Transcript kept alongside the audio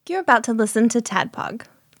You're about to listen to Tadpog.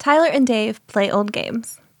 Tyler and Dave play old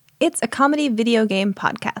games. It's a comedy video game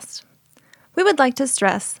podcast. We would like to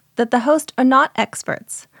stress that the hosts are not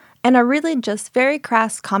experts and are really just very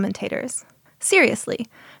crass commentators. Seriously,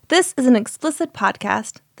 this is an explicit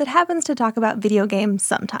podcast that happens to talk about video games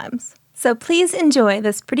sometimes. So please enjoy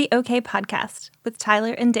this pretty okay podcast with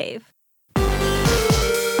Tyler and Dave.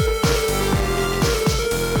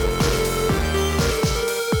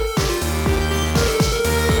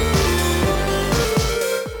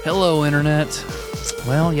 Hello, Internet.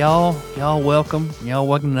 Well, y'all welcome. Y'all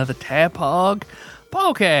welcome to another Tadpog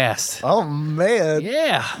podcast. Oh, man.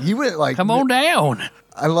 Yeah. You went like... Come on down.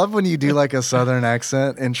 I love when you do like a Southern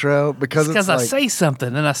accent intro because it's like... I say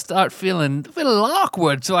something and I start feeling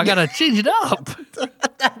awkward, so I got to change it up.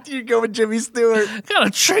 You go with Jimmy Stewart. Gotta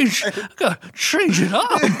change it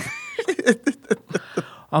up.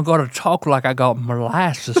 I'm going to talk like I got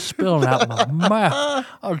molasses spilling out my mouth.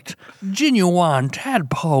 A genuine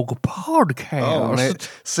Tadpog podcast. Oh, man.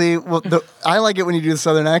 See, well, I like it when you do the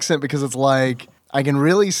Southern accent because it's like, I can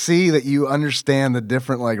really see that you understand the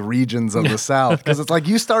different like regions of the South. Because it's like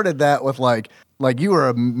you started that with like you were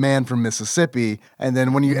a man from Mississippi, and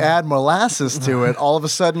then when you add molasses to it, all of a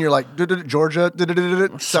sudden you're like Georgia,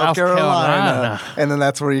 South Carolina, and then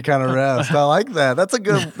that's where you kind of rest. I like that. That's a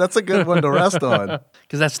good one to rest on.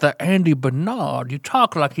 Because that's the Andy Bernard. You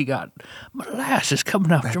talk like you got molasses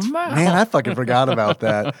coming out your mouth. Man, I fucking forgot about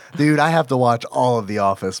that. Dude, I have to watch all of The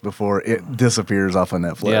Office before it disappears off of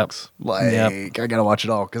Netflix. I got to watch it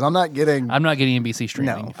all because I'm not getting NBC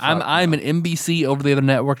streaming. I'm an NBC over the other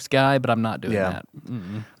networks guy, but I'm not doing that.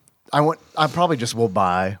 Mm-mm. I probably just will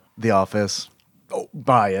buy The Office. Oh,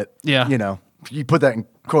 buy it. Yeah. You know, you put that in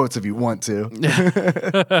quotes if you want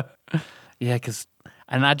to. Yeah,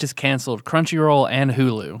 and I just canceled Crunchyroll and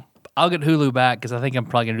Hulu. I'll get Hulu back because I think I'm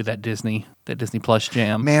probably going to do that Disney Plus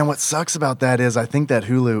jam. Man, what sucks about that is I think that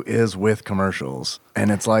Hulu is with commercials.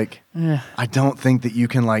 And it's like, I don't think that you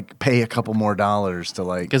can like pay a couple more dollars to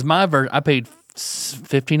like. Because I paid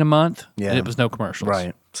 $15 a month and it was no commercials.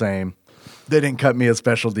 Right, same. They didn't cut me a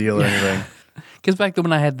special deal or anything. Because back then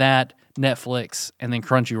when I had that, Netflix, and then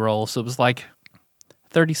Crunchyroll, so it was like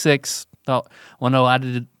 $36. Well, no, I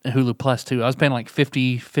did Hulu Plus too. I was paying like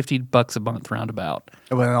 $50 a month roundabout.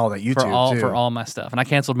 Well, and all that YouTube for all my stuff, and I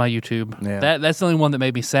canceled my YouTube. Yeah. That's the only one that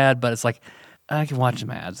made me sad. But it's like I can watch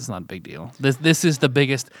some ads. It's not a big deal. This is the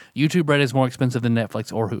biggest. YouTube Red is more expensive than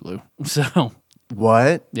Netflix or Hulu. So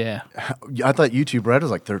what? Yeah, I thought YouTube Red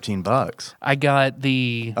was like $13. I got the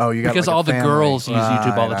you got because like all the girls use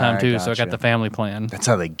YouTube all the time too. Gotcha. So I got the family plan. That's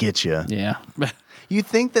how they get you. Yeah. You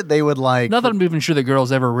think that they would like... Not that I'm even sure the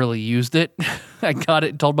girls ever really used it. I got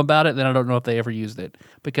it and told them about it, then I don't know if they ever used it.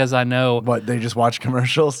 Because I know... What, they just watch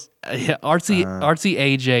commercials? Artsy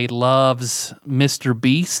AJ loves Mr.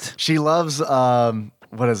 Beast. She loves,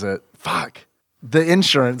 what is it? Fuck. The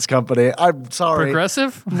insurance company. I'm sorry.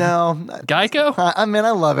 Progressive? No. Geico? I mean,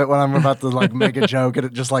 I love it when I'm about to like make a joke and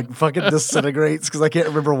it just like fucking disintegrates because I can't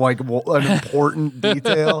remember like an important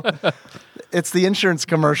detail. It's the insurance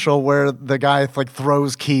commercial where the guy like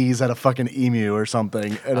throws keys at a fucking emu or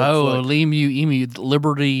something. And emu,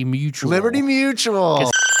 Liberty Mutual. Liberty Mutual.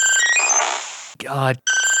 God.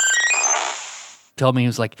 Told me, he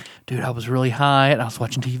was like, dude, I was really high and I was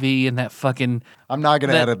watching TV and that fucking... I'm not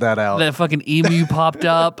going to edit that out. That fucking emu popped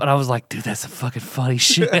up and I was like, dude, that's some fucking funny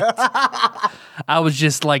shit. I was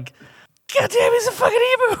just like, God damn, he's a fucking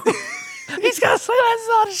emu. He's got sunglasses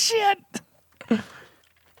on and shit.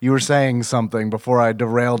 You were saying something before I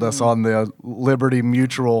derailed us on the Liberty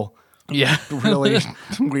Mutual. Yeah. Really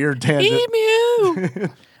weird tangent. Emu!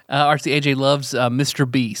 RC AJ loves Mr.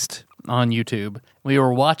 Beast on YouTube. We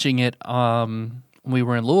were watching it we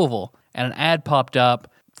were in Louisville, and an ad popped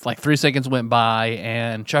up. Like 3 seconds went by,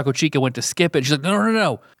 and Choco Chica went to skip it. She's like,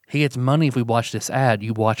 no. He gets money if we watch this ad.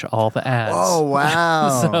 You watch all the ads. Oh,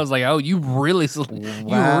 wow. So I was like, oh, you really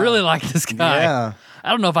like this guy. Yeah. I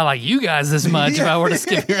don't know if I like you guys this much if I were to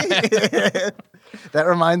skip your ad. That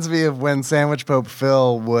reminds me of when Sandwich Pope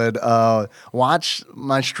Phil would watch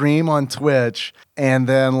my stream on Twitch and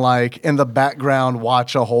then like in the background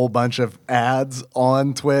watch a whole bunch of ads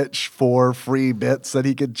on Twitch for free bits that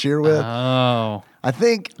he could cheer with. Oh.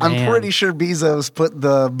 I'm pretty sure Bezos put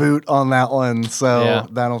the boot on that one, so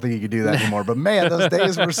I don't think he could do that anymore. But man, those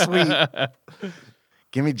days were sweet.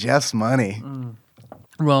 Give me Jeff's money.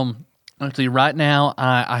 Well, actually, right now,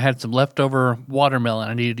 I had some leftover watermelon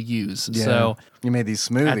I needed to use. Yeah. So you made these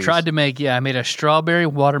smoothies. I tried to I made a strawberry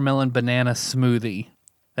watermelon banana smoothie.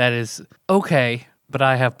 That is okay, but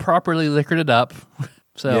I have properly liquored it up.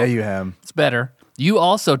 So yeah, you have. It's better. You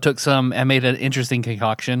also took some and made an interesting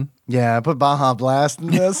concoction. Yeah, I put Baja Blast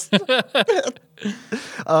in this.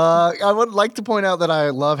 I would like to point out that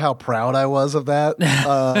I love how proud I was of that.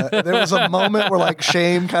 There was a moment where like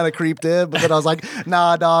shame kind of creeped in, but then I was like,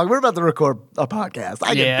 nah, dog, we're about to record a podcast.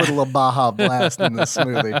 I can put a little Baja Blast in this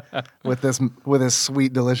smoothie with this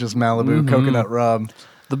sweet, delicious Malibu coconut rum.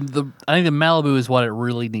 I think the Malibu is what it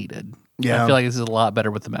really needed. Yeah. I feel like this is a lot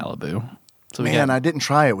better with the Malibu. So I didn't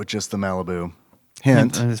try it with just the Malibu.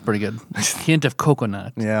 Hint. It's pretty good. Hint of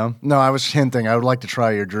coconut. Yeah. No, I was hinting. I would like to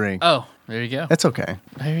try your drink. Oh, there you go. It's okay.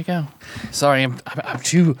 There you go. Sorry, I'm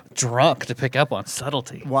too drunk to pick up on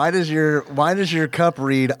subtlety. Why does your cup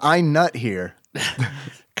read "I nut here"?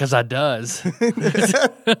 Because I does.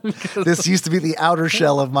 This used to be the outer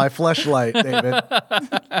shell of my fleshlight, David.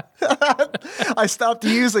 I stopped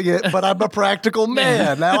using it, but I'm a practical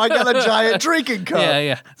man. Now I got a giant drinking cup.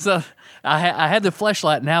 Yeah. So I had the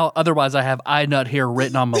fleshlight. Now, otherwise, I have "I nut here"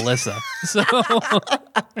 written on Melissa. So,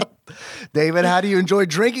 David, how do you enjoy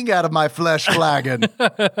drinking out of my flesh flagon?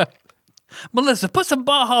 Melissa, put some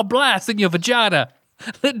Baja Blast in your vagina.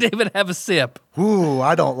 Let David have a sip. Ooh,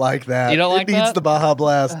 I don't like that. You don't like It needs that? the Baja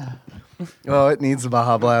Blast. Oh, it needs the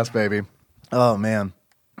Baja Blast, baby. Oh, man.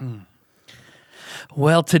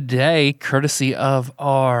 Well, today, courtesy of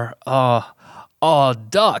our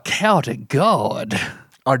Doc Celtic God.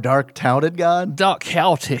 Our dark touted god? Doc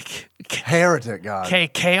Celtic. Heretic god.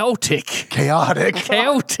 Chaotic. Chaotic.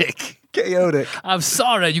 Chaotic. Chaotic. I'm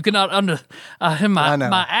sorry, you cannot hear I know.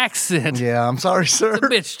 my accent. Yeah, I'm sorry, sir.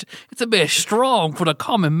 It's a bit strong for the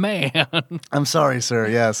common man. I'm sorry, sir.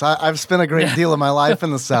 Yes, I've spent a great deal of my life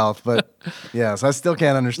in the South, but yes, I still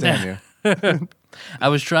can't understand you. I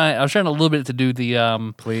was trying a little bit to do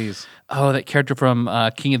the Please. that character from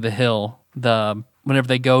King of the Hill. Whenever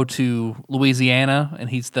they go to Louisiana and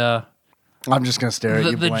he's I'm just gonna stare at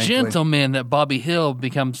you the blankly. gentleman that Bobby Hill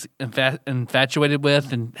becomes infatuated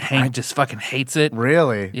with, and Hank just fucking hates it.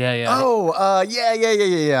 Really? Yeah. Oh,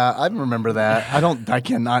 yeah. I remember that. I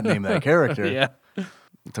cannot name that character. Yeah.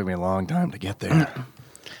 It took me a long time to get there.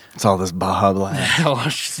 It's all this Baja Blast. Oh,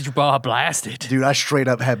 she's Baja blasted. Dude, I straight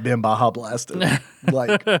up have been Baja Blasted.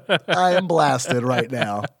 Like, I am blasted right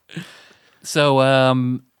now.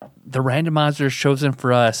 So, the randomizer has chosen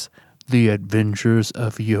for us The Adventures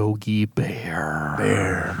of Yogi Bear.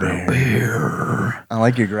 Bear. I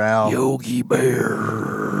like your growl. Yogi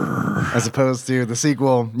Bear. As opposed to the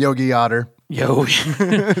sequel, Yogi Otter. Yogi.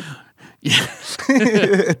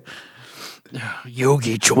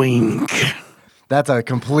 Yogi Twink. That's a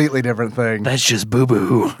completely different thing. That's just boo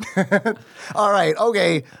boo. All right,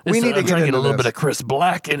 okay. We need to I'm get drinking into a little this. bit of Chris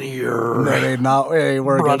Black in here. No, they not. Hey,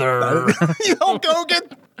 we're Brother. Yo,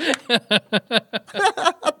 Gogan.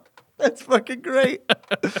 That's fucking great.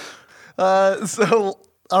 So,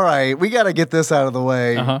 all right, we got to get this out of the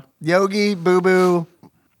way. Uh-huh. Yogi, Boo Boo,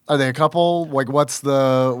 are they a couple? Like, what's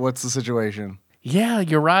the situation? Yeah,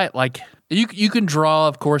 you're right. Like you can draw,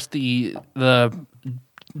 of course, the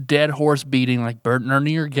dead horse beating, like Bert and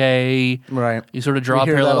Ernie are gay. Right. You sort of draw a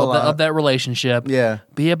We hear that a parallel lot. of that relationship. Yeah.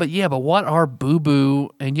 But what are Boo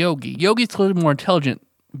Boo and Yogi? Yogi's clearly more intelligent.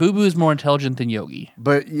 Boo Boo is more intelligent than Yogi.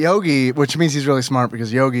 But Yogi, which means he's really smart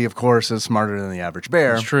because Yogi, of course, is smarter than the average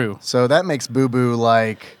bear. That's true. So that makes Boo Boo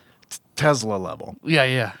like Tesla level.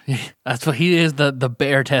 Yeah. That's what he is, the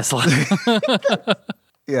bear Tesla.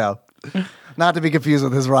 Yeah. Not to be confused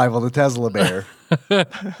with his rival, the Tesla bear.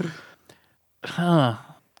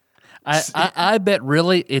 I bet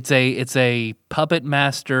really it's a puppet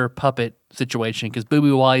master puppet situation because Boo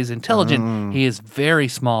Boo, while he's intelligent, he is very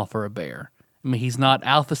small for a bear. I mean, he's not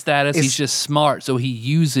alpha status. He's just smart, so he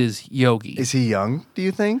uses Yogi. Is he young, do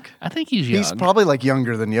you think? I think he's young. He's probably like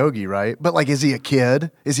younger than Yogi, right? But like, is he a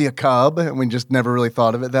kid? Is he a cub? And we just never really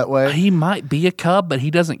thought of it that way. He might be a cub, but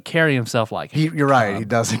he doesn't carry himself like it. You're right. He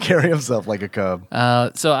doesn't carry himself like a cub.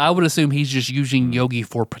 So I would assume he's just using Yogi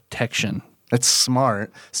for protection. That's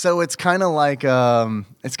smart. So it's kind of like a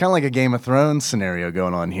Game of Thrones scenario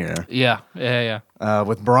going on here Yeah.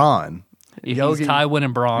 with Braun. He's Yogi- Tywin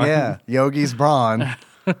and Braun. Yeah, Yogi's Braun.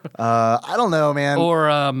 I don't know, man. Or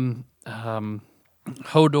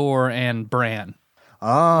Hodor and Bran.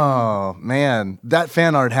 Oh man, that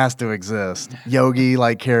fan art has to exist. Yogi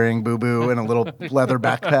like carrying Boo Boo in a little leather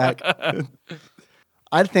backpack.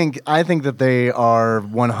 I think that they are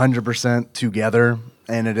 100% together,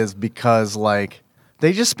 and it is because like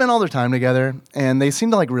they just spend all their time together, and they seem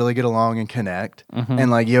to like really get along and connect. And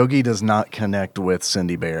like Yogi does not connect with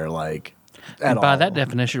Cindy Bear like at all. By that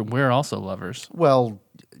definition, we're also lovers. Well,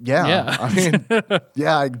 yeah. Yeah. I mean,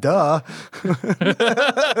 yeah, duh.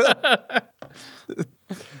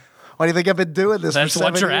 Why do you think I've been doing this That's for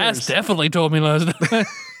 7 what your years? ass definitely told me last night.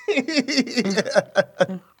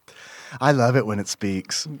 I love it when it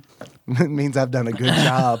speaks. It means I've done a good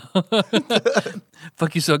job.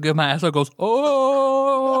 Fuck you so good, my asshole goes,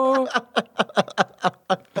 oh.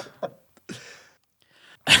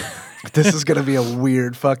 This is going to be a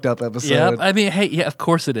weird, fucked up episode. Yep. I mean, hey, yeah, of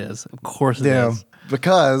course it is. Of course it is.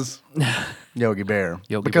 Because Yogi Bear.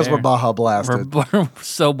 Because Bear. we're Baja Blasted. We're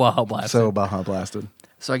so Baja Blasted. So Baja Blasted.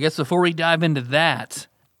 So I guess before we dive into that,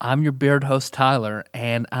 I'm your beard host, Tyler,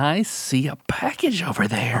 and I see a package over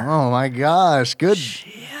there. Oh my gosh. Good.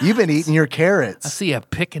 You've been eating your I carrots. see a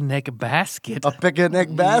picnic basket. A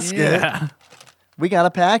picnic basket. Yeah. We got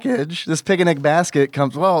a package. This picnic basket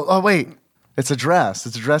comes, wait. It's addressed.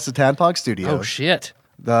 It's addressed to Tadpog Studios. Oh, shit.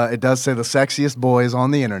 It does say the sexiest boys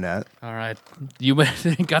on the internet. All right. You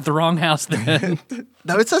got the wrong house then.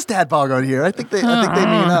 No, it says Tadpog on here. I think they mean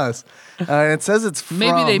us. It says it's from...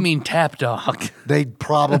 Maybe they mean Tap Dog. They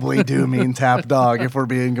probably do mean Tap Dog, if we're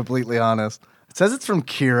being completely honest. It says it's from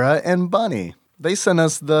Kira and Bunny. They sent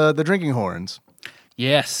us the drinking horns.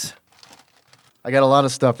 Yes. I got a lot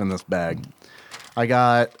of stuff in this bag. I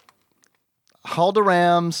got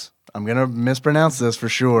Halderams. I'm going to mispronounce this for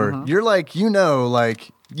sure. You're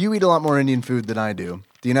you eat a lot more Indian food than I do.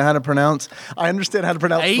 Do you know how to pronounce? I understand how to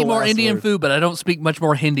pronounce I the eat more last Indian word. food, but I don't speak much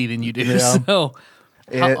more Hindi than you do. Yeah. So,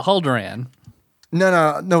 It- Haldoran.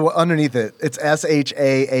 No, underneath it. It's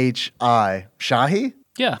Shahi. Shahi?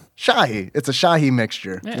 Yeah. Shahi. It's a Shahi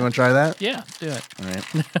mixture. Yeah. You want to try that? Yeah. Do it. All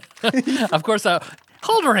right. Of course,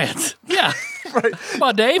 Halderans. Yeah. Right. Come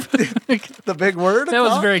on, Dave. The big word? That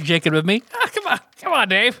was very Jacob of me. Come on,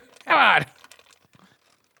 Dave. Come on.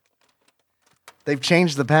 They've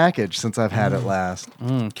changed the package since I've had it last.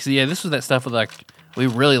 Cause yeah, this was that stuff with we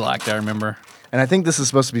really liked. I remember. And I think this is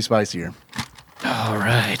supposed to be spicier. All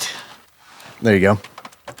right. There you go.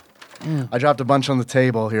 I dropped a bunch on the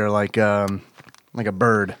table here like a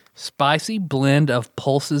bird. Spicy blend of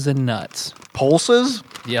pulses and nuts. Pulses?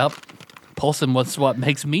 Yep. Pulsing was what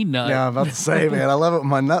makes me nut. Yeah, I'm about to say, man. I love it when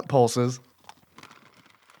my nut pulses.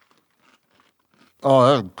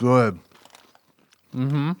 Oh, that's good.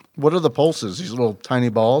 Mm-hmm. What are the pulses? These little tiny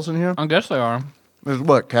balls in here? I guess they are. There's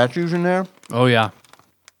what, cashews in there? Oh, yeah.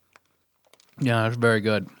 Yeah, it's very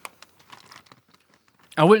good.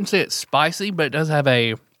 I wouldn't say it's spicy, but it does have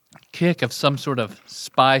a kick of some sort of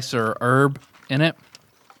spice or herb in it.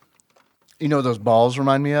 You know what those balls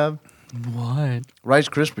remind me of? What? Rice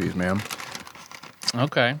Krispies, man.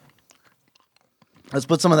 Okay. Let's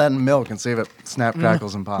put some of that in milk and see if it snap,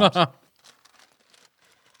 crackles, and pops.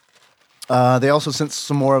 They also sent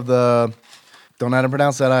some more of the, don't know how to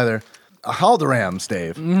pronounce that either, Halderams,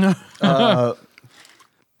 Dave.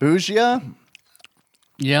 Bougia?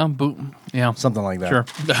 Yeah. Something like that. Sure.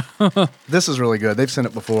 This is really good. They've sent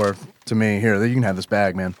it before to me. Here, you can have this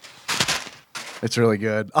bag, man. It's really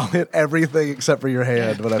good. I'll hit everything except for your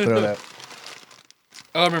hand when I throw that.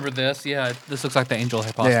 Oh, I remember this. Yeah, this looks like the angel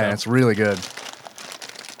hair pasta. Yeah, it's really good.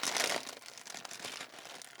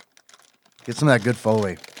 Get some of that good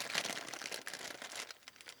Foley.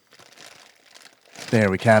 There,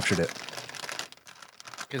 we captured it.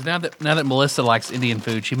 Because now that Melissa likes Indian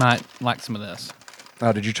food, she might like some of this.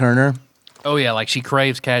 Oh, did you turn her? Oh yeah, like she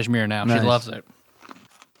craves cashmere now. Nice. She loves it.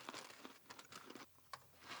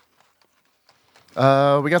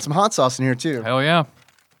 We got some hot sauce in here too. Hell yeah.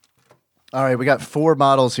 All right, we got 4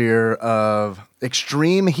 bottles here of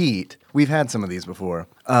Extreme Heat. We've had some of these before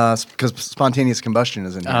because spontaneous combustion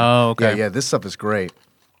is in here. Oh, okay. Yeah, this stuff is great.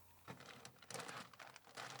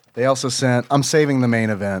 They also sent, I'm saving the main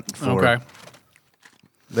event for Okay.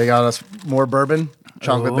 They got us more bourbon,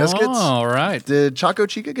 chocolate biscuits. Oh, all right. Did Choco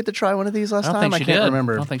Chica get to try one of these last I don't time? think I she can't did.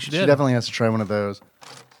 remember. I don't think she She did. definitely has to try one of those.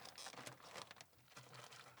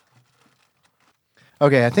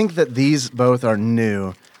 Okay, I think that these both are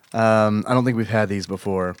new. I don't think we've had these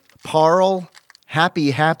before. Parle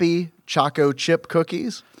Happy Choco Chip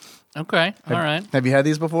Cookies. Okay. All right. Have you had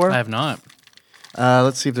these before? I have not.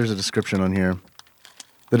 Let's see if there's a description on here.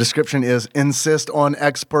 The description is insist on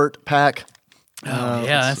expert pack. Oh,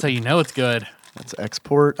 yeah, that's how you know it's good. That's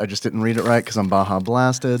export. I just didn't read it right because I'm Baja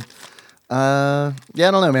Blasted. Yeah, I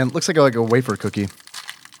don't know, man. Looks like a wafer cookie.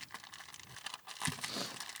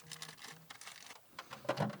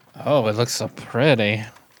 Oh, it looks so pretty.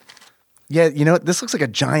 Yeah, you know what? This looks like a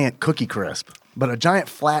giant cookie crisp, but a giant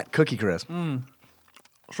flat cookie crisp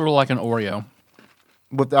Sort of like an Oreo.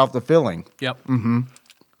 without the filling. Yep. Mm-hmm.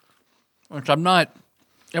 Which I'm not.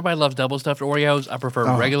 Everybody loves double stuffed Oreos. I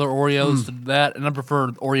prefer regular Oreos to that, and I prefer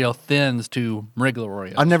Oreo thins to regular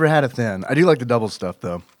Oreos. I've never had a thin. I do like the double stuff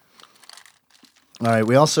though. All right,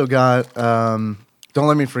 we also got Don't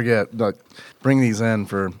let me forget. Look, bring these in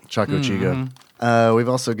for Choco Chico. We've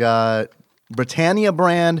also got Britannia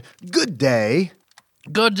brand Good Day.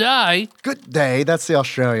 Good day. Good Day. That's the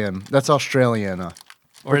Australian. That's Australian.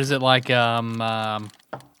 Or is it like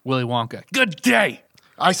Willy Wonka? Good day.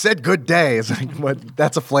 I said Good Day. It's like, what?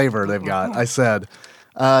 That's a flavor they've got. I said.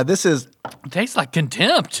 This is It tastes like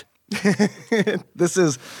contempt. this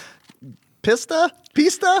is Pista?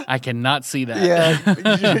 I cannot see that.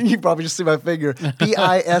 Yeah, you probably just see my finger.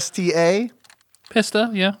 Pista. Pista,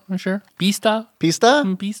 yeah, I'm sure. Pista?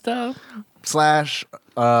 Pista Pista? slash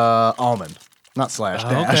almond. Not slash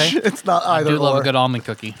dash. okay. It's not I either do love or. a good almond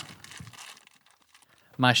cookie.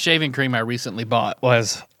 My shaving cream I recently bought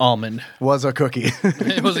was almond. Was a cookie.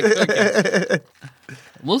 It was a cookie.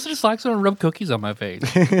 Melissa just likes to rub cookies on my face.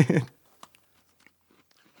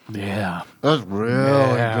 Yeah. That's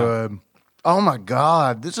really good. Oh my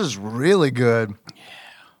God, this is really good.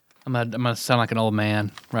 I'm gonna sound like an old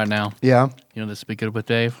man right now. Yeah. You know this would be good with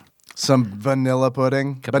Dave? Some vanilla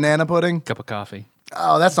pudding. Banana pudding. Cup of coffee.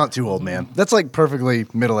 Oh, that's not too old, man. That's like perfectly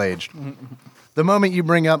middle-aged. The moment you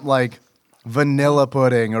bring up like vanilla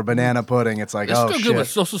pudding or banana pudding, it's like, This oh is shit. go good with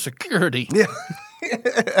Social Security. Yeah.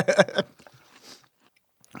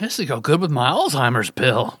 This would go good with my Alzheimer's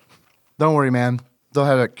pill. Don't worry, man. They'll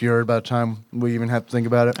have it cured by the time we even have to think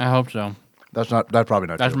about it. I hope so. That's probably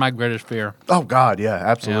not That's true. my greatest fear. Oh God, yeah,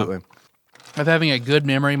 absolutely. Of having a good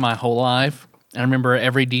memory my whole life. And I remember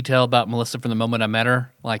every detail about Melissa from the moment I met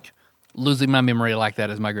her. Like, losing my memory like that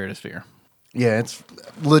is my greatest fear. Yeah, it's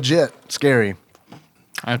legit scary.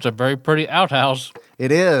 It's a very pretty outhouse.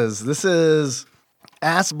 It is. This is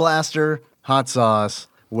Ass Blaster hot sauce,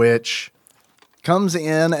 which comes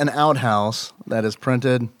in an outhouse that is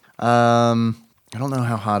printed. I don't know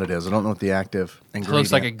how hot it is. I don't know what the active It ingredient.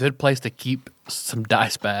 looks like a good place to keep some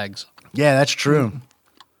dice bags. Yeah, that's true.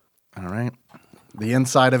 All right. The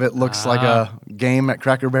inside of it looks like a game at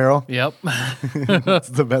Cracker Barrel. Yep. That's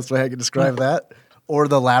the best way I could describe that. Or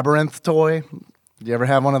the Labyrinth toy. Did you ever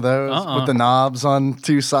have one of those with the knobs on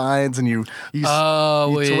two sides and you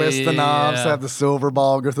twist the knobs to have the silver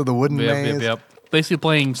ball go through the wooden maze? Yep. Basically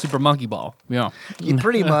playing Super Monkey Ball. Yeah.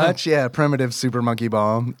 Pretty much, yeah. Primitive Super Monkey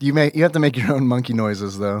Ball. You have to make your own monkey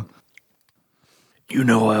noises though. You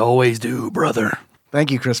know I always do, brother.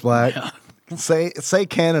 Thank you, Chris Black. Say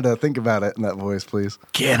Canada. Think about it in that voice, please.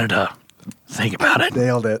 Canada. Think about it.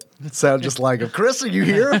 Nailed it. It sounded just like him. Chris, are you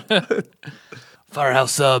here?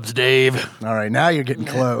 Firehouse subs, Dave. All right, now you're getting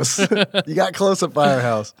close. You got close at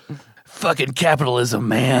Firehouse. Fucking capitalism,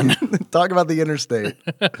 man. Talk about the interstate.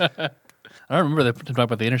 I don't remember them talking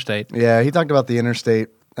about the interstate. Yeah, he talked about the interstate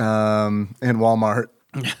and Walmart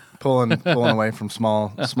pulling away from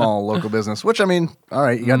small local business. Which I mean, all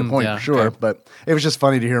right, you got the point yeah, for sure. okay. But it was just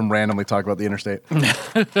funny to hear him randomly talk about the interstate.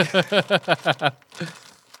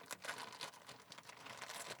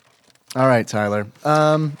 All right, Tyler.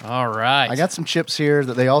 All right. I got some chips here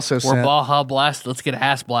that they also We're sent. Baja blasted. Let's get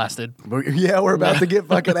ass blasted. Yeah, we're about to get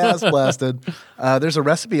fucking ass blasted. There's a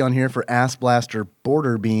recipe on here for Ass Blaster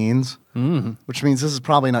border beans, which means this is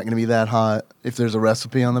probably not going to be that hot if there's a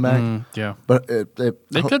recipe on the back. Yeah. But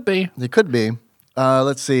It could be. It could be.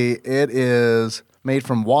 Let's see. It is made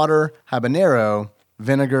from water, habanero,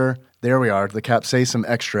 vinegar. There we are, the capsaicin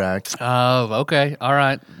extract. Oh, okay. All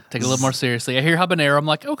right. Take it a little more seriously. I hear habanero. I'm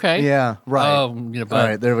like, okay. Yeah, right. Oh, you know, but, All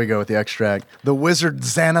right, there we go with the extract. The Wizard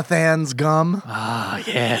Xanathan's gum, Ah,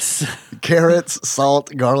 yes. carrots, salt,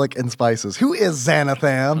 garlic, and spices. Who is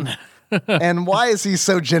Xanathan? And why is he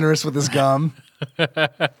so generous with his gum?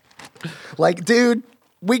 Like, dude,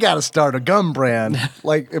 we got to start a gum brand.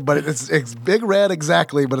 Like, but it's Big Red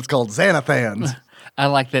exactly, but it's called Xanathan's. I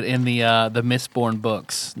like that in the Mistborn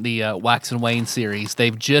books, the Wax and Wayne series.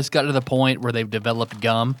 They've just got to the point where they've developed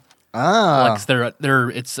gum. Like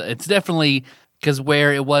it's definitely because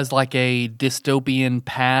where it was like a dystopian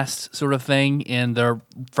past sort of thing in the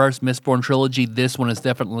first Mistborn trilogy, this one is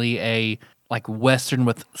definitely a like Western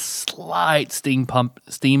with slight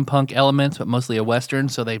steampunk elements, but mostly a Western.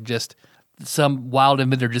 So they've just some wild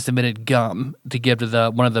inventor just invented gum to give to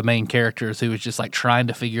one of the main characters who was just like trying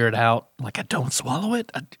to figure it out. Like, I don't swallow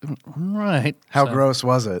it. Right. How gross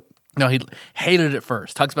was it? No, he hated it at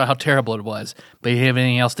first. Talks about how terrible it was, but he didn't have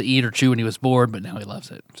anything else to eat or chew when he was bored. But now he loves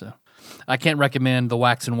it. So I can't recommend the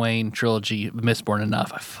Wax and Wayne trilogy, Mistborn,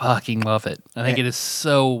 enough. I fucking love it. I think it's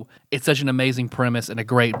such an amazing premise and a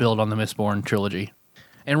great build on the Mistborn trilogy.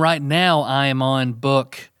 And right now I am on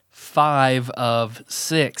book 5 of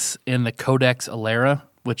 6 in the Codex Alera,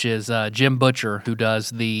 which is Jim Butcher, who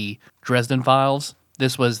does the Dresden Files.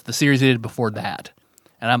 This was the series he did before that.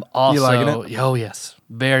 And I'm also... You liking it? Oh, yes.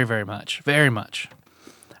 Very, very much. Very much.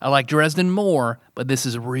 I like Dresden more, but this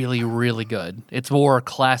is really, really good. It's more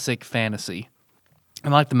classic fantasy. I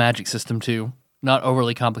like the magic system, too. Not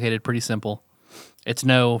overly complicated, pretty simple. It's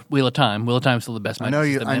no Wheel of Time. Wheel of Time's still the best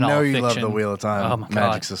magic system I in all know of you love fiction. the Wheel of Time Oh, my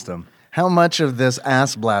magic God. system. How much of this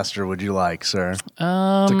ass blaster would you like, sir? It's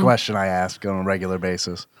a question I ask on a regular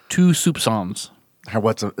basis. 2 soupçons.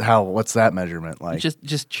 What's that measurement like?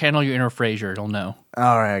 Just channel your inner Frasier. It'll know.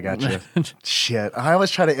 All right, I got you. Shit, I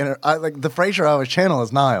always try to like the Frasier I always channel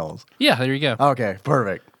is Niles. Yeah, there you go. Okay,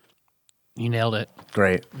 perfect, You nailed it.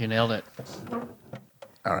 great. You nailed it.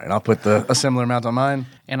 All right, I'll put a similar amount on mine.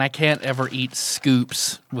 And I can't ever eat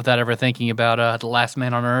scoops without ever thinking about The Last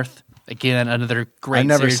Man on Earth. Again, another great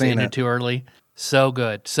never series that seen ended it. too early. So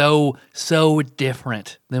good. So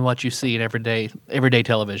different than what you see in everyday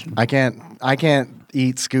television. I can't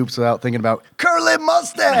eat scoops without thinking about curly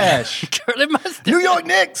mustache, Curly mustache. New York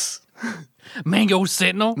Knicks, Mango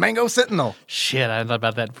Sentinel. Mango Sentinel, Shit, I thought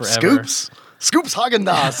about that forever. Scoops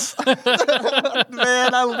Haagen-Dazs.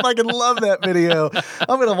 Man, I fucking love that video.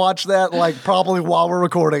 I'm gonna watch that like probably while we're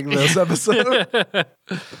recording this episode. All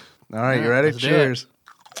right, you ready? let's do Cheers.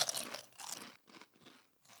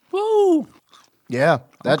 Woo! Yeah,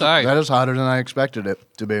 Okay. that is hotter than I expected it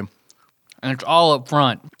to be. And it's all up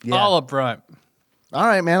front. Yeah. All up front. All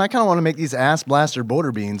right, man. I kind of want to make these ass blaster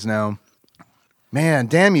border beans now. Man,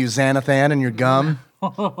 damn you, Xanathan, and your gum,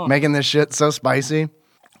 making this shit so spicy.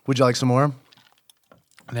 Would you like some more?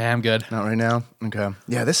 Damn good. Not right now. Okay.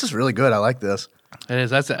 Yeah, this is really good. I like this. It is.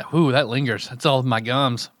 That lingers. That's all of my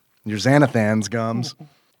gums. Your Xanathan's gums.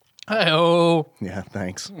 Oh, Yeah,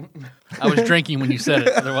 thanks. I was drinking when you said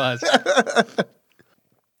it. Otherwise,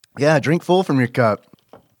 Yeah, drink full from your cup.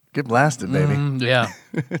 Get blasted, baby. Yeah,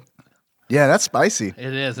 Yeah, that's spicy.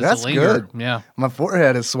 it is. It's That's a linger. good. Yeah. My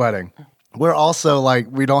forehead is sweating. We're also like,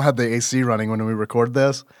 we don't have the AC running when we record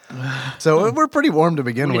this. So we're pretty warm to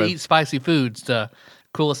begin We need with. to eat spicy foods to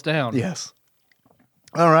cool us down. Yes.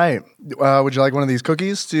 All right. Would you like one of these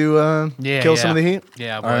cookies to kill some of the heat?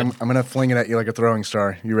 Yeah, I All right, would. I'm going to fling it at you like a throwing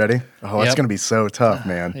star. You ready? Oh, it's Yep. going to be so tough,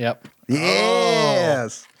 man. Yep.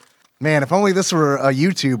 Yes. Man, if only this were a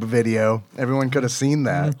YouTube video, everyone could have seen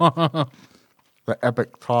that. The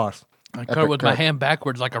epic toss. I cut it with my hand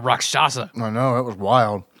backwards like a Rakshasa. I know, that was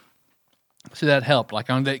wild. See, that helped. Like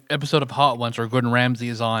on the episode of Hot Ones where Gordon Ramsay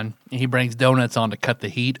is on, and he brings donuts on to cut the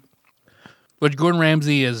heat. Which Gordon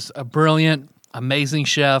Ramsay is a brilliant, amazing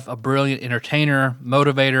chef, a brilliant entertainer,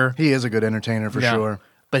 motivator. He is a good entertainer for Yeah. sure.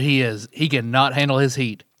 But he cannot handle his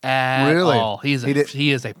heat at Really? all. He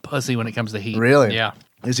is a pussy when it comes to heat. Really? Yeah.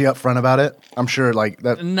 Is he upfront about it? I'm sure like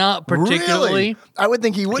that. Not particularly. Really? I would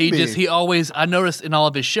think he would be. He always, I noticed in all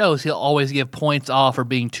of his shows, he'll always give points off for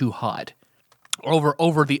being too hot.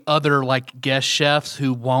 Over the other like guest chefs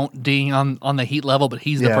who won't ding on the heat level, but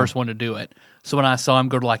he's the Yeah. first one to do it. So when I saw him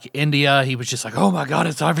go to like India, he was just like, "Oh my god,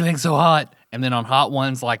 everything's so hot." And then on Hot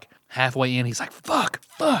Ones, like halfway in, he's like, "Fuck."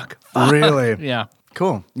 Really? Yeah.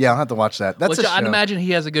 Cool. Yeah, I'll have to watch that. That's Which a I'd show. imagine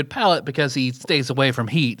he has a good palate because he stays away from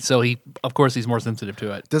heat. So of course, he's more sensitive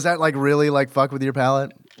to it. Does that like really like fuck with your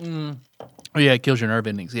palate? Oh yeah, it kills your nerve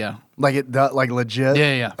endings. Yeah. Like it does, like legit?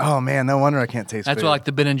 Yeah. Oh man, no wonder I can't taste That's food. why like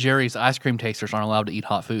the Ben and Jerry's ice cream tasters aren't allowed to eat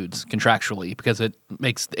hot foods contractually because it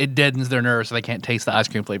deadens their nerves so they can't taste the ice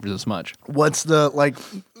cream flavors as much. What's the like?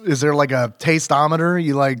 Is there like a tasteometer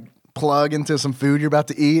you like plug into some food you're about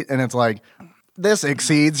to eat, and it's like this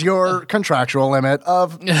exceeds your contractual limit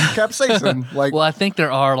of capsaicin? Like, Well, I think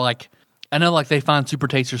there are like I know like they find super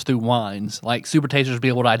tasters through wines. Like super tasters be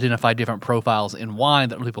able to identify different profiles in wine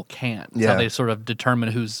that other people can't. That's Yeah. how they sort of determine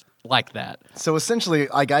who's like that. so essentially,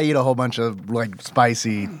 like I eat a whole bunch of like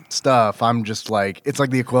spicy stuff. I'm just like it's like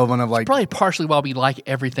the equivalent of like Probably partially why we like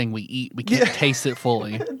everything we eat. We can't taste it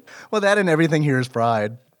fully. well, that and everything here is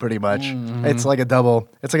fried, pretty much. Mm-hmm. It's like a double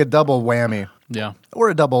whammy. Yeah. Or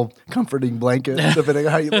a double comforting blanket, depending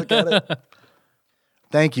on how you look at it.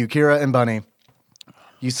 Thank you, Kira and Bunny.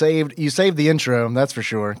 You saved the intro, that's for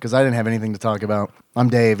sure, because I didn't have anything to talk about. I'm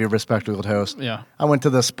Dave, your respected host. Yeah. I went to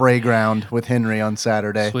the spray ground with Henry on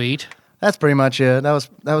Saturday. Sweet. That's pretty much it. That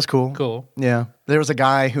was cool. Cool. Yeah. There was a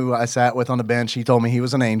guy who I sat with on a bench. He told me he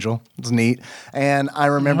was an angel. It was neat. And I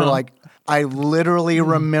remember I literally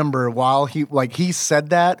remember while he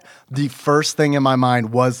said that, the first thing in my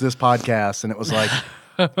mind was this podcast. And it was like,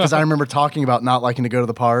 because I remember talking about not liking to go to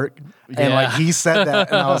the park. And like Yeah. he said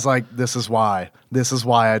that, and I was like, this is why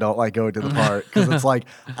I don't like going to the park. Because it's like,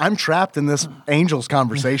 I'm trapped in this angels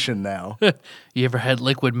conversation now. You ever had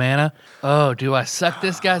liquid manna? Oh, do I suck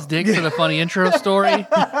this guy's dick for the funny intro story?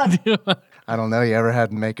 I don't know. You ever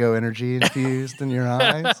had Mako energy infused in your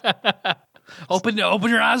eyes? Open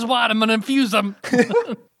your eyes wide. I'm gonna infuse them.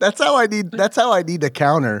 That's how I need to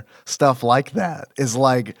counter stuff like that. Is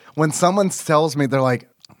like when someone tells me they're like,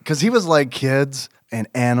 because he was like, kids and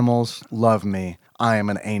animals love me. I am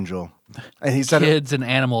an angel. And he said, kids and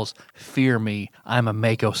animals fear me. I'm a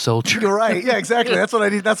Mako soldier. You're right. Yeah, exactly. That's what I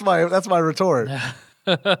need. That's my retort.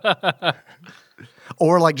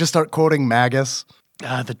 Or like just start quoting Magus.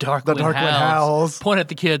 The dark wind howls. Howls. Point at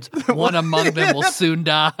the kids. One among them will soon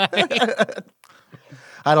die.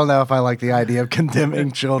 I don't know if I like the idea of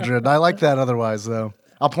condemning children. I like that otherwise, though.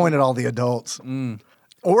 I'll point at all the adults.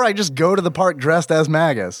 Or I just go to the park dressed as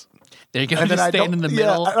Magus. There you go. Just stand in the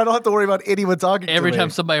middle. I don't have to worry about anyone talking to me. Every time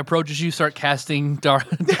somebody approaches you, start casting dark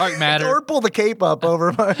matter. Or pull the cape up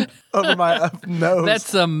over my nose. That's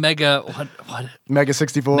some Mega... What? Mega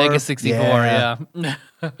 64. Mega 64, yeah.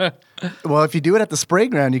 Well, if you do it at the spray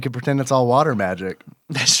ground, you can pretend it's all water magic.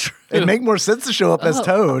 That's true. It'd make more sense to show up as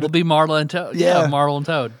Toad. We'll be Marla and Toad. Yeah. Yeah, Marl and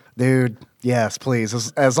Toad. Dude, yes,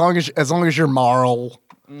 please. As long as you're Marl.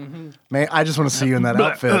 Man, I just want to see you in that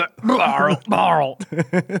outfit. Marl.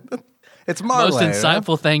 It's Marley. Most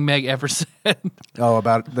insightful thing Meg ever said. Oh,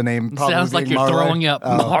 about the name. Probably Sounds like being you're Marley? throwing up.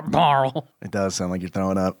 Marl. It does sound like you're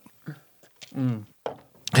throwing up.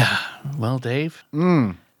 Well, Dave,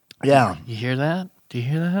 Yeah, you hear that? Do you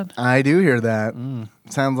hear that? I do hear that.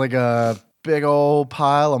 Sounds like a big old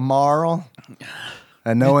pile of marl,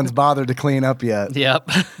 and no one's bothered to clean up yet. Yep.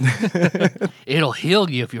 It'll heal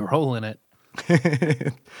you if you roll in it.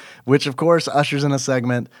 Which, of course, ushers in a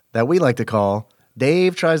segment that we like to call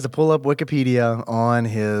Dave Tries to Pull Up Wikipedia on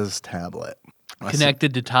His Tablet.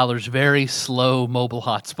 Connected to Tyler's very slow mobile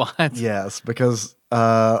hotspot. Yes, because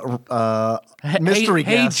mystery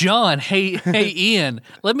Hey, guest. John. Hey, Ian.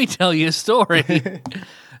 Let me tell you a story.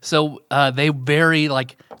 So they very,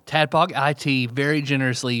 like, Tadpog IT very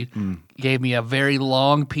generously gave me a very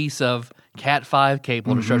long piece of Cat 5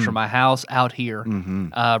 cable to stretch from my house out here,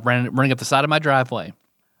 running up the side of my driveway.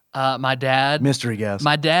 My dad, Mystery guest.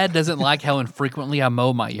 My dad doesn't like how infrequently I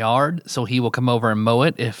mow my yard, so he will come over and mow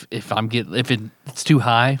it if it's too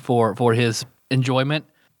high for his enjoyment.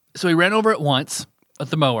 So he ran over it once with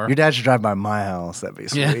the mower. Your dad should drive by my house. That'd be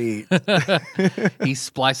sweet. He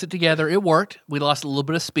spliced it together. It worked. We lost a little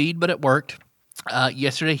bit of speed, but it worked.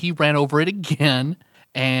 Yesterday he ran over it again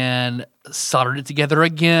and soldered it together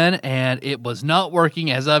again, and it was not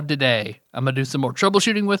working as of today. I'm gonna do some more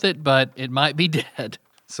troubleshooting with it, but it might be dead.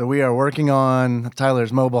 So we are working on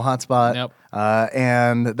Tyler's mobile hotspot. Yep.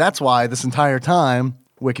 And that's why this entire time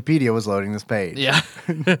Wikipedia was loading this page. Yeah.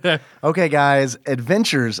 Okay, guys.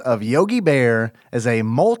 Adventures of Yogi Bear is a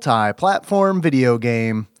multi-platform video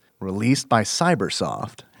game released by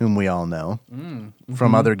Cybersoft, whom we all know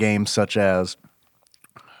from other games such as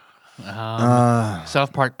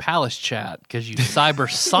South Park Palace Chat, because you cyber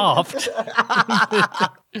soft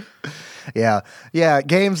yeah,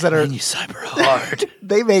 games that are and you cyber hard.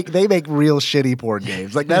 they make real shitty porn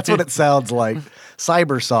games. Like that's what it sounds like.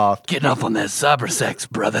 Cybersoft. Getting off on that cyber sex,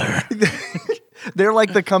 brother. They're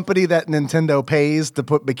like the company that Nintendo pays to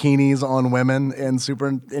put bikinis on women in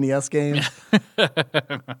Super NES games.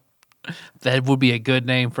 That would be a good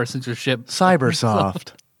name for censorship.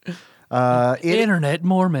 Cybersoft. Internet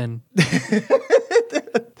Mormon.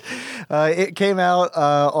 It came out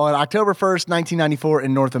on October 1st, 1994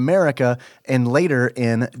 in North America and later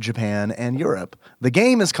in Japan and Europe. The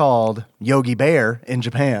game is called Yogi Bear in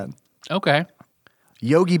Japan. Okay.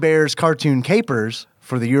 Yogi Bear's Cartoon Capers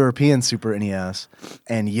for the European Super NES,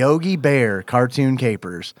 and Yogi Bear Cartoon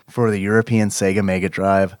Capers for the European Sega Mega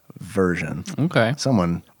Drive version. Okay.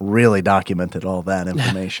 Someone really documented all that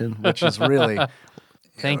information, which is really...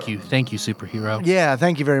 Thank you, superhero. Yeah,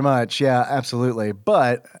 thank you very much. Yeah, absolutely.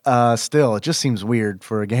 But still, it just seems weird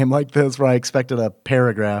for a game like this where I expected a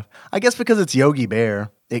paragraph. I guess because it's Yogi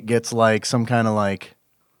Bear, it gets like some kind of like,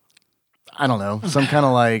 I don't know, some kind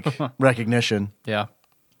of like recognition. Yeah.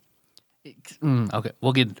 Okay,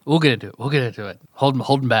 we'll get into it. We'll get into it. Hold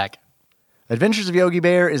him back. Adventures of Yogi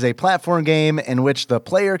Bear is a platform game in which the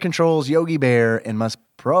player controls Yogi Bear and must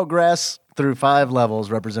progress through 5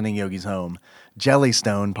 levels representing Yogi's home,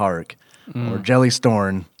 Jellystone Park, or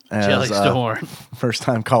Jellystorn, as Jellystorn.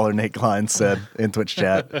 First-time caller Nate Klein said in Twitch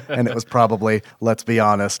chat, and it was probably, let's be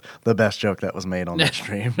honest, the best joke that was made on that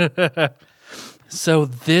stream. So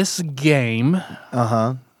this game,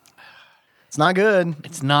 It's not good.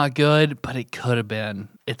 it's not good, but it could have been.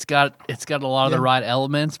 It's got a lot of the right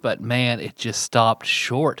elements, but man, it just stopped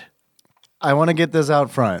short. I want to get this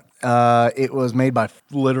out front. It was made by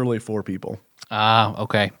literally 4 people. Ah,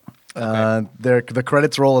 okay. The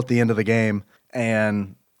credits roll at the end of the game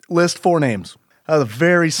and list 4 names. A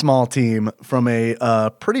very small team from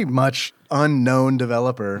a pretty much unknown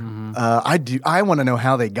developer. I want to know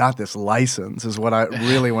how they got this license. Is what I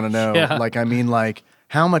really want to know. Yeah. Like, I mean, like,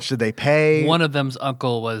 how much did they pay? One of them's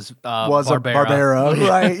uncle was was a Barbera,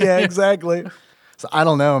 right? Yeah, exactly. So I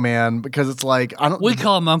don't know, man, because it's like I don't. We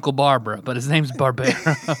call him Uncle Barbara, but his name's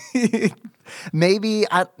Barbera. Maybe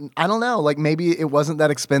I don't know. Like maybe it wasn't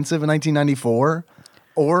that expensive in 1994,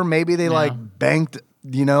 or maybe they like banked.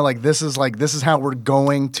 You know, like this is how we're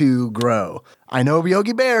going to grow. I know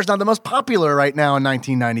Yogi Bear is not the most popular right now in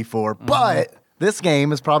 1994, but this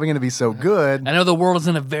game is probably going to be so good. I know the world is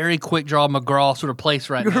in a very quick draw McGraw sort of place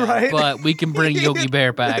right now, Right? but we can bring Yogi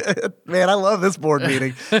Bear back. Man, I love this board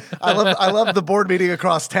meeting. I love the board meeting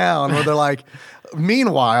across town where they're like,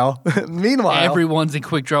 meanwhile, Everyone's in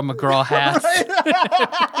quick draw McGraw hats.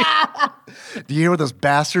 do you hear what those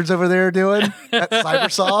bastards over there are doing at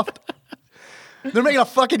Cybersoft? They're making a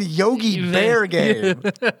fucking Yogi Bear game.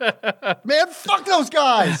 Man, fuck those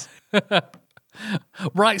guys.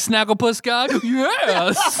 Right, Snagglepuss guy?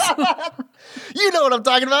 Yes. You know what I'm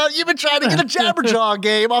talking about. You've been trying to get a Jabberjaw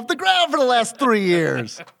game off the ground for the last 3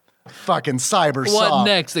 years. Fucking Cybersoft. What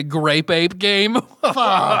next? A grape ape game?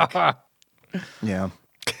 Fuck. Yeah.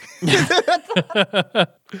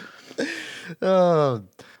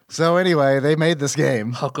 So anyway, they made this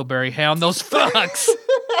game. Huckleberry Hound, those fucks.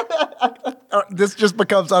 This just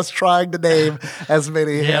becomes us trying to name as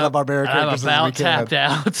many Hanna-Barbera I'm characters as we about can. tapped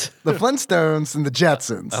out. The Flintstones and the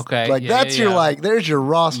Jetsons. Okay, Like yeah, that's yeah, your yeah. like there's your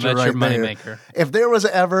roster That's right your there. moneymaker. If there was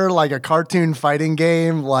ever like a cartoon fighting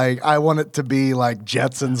game, like I want it to be like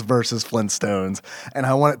Jetsons versus Flintstones. And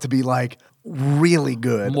I want it to be like really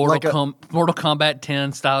good. Mortal like Kombat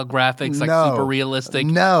 10 style graphics, like No. super realistic.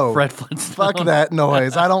 No. Fred Flintstone. Fuck that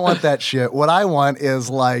noise. I don't want that shit. What I want is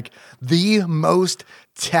like the most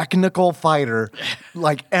technical fighter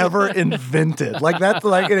like ever invented. Like that's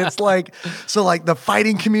like, and it's like, so like the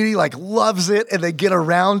fighting community like loves it and they get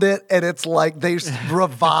around it and it's like they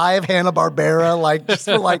revive Hanna-Barbera like just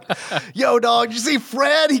for like, yo dog, you see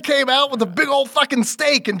Fred? He came out with a big old fucking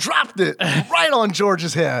steak and dropped it right on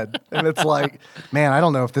George's head. And it's like, man, I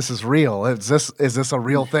don't know if this is real. Is this a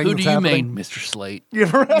real thing? Who that's do you happening? mean, Mr. Slate?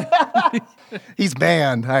 He's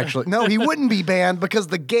banned, actually. No, he wouldn't be banned because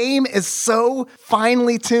the game is so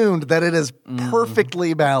finely tuned that it is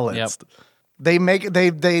perfectly balanced.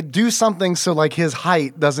 They do something so like his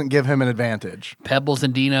height doesn't give him an advantage. Pebbles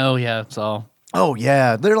and Dino, yeah, it's all. Oh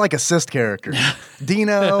yeah, they're like assist characters.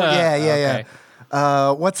 Dino, yeah.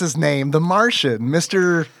 What's his name? The Martian,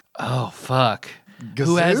 Mr. Oh, fuck.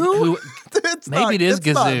 Gazoo? It's Maybe not- it is it's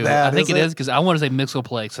not Gazoo. that, I think is it is because I want to say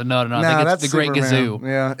Mixoplay. So no. I No, think it's that's the Great Superman. Gazoo.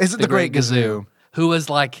 Yeah. Is it the Great Gazoo? Who was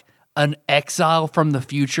like an exile from the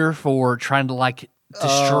future for trying to like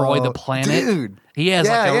destroy the planet. Dude. He has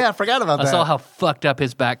I forgot about I that. saw how fucked up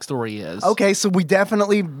his backstory is. Okay, so we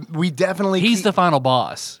definitely He's the final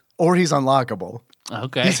boss. or he's unlockable.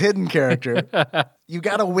 Okay. He's hidden character. You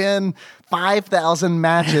got to win 5,000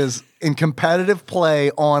 matches in competitive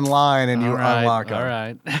play online and you unlock him. All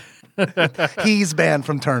right. He's banned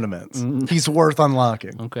from tournaments. He's worth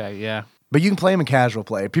unlocking. Okay, yeah. But you can play him in casual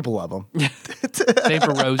play. People love him. Same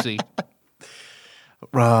for Rosie.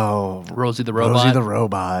 Bro, Rosie the robot. Rosie the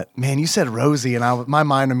robot. Man, you said Rosie, and my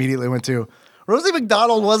mind immediately went to Rosie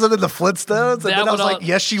McDonald wasn't in the Flintstones. And then I was like,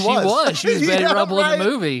 yes, she was. She was Betty Yeah, Rubble in right. the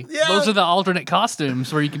movie. Yeah. Those are the alternate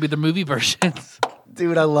costumes where you can be the movie versions.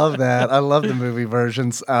 Dude, I love that. I love the movie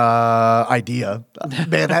versions idea.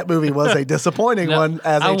 Man, that movie was a disappointing one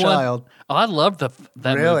as a child. I loved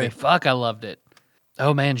that Really? movie. Fuck, I loved it.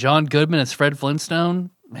 Oh, man. John Goodman as Fred Flintstone.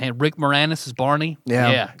 Man, Rick Moranis as Barney.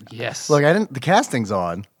 Yeah. Yes. Look, the casting's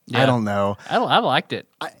on. Yeah. I don't know. I liked it.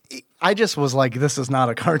 I just was like, this is not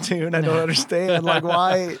a cartoon. I don't understand. Like,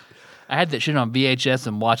 why? I had that shit on VHS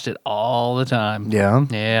and watched it all the time. Yeah.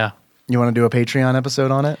 Yeah. You want to do a Patreon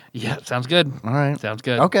episode on it? Yeah. Sounds good. All right. Sounds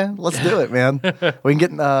good. Okay, let's do it, man. we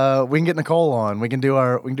can get Nicole on. We can do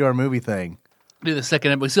our movie thing. Do the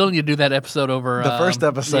second episode. We still need to do that episode over. The first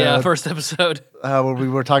episode. Yeah, first episode. Where we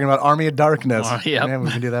were talking about Army of Darkness. Yep. Yeah, we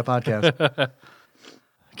can do that podcast.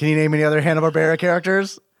 Can you name any other Hanna-Barbera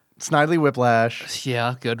characters? Snidely Whiplash.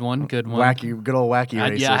 Yeah, good one. Good one. Good old wacky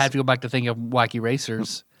racers. Yeah, I have to go back to think of Wacky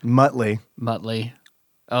Racers. Muttley. Muttley.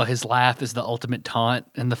 Oh, his laugh is the ultimate taunt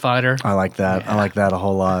in The Fighter. I like that. I like that a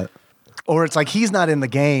whole lot. Or it's like he's not in the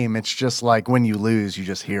game. It's just like when you lose, you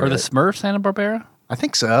just hear Or it. the Smurfs, Hanna-Barbera? I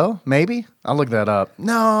think so. Maybe. I'll look that up.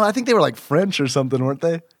 No, I think they were like French or something, weren't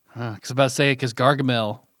they? Because I was about to say, because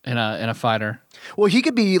Gargamel in a Fighter. Well, he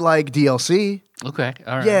could be like DLC. Okay.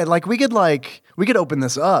 All right. Yeah, like we could open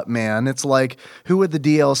this up, man. It's like, who would the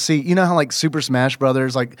DLC? You know how like Super Smash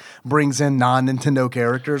Brothers like brings in non-Nintendo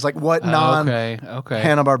characters? Like what Okay.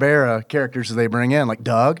 Hanna-Barbera characters do they bring in? Like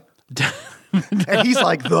Doug? And he's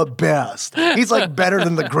like the best. He's like better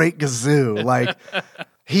than the Great Gazoo. Like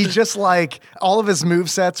he's just like all of his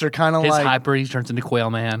movesets are kind of His like hyper, he turns into Quail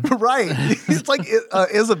Man. right. It's like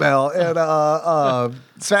Isabel and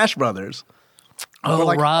Smash Brothers. Oh, Where,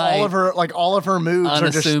 like, right. all of her moves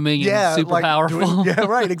Unassuming are just and super powerful. Yeah,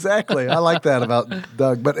 right, exactly. I like that about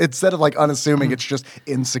Doug. But instead of like unassuming, it's just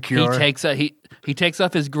insecure. He takes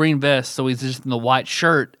off his green vest, so he's just in the white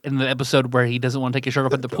shirt in the episode where he doesn't want to take his shirt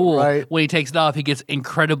off at the pool. Right. When he takes it off, he gets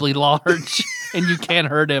incredibly large, and you can't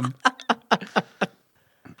hurt him.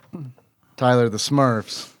 Tyler, the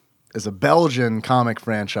Smurfs is a Belgian comic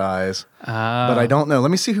franchise, but I don't know. Let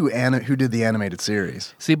me see who did the animated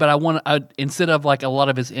series. See, but instead of like a lot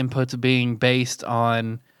of his inputs being based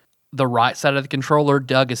on the right side of the controller,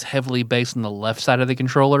 Doug is heavily based on the left side of the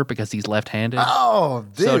controller because he's left-handed. Oh,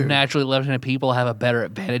 dude. So naturally, left-handed people have a better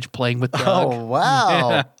advantage playing with Doug. Oh, wow.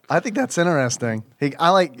 Yeah. I think that's interesting.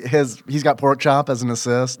 I like he's got Pork Chop as an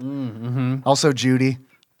assist. Mm-hmm. Also Judy.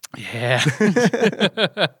 Yeah.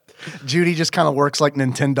 Judy just kind of works like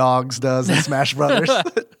Nintendogs does in Smash Brothers.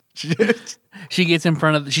 She gets in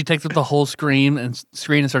front of, she takes up the whole screen and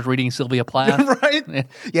starts reading Sylvia Plath. Right?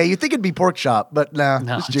 Yeah, you'd think it'd be Pork Chop, but no,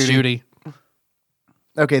 it's Judy.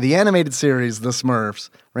 Okay, the animated series, The Smurfs,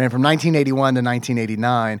 ran from 1981 to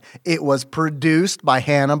 1989. It was produced by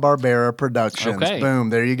Hanna-Barbera Productions. Okay.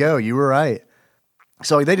 Boom, there you go. You were right.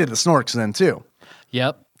 So they did the Snorks then, too.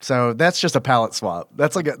 Yep. So that's just a palette swap.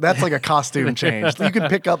 That's like a costume change. You can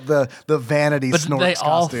pick up the Vanity But Snorks they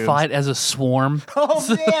all costumes. fight as a swarm. Oh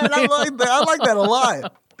man, I like that. I like that a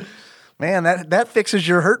lot. Man, that fixes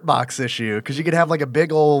your hurt box issue because you could have like a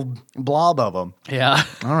big old blob of them. Yeah.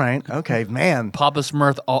 All right, okay, man. Papa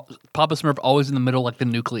Smurf always in the middle like the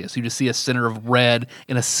nucleus. You just see a center of red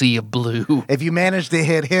in a sea of blue. If you manage to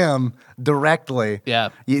hit him directly, Yeah.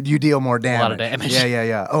 you deal more damage. lot of damage.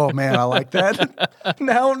 Yeah. Oh man, I like that.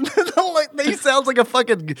 Now, like he sounds like a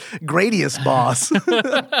fucking Gradius boss.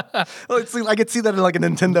 I could see that in like a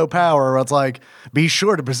Nintendo Power, where it's like, be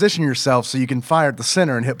sure to position yourself so you can fire at the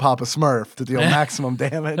center and hit Papa Smurf to deal maximum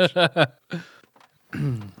damage.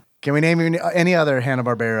 Can we name any other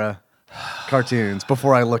Hanna-Barbera cartoons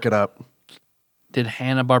before I look it up? Did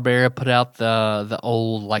Hanna-Barbera put out the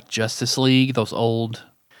old like Justice League, those old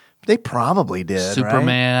They probably did. Right?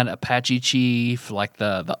 Superman, Apache Chief, like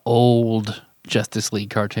the old Justice League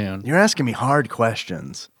cartoon? You're asking me hard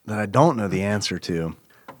questions that I don't know the answer to.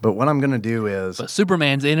 But what I'm going to do is... But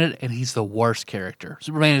Superman's in it, and he's the worst character.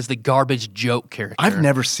 Superman is the garbage joke character. I've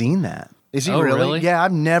never seen that. Is he Oh, really? really? Yeah,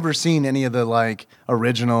 I've never seen any of the like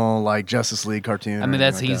original like Justice League cartoon. I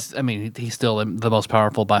mean, he's still the most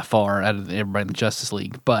powerful by far out of everybody in the Justice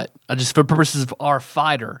League. But just for purposes of our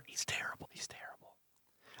fighter, he's terrible. He's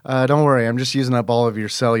terrible. Don't worry, I'm just using up all of your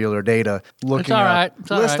cellular data. Looking all up right. It's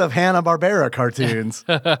all list right. of Hanna-Barbera cartoons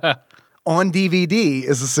on DVD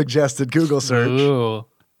is a suggested Google search. Ooh,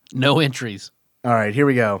 no entries. All right, here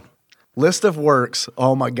we go. List of works.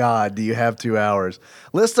 Oh my God, do you have 2 hours?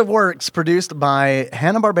 List of works produced by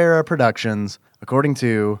Hanna-Barbera Productions, according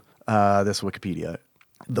to this Wikipedia.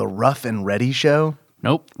 The Rough and Ready Show.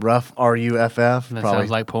 Nope. Rough, R-U-F-F. That probably.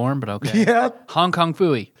 sounds like porn, but okay. Yeah. Hong Kong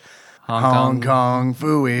Phooey. Hong Kong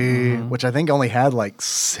Phooey, which I think only had like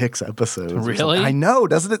 6 episodes. or Really? something. I know.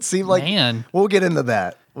 Doesn't it seem like... Man. We'll get into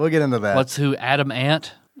that. What's who? Adam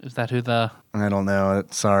Ant? Is that who the I don't know.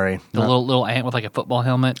 Sorry. little ant with like a football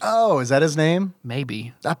helmet? Oh, is that his name?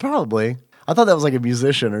 Maybe. Probably. I thought that was like a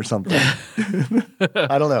musician or something.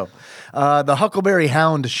 I don't know. The Huckleberry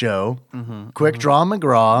Hound Show, Quick Draw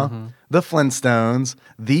McGraw, The Flintstones,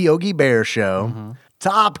 The Yogi Bear Show,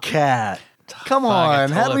 Top Cat. Come Fuck, I on.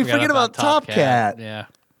 How did totally we forget about Top Cat? Yeah.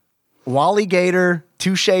 Wally Gator,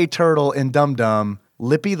 Touche Turtle, and Dum Dum,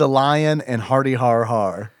 Lippy the Lion, and Hardy Har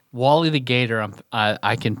Har. Wally the Gator,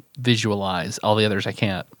 I can visualize. All the others I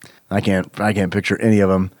can't. I can't picture any of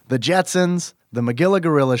them. The Jetsons, The McGilla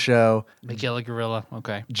Gorilla Show, McGilla Gorilla.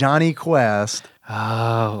 Okay. Johnny Quest,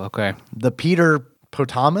 Oh, okay. The Peter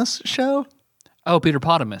Potamus Show. Oh, Peter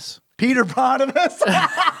Potamus. Peter Potamus.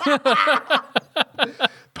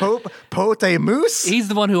 Potamus. He's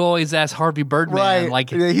the one who always asks Harvey Birdman, Right.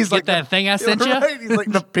 like, Yeah, he's get like that thing I sent you? Right. He's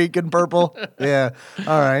like the pink and purple. Yeah.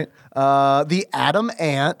 All right. The Adam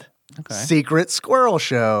Ant Okay. Secret Squirrel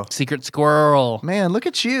Show. Secret Squirrel. Man, look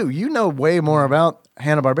at you. You know way more about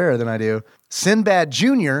Hanna-Barbera than I do. Sinbad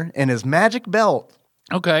Jr. and his Magic Belt.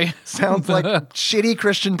 Okay. Sounds like shitty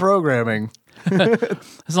Christian programming.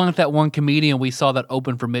 It's like that one comedian we saw that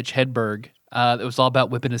opened for Mitch Hedberg. It was all about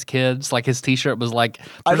whipping his kids. Like his T-shirt was like,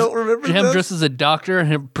 I don't remember him this. dressed as a doctor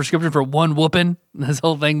and a prescription for one whooping. And his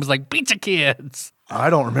whole thing was like, beat your kids. I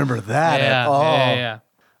don't remember that Yeah, at all. yeah.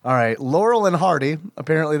 All right, Laurel and Hardy.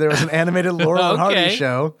 Apparently, there was an animated Laurel and Hardy Okay.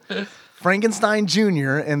 show. Frankenstein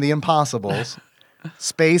Jr. and the Impossibles,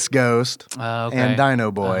 Space Ghost, Okay. and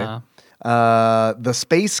Dino Boy. The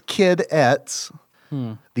Space Kid-ettes,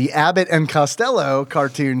 the Abbott and Costello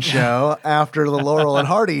cartoon show after the Laurel and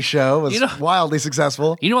Hardy show was wildly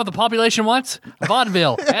successful. You know what the population wants?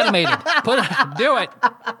 Vaudeville, animated. Do it.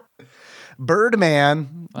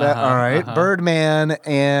 Birdman, all right, Birdman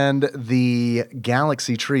and the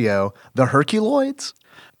Galaxy Trio, the Herculoids.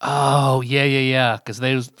 Oh, yeah. Because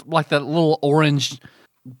they was like that little orange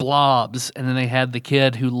blobs, and then they had the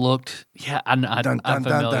kid who looked, I'm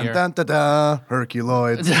familiar.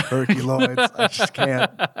 Herculoids, Herculoids. I just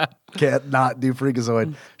can't not do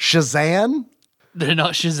Freakazoid. Shazam? They're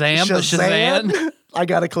not Shazam, but Shazam. I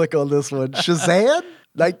gotta click on this one. Shazam?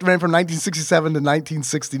 Ran from 1967 to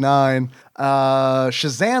 1969.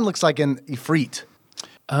 Shazam looks like an Ifrit.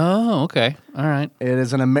 Oh, okay. All right.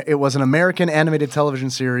 It was an American animated television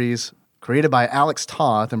series created by Alex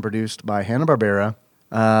Toth and produced by Hanna-Barbera.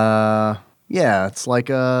 It's like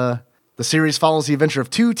the series follows the adventure of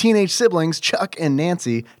two teenage siblings, Chuck and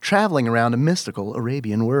Nancy, traveling around a mystical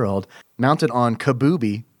Arabian world, mounted on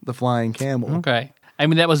Kabubi, the flying camel. Okay. I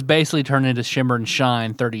mean, that was basically turned into Shimmer and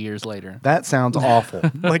Shine 30 years later. That sounds awful.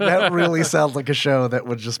 Like, that really sounds like a show that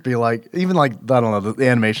would just be like, even like, I don't know, the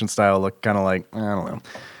animation style looked kind of like, I don't know.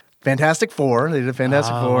 Fantastic Four. They did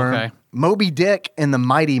Fantastic Four. Okay. Moby Dick and the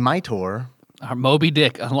Mighty Mightor. Moby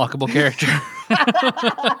Dick, unlockable character.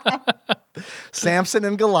 Samson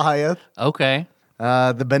and Goliath. Okay.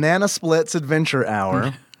 The Banana Splits Adventure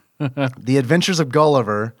Hour. The Adventures of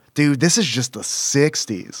Gulliver. Dude, this is just the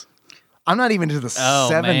 60s. I'm not even to the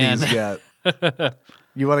 70s yet.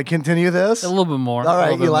 You want to continue this? A little bit more. All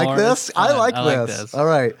right, you like more. this? It's fun. I like this. All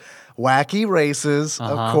right. Wacky Races,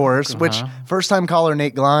 of course, which first-time caller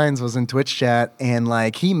Nate Glines was in Twitch chat, and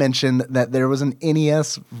like he mentioned that there was an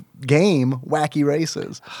NES game, Wacky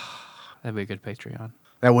Races. That'd be a good Patreon.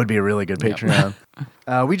 That would be a really good Patreon.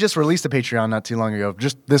 We just released a Patreon not too long ago,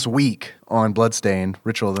 just this week on Bloodstained,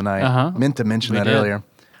 Ritual of the Night. Meant to mention that earlier.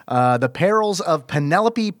 The Perils of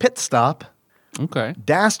Penelope Pitstop. Okay.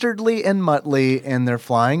 Dastardly and Muttley and their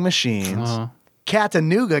flying machines.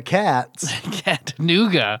 Chattanooga Cats.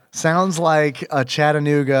 Chattanooga. Sounds like a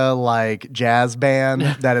Chattanooga like jazz band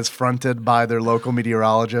that is fronted by their local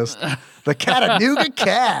meteorologist. The Chattanooga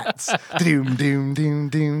Cats. Doom, doom, doom,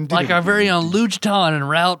 doom, Like doom. our very own Lugeton and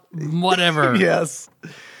Route whatever. Yes.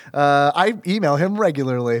 I email him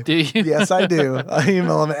regularly. Do you? Yes, I do. I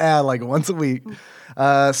email him an ad like once a week.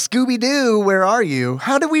 Scooby-Doo, where are you?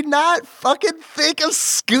 How did we not fucking think of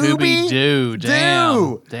Scooby-Doo.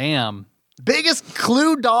 Doo? Damn. Biggest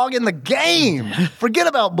clue dog in the game. Forget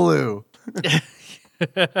about Blue.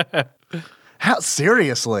 How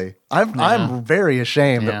seriously? I'm very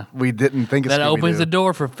ashamed that we didn't think of that Scooby-Doo. opens the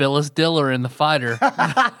door for Phyllis Diller in The Fighter,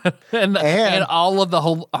 and all of the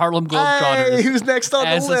whole Harlem Globetrotters. Hey, who's next on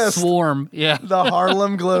as the list? a swarm? Yeah, The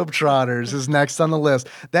Harlem Globetrotters is next on the list.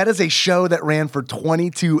 That is a show that ran for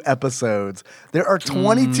 22 episodes. There are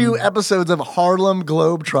 22 episodes of Harlem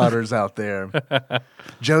Globetrotters out there.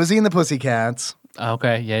 Josie and the Pussycats.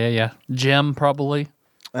 Okay, yeah. Jim probably.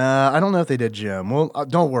 I don't know if they did Jim. Well,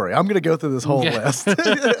 don't worry. I'm going to go through this whole list. We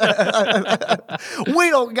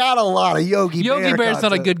don't got a lot of Yogi Bear. Yogi Bear's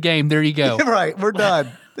not a content. good game. There you go. Right, we're done.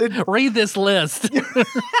 Read this list.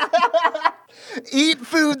 Eat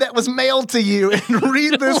food that was mailed to you and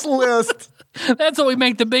read this list. That's what we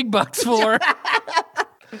make the big bucks for.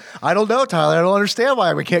 I don't know, Tyler. I don't understand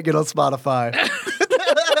why we can't get on Spotify.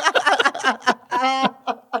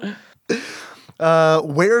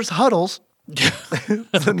 Where's Huddles?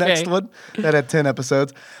 The next one that had 10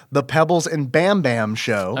 episodes. The Pebbles and Bam Bam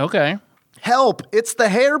Show. Okay. Help! It's the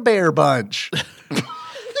Hair Bear Bunch.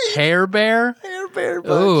 Hair Bear? Hair Bear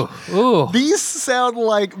Bunch. Ooh. These sound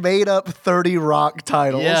like made up 30 Rock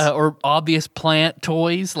titles. Yeah, or obvious plant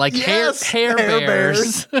toys like Yes, hair hair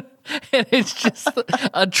bears. And it's just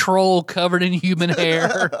a troll covered in human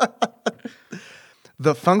hair.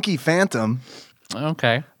 The Funky Phantom.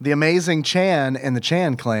 Okay. The Amazing Chan and the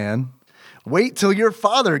Chan Clan. Wait till your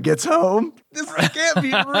father gets home. This can't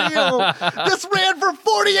be real. This ran for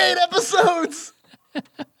 48 episodes.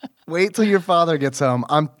 Wait till your father gets home.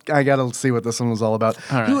 I gotta see what this one was all about.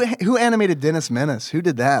 All right. Who animated Dennis Menace? Who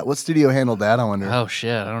did that? What studio handled that? I wonder. Oh, shit.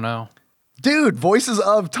 I don't know. Dude, voices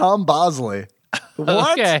of Tom Bosley.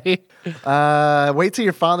 What? Okay. Wait till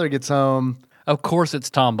your father gets home. Of course, it's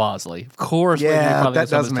Tom Bosley. Of course, Yeah, Lady that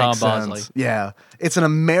does is make Tom sense. Bosley. Yeah, it's an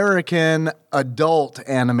American adult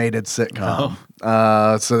animated sitcom.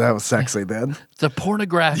 So that was sexy then. It's a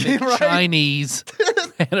pornographic Right. Chinese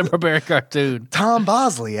Hanna-Barbera cartoon. Tom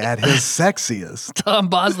Bosley at his sexiest. Tom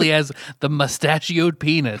Bosley has the mustachioed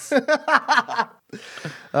penis.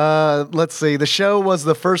 Let's see. The show was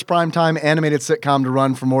the first primetime animated sitcom to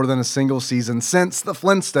run for more than a single season since the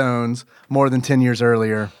Flintstones more than 10 years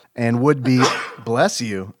earlier, and would be, bless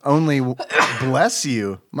you, bless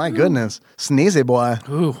you. My goodness. Sneezy boy.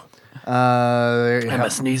 Ooh, There you I'm have- a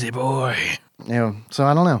sneezy boy. Yeah, so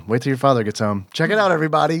I don't know. Wait till your father gets home. Check it out,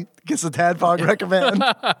 everybody. Gets the Tadpog recommend.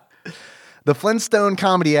 The Flintstone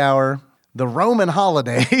Comedy Hour, The Roman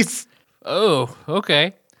Holidays, Oh,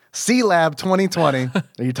 okay. C Lab 2020.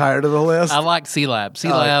 Are you tired of the list? I like C-Lab.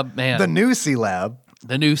 C-Lab, man. The new C Lab.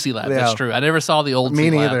 The new C-Lab. Yeah. That's true. I never saw the old Me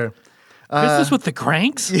C-Lab. neither. Christmas with the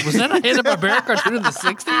Cranks? Was that a Hanna-Barbera cartoon in the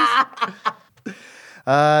 60s?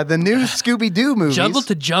 The new Scooby Doo movies. Jungle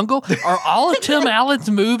to Jungle? Are all of Tim Allen's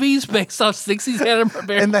movies based off 60s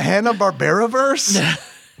Hanna-Barbera? In the Hanna-Barbera verse.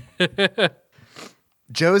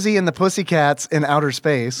 Josie and the Pussycats in Outer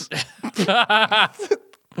Space.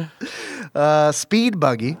 Speed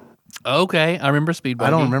Buggy. Okay, I remember Speed Buggy.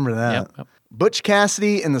 I don't remember that. Yep. Butch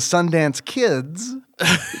Cassidy and the Sundance Kids.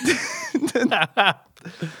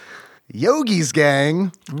 Yogi's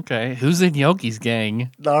Gang. Okay, who's in Yogi's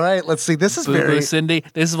Gang? All right, let's see. This is Boo Boo very Cindy.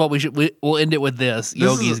 This is what we'll end it with this. this is-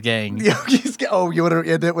 Yogi's Gang. Yogi's Gang. Oh, you want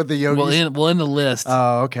to end it with the Yogi's? We'll end the list.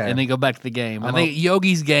 Oh, okay. And then go back to the game. I think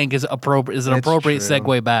Yogi's Gang is appropriate. Is an appropriate true.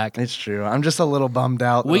 segue back. It's true. I'm just a little bummed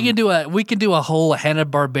out. We can do a whole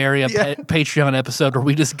Hanna-Barbera Yeah. Patreon episode where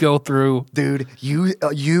we just go through. Dude,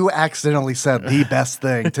 you accidentally said the best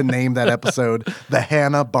thing to name that episode, the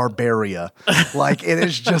Hanna-Barbaria. Like, it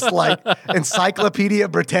is just like Encyclopedia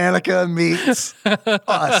Britannica meets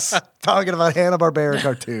us talking about Hanna-Barbera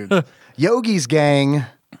cartoons. Yogi's Gang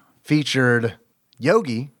featured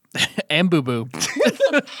Yogi, And Boo Boo.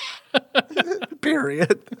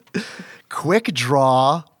 period. Quick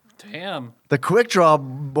Draw. Damn. The Quick Draw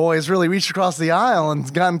boys really reached across the aisle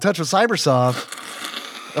and got in touch with Cybersoft.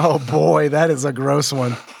 Oh boy, that is a gross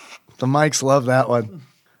one. The mics love that one.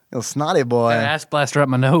 Little snotty boy. Got ass blaster up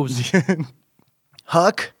my nose.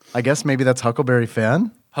 Huck. I guess maybe that's Huckleberry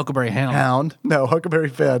Finn. Huckleberry Hound. Hound. No, Huckleberry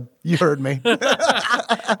Finn. You heard me.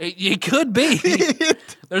 It could be.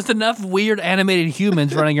 There's enough weird animated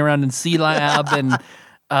humans running around in C-Lab and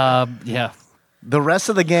yeah. The rest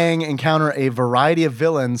of the gang encounter a variety of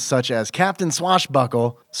villains such as Captain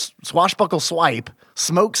Swashbuckle, Swashbuckle Swipe,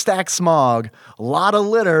 Smokestack Smog, Lotta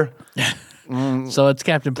Litter So it's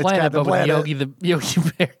Captain Planet, Captain but Planet. with the Yogi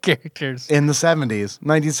Bear characters. in the 70s,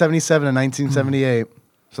 1977 and 1978.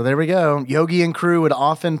 So there we go. Yogi and crew would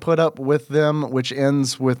often put up with them, which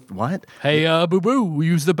ends with what? Hey, Boo Boo,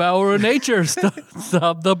 use the power of nature.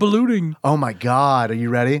 Stop the ballooning. Oh my God. Are you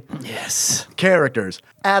ready? Yes. Characters: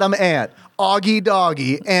 Adam Ant, Augie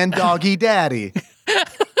Doggy, and Doggy Daddy.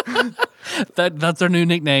 That's our new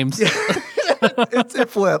nicknames. It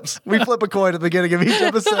flips. We flip a coin at the beginning of each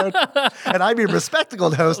episode. And I'm your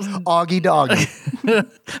bespectacled host, Augie Doggy.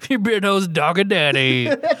 Your beard nose Doggy Daddy.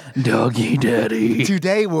 Doggy Daddy.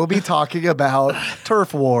 Today we'll be talking about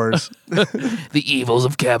turf wars. The evils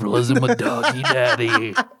of capitalism with Doggy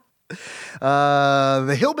Daddy.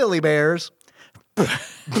 The Hillbilly Bears.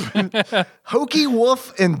 Hokey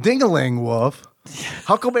Wolf and Dingaling Wolf.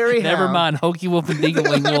 Huckleberry Hound. Never mind. Hokey Wolf and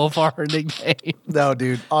Dingling Wolf are her nicknames. No,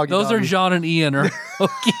 dude. Augie Those are Doggy. John and Ian or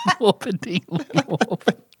Hokey Wolf and Dingling Wolf.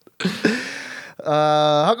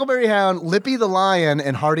 Huckleberry Hound, Lippy the Lion,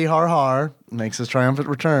 and Hardy Har Har makes his triumphant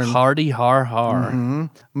return. Hardy Har Har.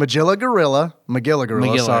 Magilla Gorilla.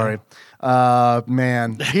 Magilla. Sorry.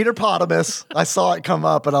 Man. Peter Potamus. I saw it come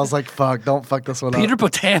up and I was like, fuck, don't fuck this one Peter up.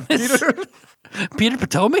 Potamus? Peter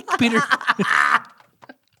Potomac?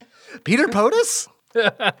 Peter POTUS?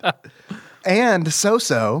 And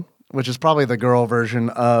So-So, which is probably the girl version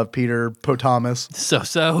of Peter Potamus,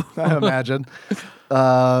 So. I imagine.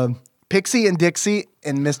 Pixie and Dixie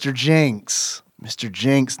and Mr. Jinx. Mr.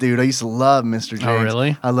 Jinx, dude. I used to love Mr. Jinx. Oh,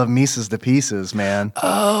 really? I love Mises to Pieces, man.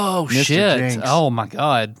 Oh, Mr. shit. Jinx. Oh, my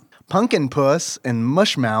God. Pumpkin Puss and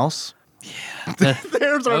Mush Mouse.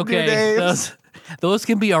 There's our new names. Those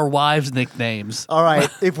can be our wives' nicknames. All right.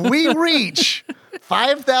 If we reach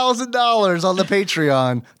 $5,000 on the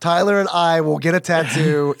Patreon, Tyler and I will get a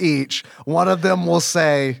tattoo each. One of them will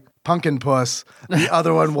say Pumpkin Puss. The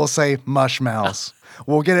other one will say Mush Mouse.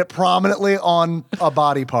 We'll get it prominently on a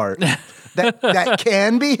body part that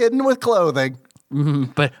can be hidden with clothing,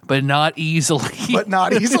 But not easily. but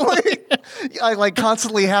not easily. I like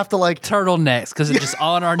constantly have to like. Turtlenecks, because it's just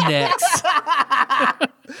on our necks.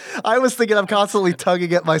 I was thinking I'm constantly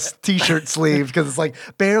tugging at my t-shirt sleeve because it's like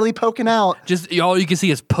barely poking out. Just all you can see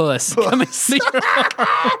is puss. Coming through your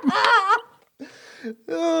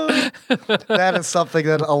That is something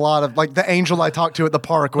that a lot of like the angel I talked to at the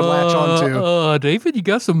park would latch onto. David, you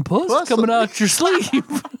got some puss coming out your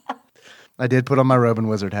sleeve. I did put on my Robin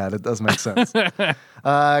Wizard hat. It does make sense.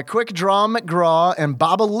 Quick Draw McGraw and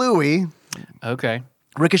Baba Louie. Okay.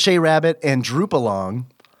 Ricochet Rabbit and Droop Along.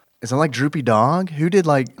 Is it like Droopy Dog? Did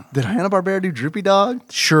Hanna-Barbera do Droopy Dog?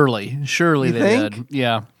 Surely You they think? did.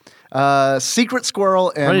 Yeah. Secret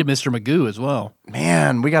Squirrel and Probably Mr. Magoo as well.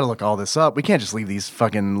 man, we got to look all this up. We can't just leave these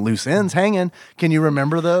fucking loose ends hanging. Can you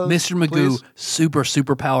remember those? Mr. Magoo, please?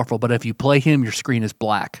 super powerful, but if you play him, your screen is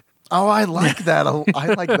black. Oh, I like that.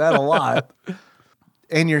 I like that a lot.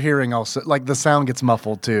 And your hearing also, like the sound gets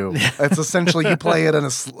muffled too. It's essentially you play it in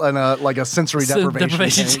a like a sensory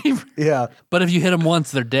deprivation tank. chamber. Yeah, But if you hit them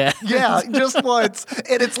once, they're dead. yeah, just once,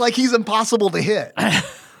 and it's like he's impossible to hit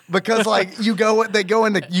because like you go in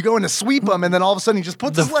to sweep him, and then all of a sudden he just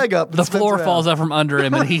puts his leg up. And The spins floor around. falls out from under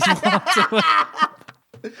him, and he's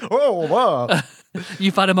Oh, wow.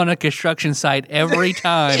 you find him on a construction site every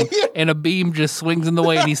time, and a beam just swings in the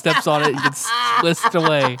way, and he steps on it and gets whisked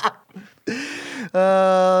away.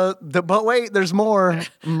 But wait, there's more.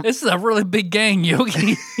 This is a really big gang,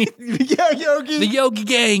 Yogi. Yeah, Yogi. The Yogi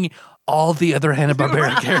gang. All the other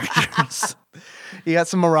Hanna-Barbera characters. You got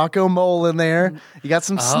some Morocco Mole in there. You got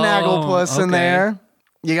some Snagglepuss in okay. there.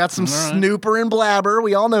 You got some Snooper and Blabber.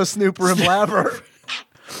 We all know Snooper and Blabber.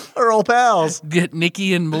 Our old pals. Get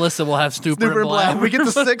Nikki and Melissa will have Snooper Snooper and Blabber. We get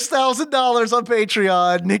the $6,000 on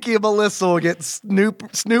Patreon. Nikki and Melissa will get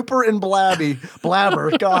Snooper and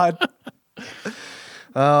Blabber. God.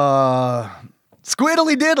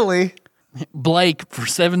 Squiddly Diddly. Blake for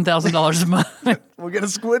 $7,000 a month. We'll get a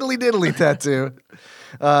Squiddly Diddly tattoo.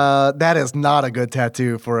 That is not a good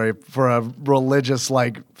tattoo for a religious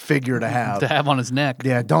like figure to have. to have on his neck.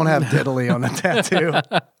 Yeah, don't have Diddly on the tattoo.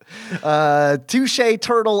 Touche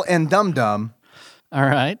Turtle and Dum Dum. All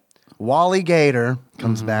right. Wally Gator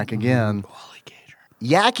comes back again. Wally Gator.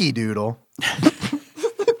 Yaki Doodle.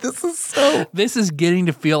 This is getting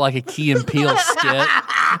to feel like a Key and Peele skit.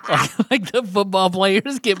 like the football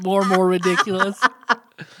players get more and more ridiculous.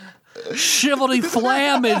 Shiveldy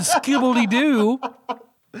Flam and Skibbledy Doo.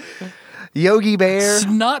 Yogi Bear.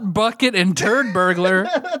 Snot Bucket and Turd Burglar.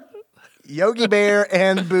 Yogi Bear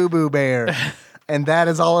and Boo Boo Bear. And that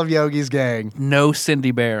is all of Yogi's gang. No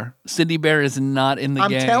Cindy Bear. Cindy Bear is not in the I'm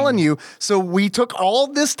gang. telling you. So we took all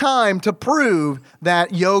this time to prove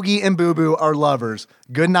that Yogi and Boo Boo are lovers.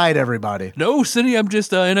 Good night, everybody. No, Cindy, I'm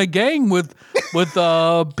just in a gang with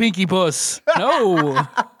Pinky Puss. No.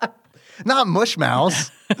 Not Mush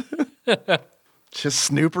Mouse. Just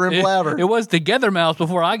Snooper and Blabber. It was Together Mouse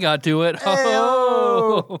before I got to it.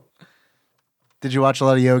 Ayo. Did you watch a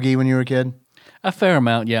lot of Yogi when you were a kid? A fair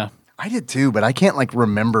amount, yeah. I did too, but I can't like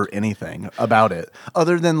remember anything about it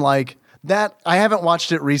other than like that. I haven't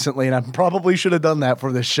watched it recently, and I probably should have done that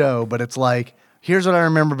for this show. But it's like, here's what I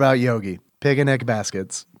remember about Yogi: pig and egg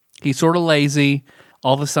baskets. He's sort of lazy.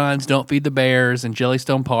 All the signs don't feed the bears in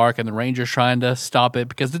Jellystone Park, and the ranger's trying to stop it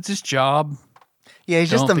because it's his job. Yeah, he's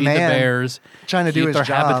Don't just a feed man the bears, trying to do keep his their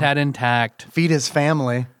job. habitat intact. Feed his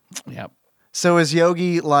family. Yep. So is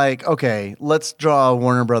Yogi like, okay, let's draw a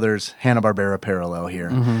Warner Brothers Hanna-Barbera parallel here.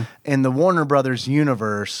 Mm-hmm. In the Warner Brothers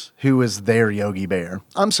universe, who is their Yogi Bear?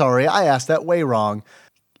 I'm sorry, I asked that way wrong.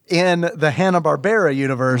 In the Hanna-Barbera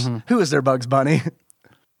universe, Mm-hmm. who is their Bugs Bunny?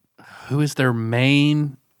 Who is their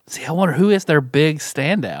main? See, I wonder who is their big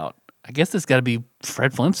standout. I guess it's got to be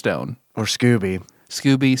Fred Flintstone. Or Scooby?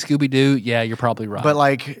 Scooby-Doo. Yeah, you're probably right. But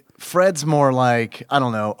like, Fred's more like, I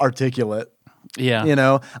don't know, articulate. yeah. You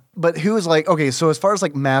know, but who is like, okay, so as far as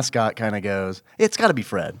like mascot kind of goes, it's got to be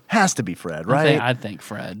Fred. Has to be Fred, right? I think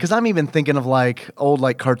Fred. Because I'm even thinking of like old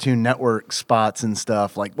like Cartoon Network spots and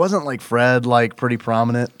stuff. Like, wasn't like Fred like pretty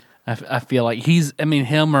prominent? I feel like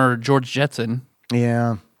him or George Jetson.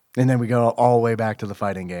 Yeah. And then we go all the way back to the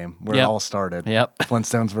fighting game where it Yep. all started. Yep.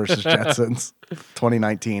 Flintstones versus Jetsons,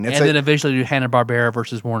 2019. It's And then eventually do Hanna-Barbera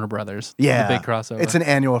versus Warner Brothers. yeah, The big crossover. It's an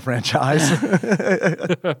annual franchise.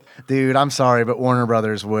 Dude, I'm sorry, but Warner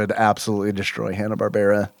Brothers would absolutely destroy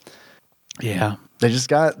Hanna-Barbera. yeah.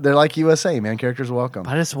 They're like USA, man. Characters welcome.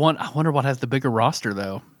 I wonder what has the bigger roster,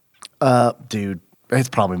 though. Dude, it's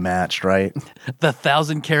probably matched, right? The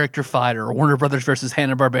 1,000-character fighter, Warner Brothers versus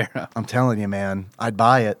Hanna-Barbera. I'm telling you, man. I'd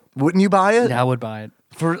buy it. Wouldn't you buy it? Yeah, I would buy it.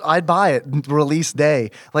 I'd buy it release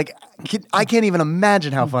day. Like, I can't even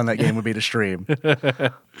imagine how fun that game would be to stream.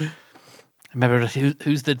 Remember,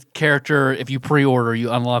 who's the character? If you pre-order,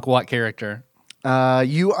 you unlock what character?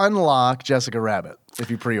 You unlock Jessica Rabbit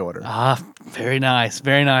if you pre-order. Ah, very nice,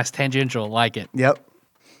 tangential. Like it. Yep.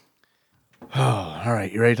 Oh, all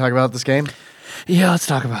right. You ready to talk about this game? Yeah, let's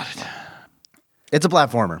talk about it. It's a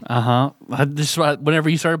platformer. Whenever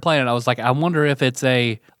you started playing it, I was like, I wonder if it's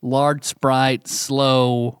a large sprite,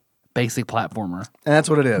 slow, basic platformer. And that's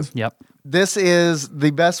what it is. Yep. This is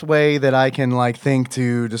the best way that I can think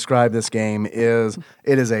to describe this game is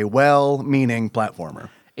it is a well-meaning platformer.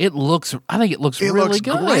 I think it looks really looks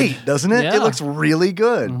good. Great, doesn't it? Yeah. It looks really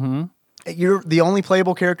good. Mm-hmm. The only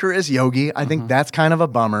playable character is Yogi. I think that's kind of a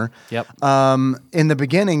bummer. Yep. In the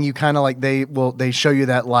beginning, you kind of they show you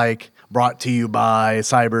that brought to you by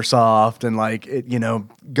Cybersoft and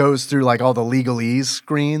it goes through all the legalese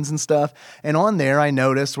screens and stuff. And on there, I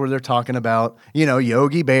noticed where they're talking about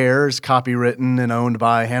Yogi Bear's copywritten and owned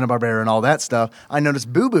by Hanna-Barbera and all that stuff. I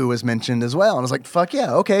noticed Boo Boo was mentioned as well, and I was like, "Fuck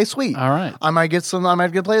yeah, okay, sweet. All right, I might get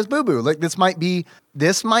to play as Boo Boo. This might be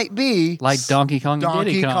like Donkey Kong and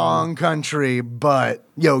Diddy Kong Country, but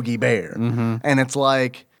Yogi Bear." Mm-hmm. And it's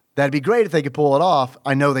like, that'd be great if they could pull it off.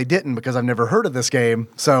 I know they didn't because I've never heard of this game.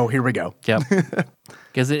 So here we go. Yep.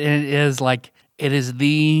 Because it is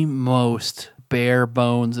the most bare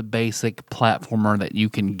bones basic platformer that you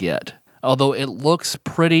can get. Although it looks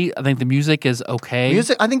pretty, I think the music is okay.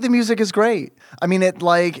 I think the music is great. I mean,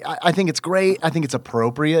 I think it's great. I think it's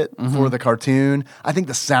appropriate for the cartoon. I think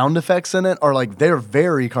the sound effects in it are they're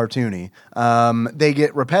very cartoony. They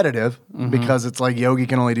get repetitive because it's Yogi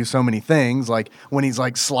can only do so many things. Like when he's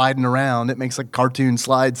sliding around, it makes cartoon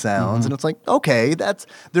slide sounds, and it's okay,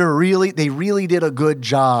 they really did a good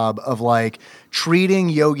job of treating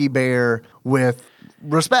Yogi Bear with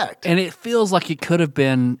respect. And it feels like it should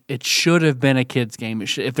have been a kid's game.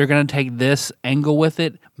 If they're going to take this angle with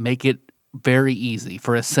it, make it very easy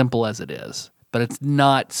for as simple as it is. But it's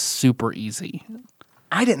not super easy.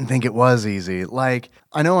 I didn't think it was easy.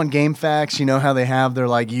 I know on GameFAQs, you know how they have their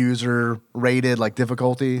user rated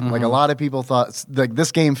difficulty. A lot of people thought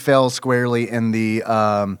this game fell squarely in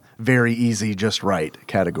the very easy, just right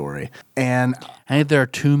category. And I think there are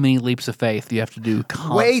too many leaps of faith you have to do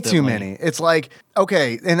constantly. Way too many. It's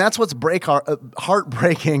okay, and that's what's breakhearting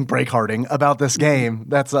about this game.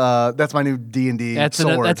 That's my new D&D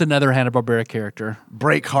sword. That's another Hanna-Barbera character.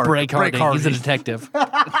 Breakhearting. He's a detective.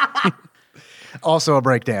 Also a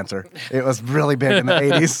breakdancer. It was really big in the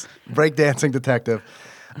 80s. Breakdancing detective.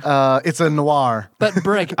 It's a noir. But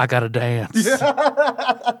I gotta dance.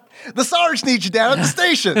 The Sarge needs you down at the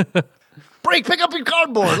station. Break, pick up your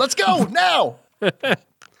cardboard. Let's go now.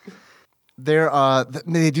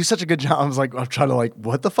 They do such a good job. I'm trying to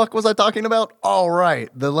what the fuck was I talking about? All right,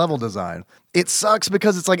 the level design. It sucks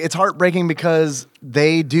because it's heartbreaking because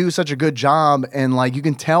they do such a good job and you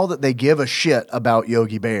can tell that they give a shit about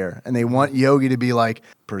Yogi Bear and they want Yogi to be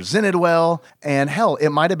presented well. And hell, it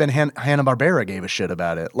might have been Hanna-Barbera gave a shit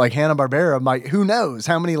about it. Hanna-Barbera might, who knows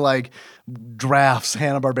how many drafts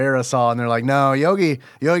Hanna-Barbera saw and they're no, Yogi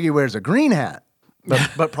wears a green hat.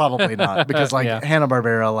 But probably not because Yeah.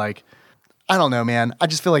 Hanna-Barbera I don't know, man. I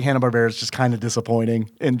just feel Hanna-Barbera is just kind of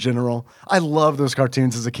disappointing in general. I love those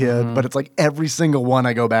cartoons as a kid, but it's every single one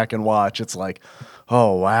I go back and watch, it's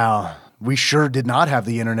oh, wow. We sure did not have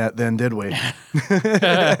the internet then, did we?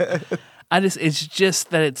 It's just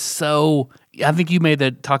that it's so. I think you made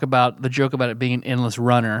the joke about it being an endless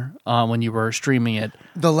runner when you were streaming it.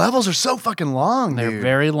 The levels are so fucking long, They're dude.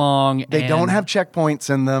 very long. They don't have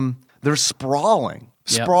checkpoints in them. They're sprawling.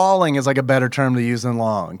 Yep. Sprawling is a better term to use than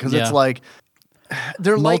long because it's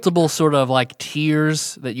they're multiple sort of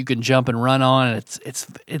tiers that you can jump and run on. And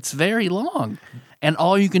it's very long, and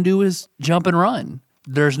all you can do is jump and run.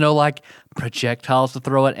 There's no projectiles to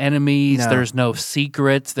throw at enemies. No. There's no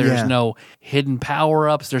secrets. There's no hidden power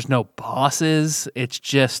ups. There's no bosses. It's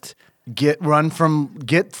just get from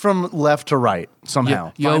left to right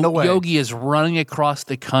somehow. Find a way. Yogi is running across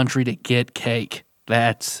the country to get cake.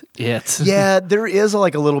 That's it. Yeah, there is a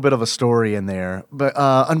little bit of a story in there, but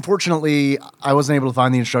unfortunately, I wasn't able to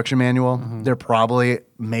find the instruction manual. There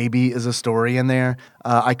maybe is a story in there.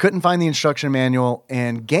 I couldn't find the instruction manual,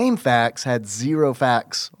 and GameFAQs had 0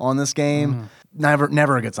 facts on this game.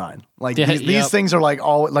 Never a good sign. These things are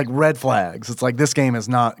all red flags. It's this game is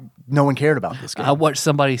not. No one cared about this game. I watched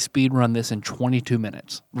somebody speed run this in 22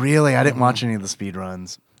 minutes. Really, I didn't watch any of the speed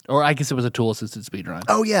runs. Or I guess it was a tool-assisted speedrun.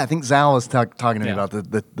 Oh, yeah. I think Zal was talking to me about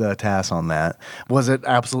the task on that. Was it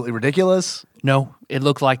absolutely ridiculous? No. It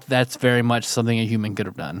looked like that's very much something a human could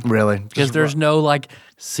have done. Really? Because there's no,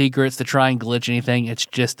 secrets to try and glitch anything. It's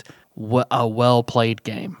just a well-played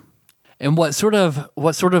game. And what sort of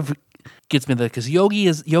gets me because Yogi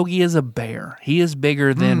is a bear. He is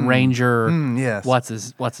bigger than Ranger. Yes. What's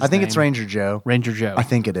his I think name? it's Ranger Joe. Ranger Joe. I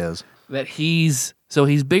think it is. That he's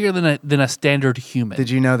bigger than a standard human. Did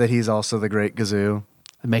you know that he's also the Great Gazoo?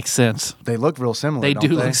 It makes sense. They look real similar. They don't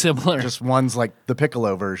do look similar. Just one's like the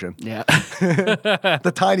Piccolo version, Yeah.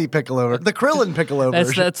 the tiny Piccolo, the Krillin Piccolo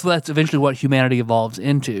version. That's eventually what humanity evolves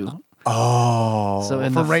into. Oh, So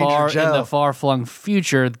in from Ranger Joe. in the far flung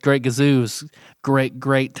future, the Great Gazoo's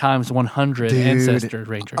great times 100 ancestor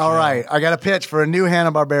Ranger Joe. All right, I got a pitch for a new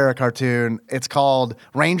Hanna-Barbera cartoon. It's called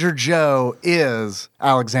Ranger Joe is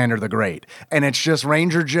Alexander the Great. And it's just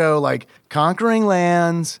Ranger Joe like conquering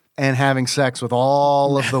lands and having sex with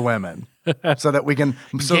all of the women. So that we can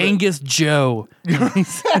Genghis Joe.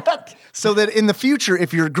 so that in the future,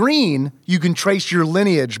 if you're green, you can trace your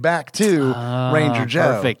lineage back to Ranger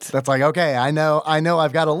Joe. Perfect. That's like, okay, I know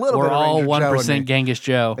I've got a little We're bit of all Ranger Joe in 1% me. Genghis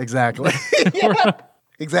Joe. Exactly. Yeah,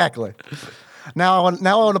 exactly. Now I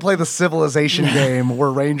want to play the civilization game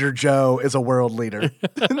where Ranger Joe is a world leader.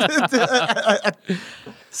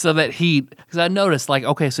 So that because I noticed, like,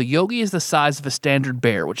 okay, so Yogi is the size of a standard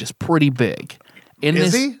bear, which is pretty big.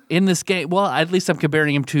 Is he? In this game, well, at least I'm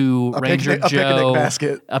comparing him to Ranger Joe. picnic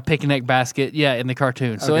basket. A picnic basket, yeah, in the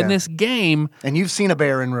cartoon. So Okay. in this game, And you've seen a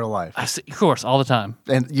bear in real life. I see, of course, all the time.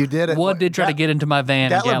 And you did it. Wood did try to get into my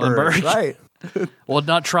van in Gatlinburg. Right. Well,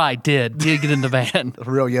 not try, did get in the van. A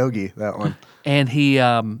real Yogi, that one. And he,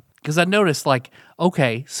 because I noticed, like,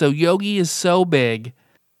 okay, so Yogi is so big,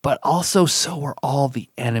 but also so are all the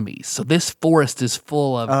enemies. So this forest is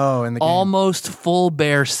full of in the game. almost full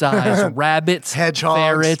bear size rabbits, Hedgehogs.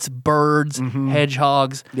 ferrets, birds,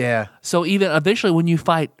 hedgehogs. Yeah. So even eventually, when you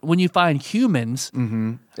find humans,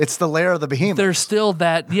 It's the lair of the behemoth. they're still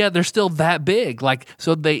that big. Like,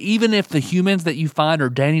 so even if the humans that you find are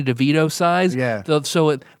Danny DeVito size, Yeah.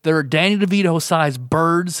 they're Danny DeVito size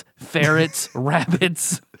birds, ferrets,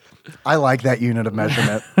 rabbits. I like that unit of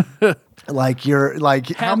measurement. Like you're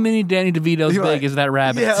like How many Danny DeVitos You're big right. is that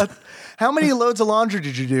rabbit? Yeah. How many loads of laundry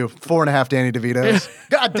did you do? 4.5 Danny DeVitos.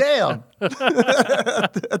 God damn.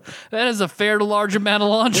 That is a fair to large amount of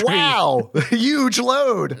laundry. Wow. Huge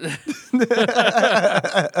load.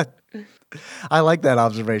 I like that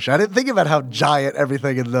observation. I didn't think about how giant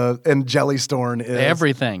everything in Jellystone is.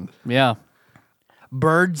 Everything. Yeah.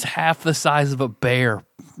 Birds half the size of a bear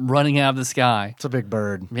running out of the sky. It's a big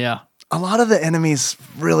bird. Yeah. A lot of the enemies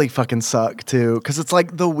really fucking suck too, because it's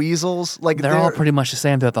like the weasels. Like They're all pretty much the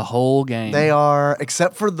same throughout the whole game. They are,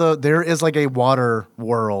 except for there is like a water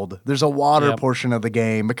world. There's a water Yep. portion of the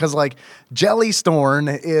game because like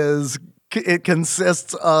Jellystone it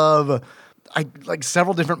consists of like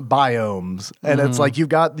several different biomes, and it's like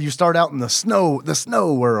you start out in the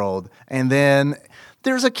snow world, and then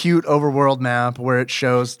there's a cute overworld map where it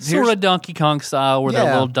shows Sort of Donkey Kong style where there are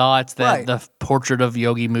Yeah. little dots that Right. the portrait of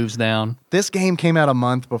Yogi moves down. This game came out a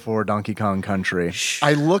month before Donkey Kong Country.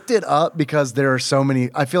 I looked it up because there are so many.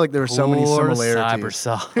 I feel like there are so many Poor similarities.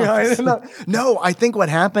 Cybersoft. Yeah, I don't know. No, I think what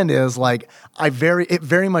happened is like it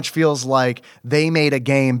very much feels like they made a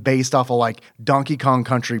game based off of like Donkey Kong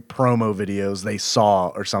Country promo videos they saw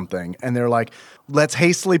or something, and they're like, let's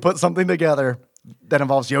hastily put something together that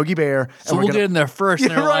involves Yogi Bear. So we'll get in there first. And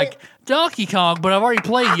Yeah, they're right. like, Donkey Kong, but I've already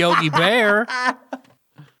played Yogi Bear.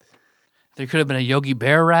 There could have been a Yogi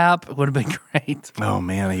Bear rap. It would have been great. Oh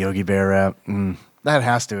man, a Yogi Bear rap. That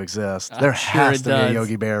has to exist. There sure has it to be a does.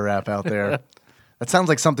 Yogi Bear rap out there. That sounds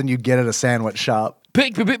like something you'd get at a sandwich shop.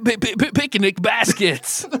 Picnic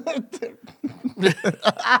baskets.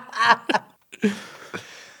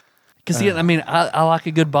 Because I mean, I like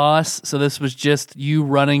a good boss. So this was just you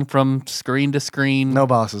running from screen to screen. No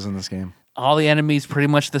bosses in this game. All the enemies pretty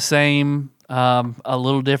much the same. A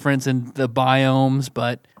little difference in the biomes,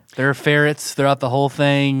 but there are ferrets throughout the whole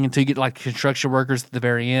thing until you get like construction workers at the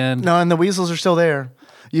very end. No, and the weasels are still there.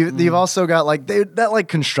 You've also got like that like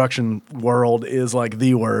construction world is like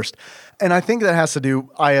the worst, and I think that has to do.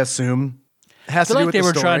 I assume has I to feel do like with they the were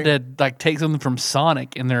story. trying to like take something from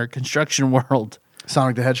Sonic in their construction world.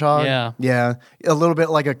 Sonic the Hedgehog. Yeah. a little bit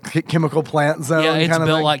like a chemical plant zone. Yeah, it's kind of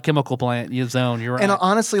built thing. like chemical plant zone. You're right. And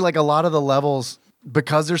honestly, like a lot of the levels,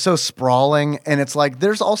 because they're so sprawling, and it's like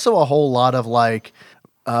there's also a whole lot of like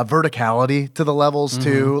verticality to the levels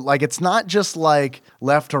too. Like it's not just like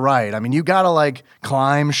left to right. I mean, you gotta like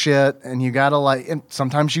climb shit, and you gotta like, and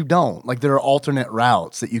sometimes you don't. Like there are alternate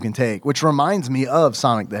routes that you can take, which reminds me of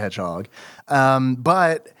Sonic the Hedgehog.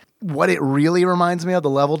 But what it really reminds me of, the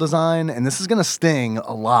level design, and this is gonna sting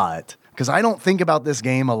a lot because I don't think about this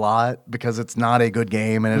game a lot because it's not a good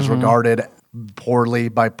game and is regarded poorly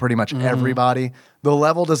by pretty much everybody. The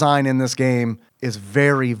level design in this game is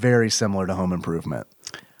very, very similar to Home Improvement.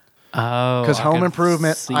 Oh, Because I Home could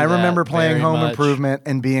Improvement, see I remember that playing very Home much. Improvement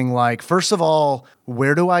and being like, first of all,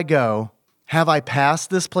 where do I go? Have I passed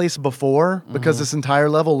this place before? Because Mm-hmm. this entire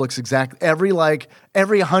level looks every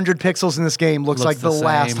 100 pixels in this game looks like Looks the the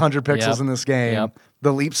last same. 100 pixels Yep. in this game. Yep.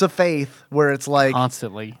 The leaps of faith where it's like,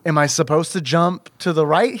 Constantly. am I supposed to jump to the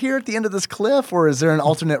right here at the end of this cliff, or is there an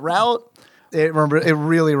alternate route? It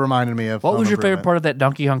really reminded me of What Home was your favorite Improvement. part of that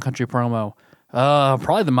Donkey Kong Country promo?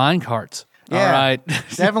 Probably the mine carts. Yeah, All right.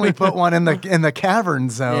 definitely put one in the cavern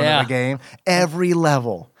zone Yeah. of the game. Every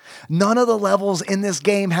level. None of the levels in this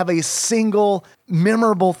game have a single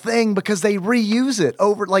memorable thing because they reuse it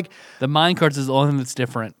over The mine carts is the only thing that's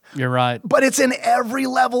different. You're right. but it's in every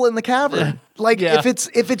level in the cavern. Yeah.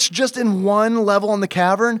 if it's just in one level in the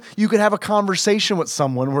cavern, you could have a conversation with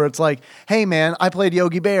someone where it's like, "Hey man, I played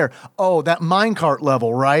Yogi Bear. Oh, that minecart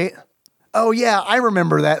level, right? Oh yeah, I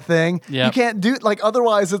remember that thing." Yep. You can't do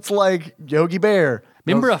otherwise it's like Yogi Bear.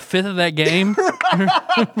 Remember a fifth of that game?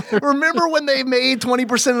 Remember when they made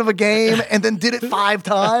 20% of a game and then did it 5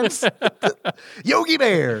 times? Yogi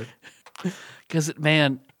Bear. Because,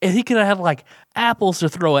 man, if he could have had like apples to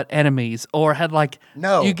throw at enemies or had like,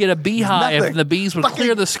 No. you get a beehive Nothing. and the bees would Fucking-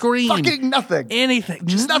 clear the screen. Fucking nothing. Anything.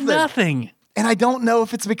 Just Nothing. nothing. And I don't know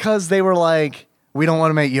if it's because they were like, we don't want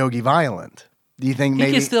to make Yogi violent. Do you think He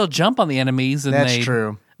maybe can still jump on the enemies and That's they,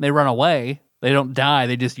 true. they run away. They don't die.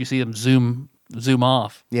 They just, you see them zoom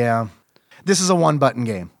off. Yeah. This is a one button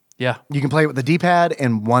game. Yeah. You can play with the D-pad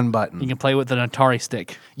and one button. You can play with an Atari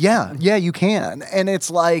stick. Yeah, you can. And it's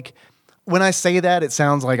like when I say that, it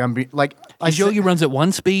sounds like I'm Yogi runs at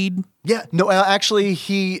one speed. Yeah, no, actually,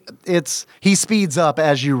 he speeds up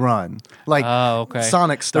as you run, like Oh, okay.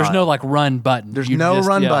 Sonic style. There's no like run button. There's You no just-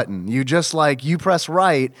 run yeah. button. You just you press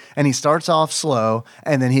right, and he starts off slow,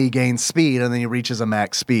 and then he gains speed, and then he reaches a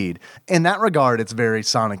max speed. In that regard, it's very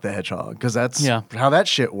Sonic the Hedgehog because that's Yeah. how that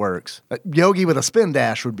shit works. Yogi with a spin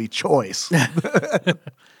dash would be choice.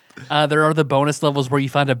 There are the bonus levels where you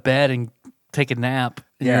find a bed and take a nap.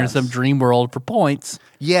 And you're in Yes. some dream world for points.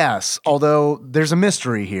 Yes, although there's a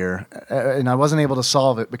mystery here, and I wasn't able to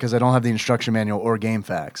solve it because I don't have the instruction manual or game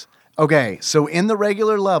facts. Okay, so in the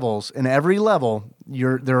regular levels, in every level,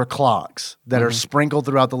 there are clocks that are sprinkled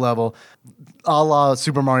throughout the level, a la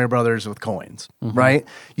Super Mario Brothers with coins, right?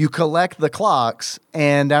 You collect the clocks,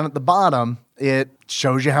 and down at the bottom, it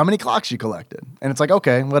shows you how many clocks you collected. And it's like,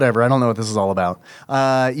 okay, whatever, I don't know what this is all about.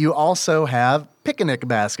 You also have picnic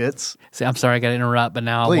baskets. See, I'm sorry I got to interrupt, but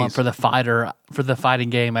now I want Please. for the fighting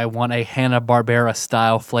game, I want a Hanna-Barbera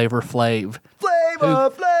style Flavor Flav Flavor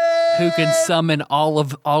Flav! who can summon all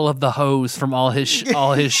of the hoes from all his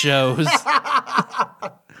shows.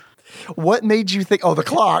 What made you think, the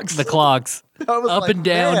clocks? The clocks. I was Up like, and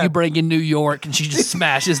down, man. you bring in New York, and she just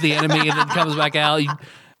smashes the enemy and then comes back out. You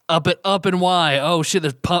up and Y. Oh shit!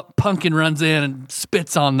 This pumpkin runs in and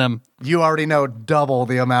spits on them. You already know double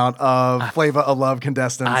the amount of Flavor of Love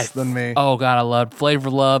contestants than me. Oh god, I love Flavor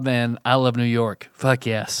of Love and I Love New York. Fuck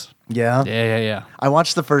yes. Yeah? Yeah. I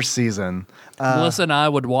watched the first season. Melissa and I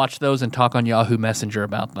would watch those and talk on Yahoo Messenger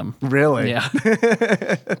about them. Really? Yeah.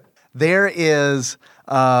 There is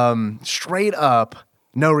straight up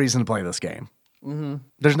no reason to play this game.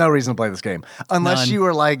 There's no reason to play this game. Unless None. you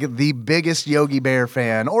are like the biggest Yogi Bear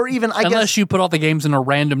fan, or even, I Unless guess. you put all the games in a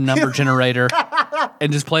random number generator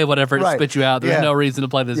and just play whatever it Right. spits you out. There's Yeah. no reason to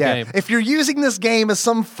play this Yeah. game. If you're using this game as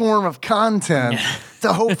some form of content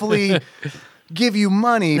to hopefully give you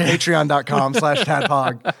money,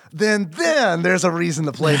 patreon.com/tadpog, then there's a reason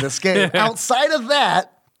to play this game. Outside of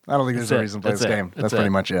that, I don't think there's That's a it. reason to play That's this it. game. That's That's pretty it.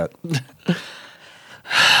 much it.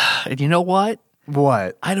 And you know what?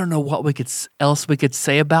 What? I don't know what else we could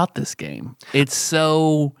say about this game. It's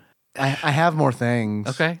so I have more things.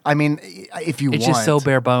 Okay. I mean, if you it's want. just so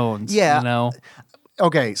bare bones. Yeah. You know?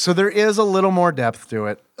 Okay, so there is a little more depth to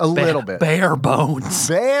it. A little bit. Bare bones.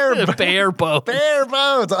 Bare Bare bones. Bare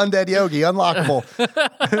bones. Undead Yogi, unlockable.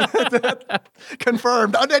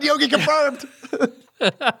 Confirmed. Undead Yogi confirmed.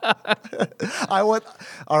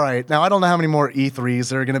 All right. Now, I don't know how many more E3s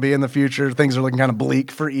there are going to be in the future. Things are looking kind of bleak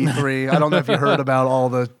for E3. I don't know if you heard about all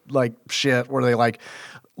the shit where they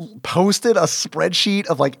posted a spreadsheet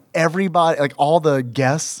of everybody, all the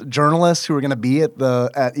guests, journalists who are going to be at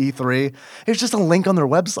E3. It's just a link on their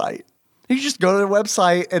website. You just go to their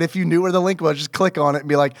website, and if you knew where the link was, just click on it and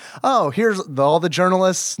be like, oh, here's all the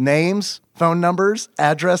journalists' names, phone numbers,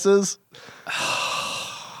 addresses.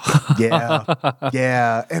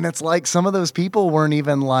 Yeah. And it's like some of those people weren't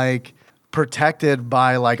even protected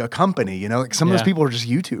by a company, some of those Yeah. people are just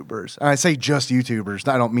YouTubers. And I say just YouTubers.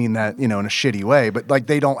 I don't mean that, in a shitty way, but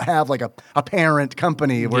they don't have a parent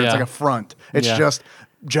company where it's Yeah. a front. It's Yeah. just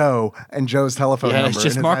Joe and Joe's telephone number. it's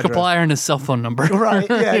just and his address. Markiplier and his cell phone number. Right.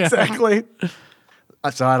 Yeah, exactly.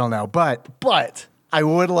 So I don't know. But I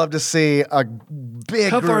would love to see a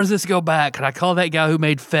big How group. far does this go back? Can I call that guy who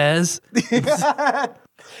made Fez?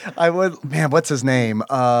 I would, man, what's his name?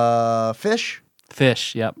 Fish?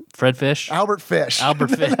 Fish, yep. Fred Fish. Albert Fish. Albert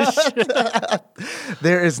Fish.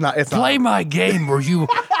 There is not, it's Play not. my game where you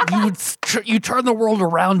turn the world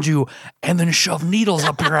around you and then shove needles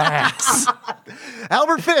up your ass.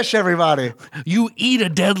 Albert Fish, everybody. You eat a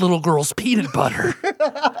dead little girl's peanut butter.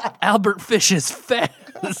 Albert Fish's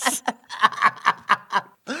Fez.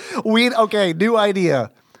 Okay, new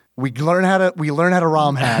idea. We learn how to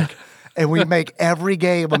ROM hack, and we make every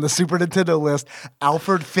game on the Super Nintendo list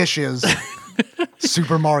Alfred Fish's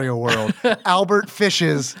Super Mario World, Albert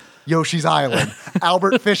Fish's Yoshi's Island,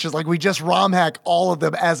 Albert Fish's, like we just ROM hack all of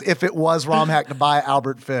them as if it was ROM hacked by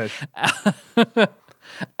Albert Fish.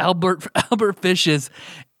 Albert Fish's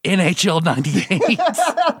NHL 98.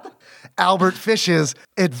 Albert Fish's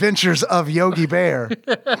Adventures of Yogi Bear.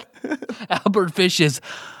 Albert Fish's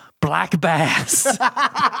Black Bass.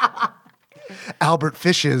 Albert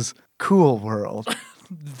Fish's Cool World.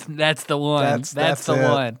 That's the one. That's the it.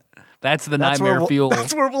 one. That's the That's nightmare fuel.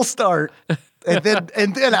 That's where we'll start. And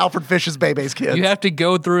then Alfred Fish's Bebe's Kids. You have to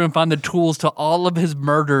go through and find the tools to all of his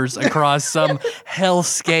murders across some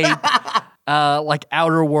hellscape, like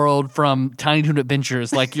outer world from Tiny Toon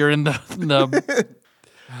Adventures. Like you're in the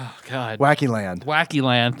oh God, Wacky Land. Wacky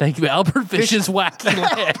Land. Thank you, Albert Fish's Wacky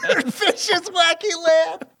Land. Albert Fish's Wacky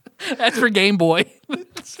Land. That's for Game Boy.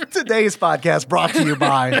 Today's podcast brought to you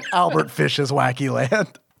by Albert Fish's Wacky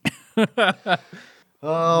Land.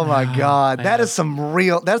 Oh my God, that is some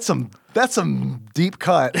real. That's some deep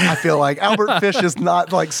cut. I feel like Albert Fish is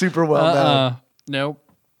not like super well known. Nope.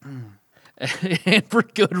 And for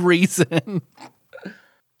good reason.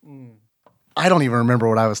 I don't even remember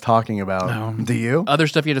what I was talking about. Do you? Other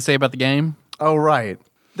stuff you had to say about the game? Oh right,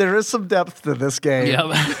 there is some depth to this game.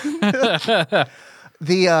 Yep.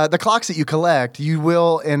 The clocks that you collect, you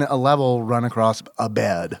will in a level run across a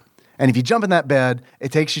bed, and if you jump in that bed,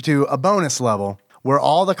 it takes you to a bonus level where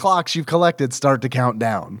all the clocks you've collected start to count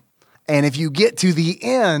down. And if you get to the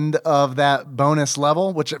end of that bonus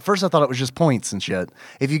level, which at first I thought it was just points and shit,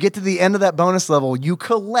 if you get to the end of that bonus level, you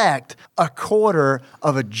collect a quarter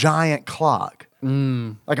of a giant clock,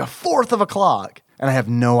 like a fourth of a clock. And I have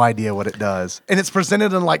no idea what it does. And it's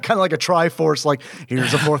presented in like kind of like a Triforce, like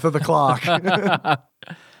here's a fourth of the clock.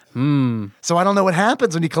 So I don't know what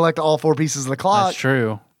happens when you collect all four pieces of the clock. That's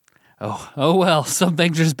true. Oh well, some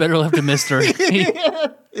things are just better left a mystery.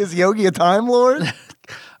 Is Yogi a Time Lord?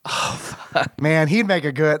 Man, he'd make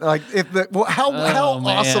a good like if the how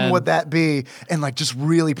awesome man. would that be? And like just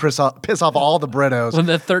really piss off all the Britos. When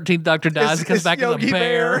the 13th Doctor dies, it comes It's back as a Yogi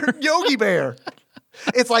bear. Yogi Bear.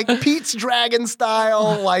 It's like Pete's Dragon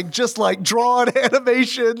style, like just like drawn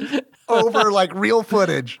animation over like real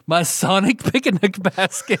footage. My Sonic picnic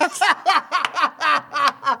baskets.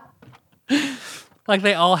 Like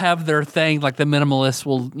they all have their thing. Like the minimalist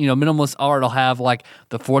minimalist art will have like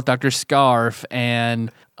the Fourth Doctor scarf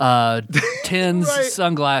and 10's Right.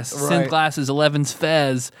 sunglasses, Right. 10 glasses, 11's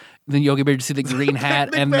fez. Then Yogi Bear to see the green hat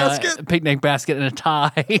Picnic and basket. the picnic basket and a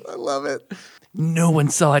tie. I love it. No one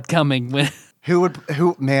saw it coming. When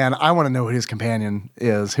Man, I want to know who his companion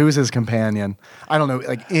is. Who's his companion? I don't know,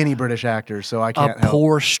 like any British actor, so I a can't help.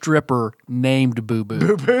 poor stripper named Boo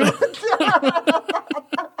Boo.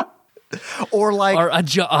 Or like, Or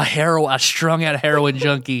a strung out heroin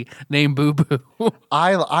junkie named Boo Boo.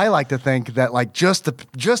 I like to think that like just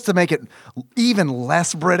to make it even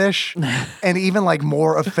less British and even like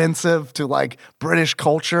more offensive to like British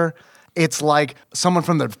culture, it's like someone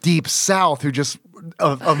from the deep South who just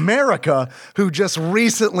of America who just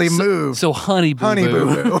recently moved. So Honey Boo Honey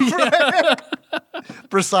Boo. Boo Boo.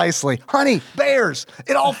 Precisely. Honey, bears.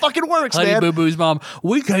 It all fucking works, Honey man. Boo Boo's mom,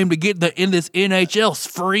 we came to get in this NHL's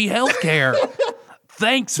free healthcare.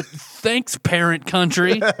 Thanks, parent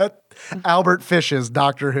country. Albert Fish's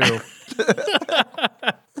Doctor Who.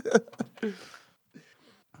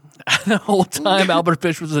 The whole time Albert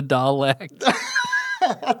Fish was a Dalek.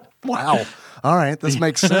 Wow. All right, this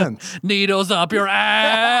makes sense. Needles up your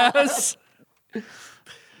ass.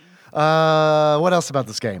 What else about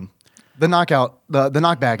this game? The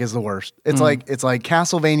knockback is the worst. It's like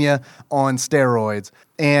Castlevania on steroids,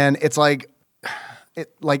 and it's like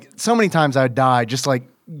so many times I would die just like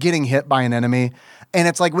getting hit by an enemy, and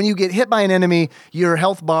it's like when you get hit by an enemy, your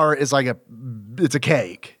health bar is like it's a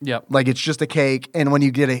cake. Yep. Like it's just a cake, and when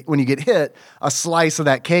you get hit, a slice of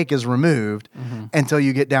that cake is removed until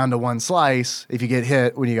you get down to one slice. If you get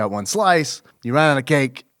hit when you got one slice, you run out of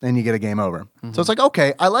cake, and you get a game over. So it's like,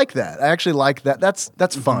 okay, I like that. I actually like that.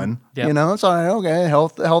 That's fun. Yep. You know, it's all right. Okay,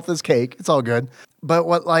 health is cake. It's all good. But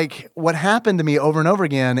what happened to me over and over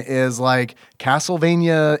again is like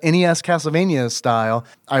Castlevania, NES Castlevania style.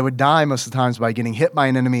 I would die most of the times by getting hit by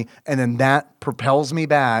an enemy, and then that propels me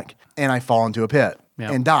back, and I fall into a pit.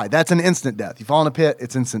 Yep. And die. That's an instant death. You fall in a pit,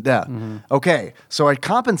 it's instant death. Okay, so I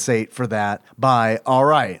compensate for that by, all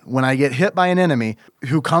right, when I get hit by an enemy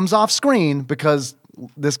who comes off screen, because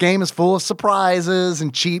this game is full of surprises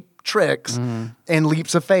and cheap tricks and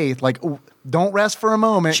leaps of faith, like, don't rest for a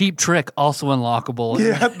moment. Cheap Trick, also unlockable.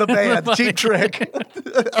 Yeah, the band, Cheap Trick.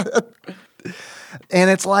 And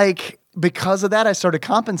it's like, because of that, I started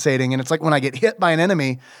compensating. And it's like when I get hit by an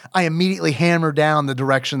enemy, I immediately hammer down the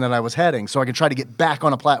direction that I was heading so I can try to get back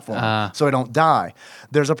on a platform so I don't die.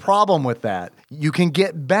 There's a problem with that. You can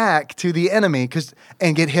get back to the enemy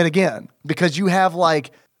and get hit again because you have like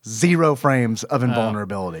 0 frames of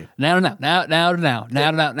invulnerability. Now.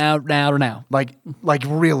 Like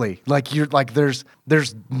really, like you're like there's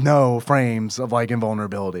no frames of like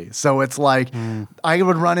invulnerability. So it's like I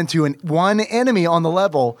would run into one enemy on the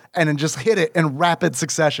level and then just hit it in rapid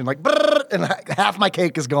succession, like brrr, and half my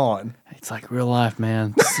cake is gone. It's like real life,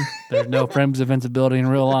 man. There's no frames of invincibility in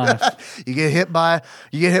real life. You get hit by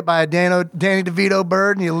a Danny DeVito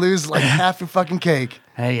bird and you lose like half your fucking cake.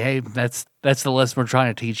 Hey, that's the lesson we're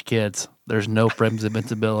trying to teach kids. There's no frames of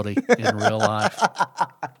invincibility in real life.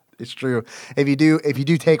 It's true. If you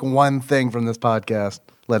do take one thing from this podcast,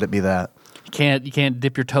 let it be that. You can't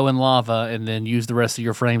dip your toe in lava and then use the rest of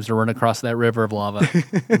your frames to run across that river of lava.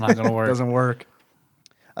 Not gonna work. Doesn't work.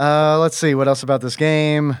 Let's see what else about this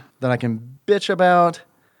game that I can bitch about.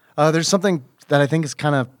 There's something that I think is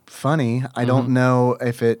kind of funny. I don't know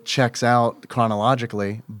if it checks out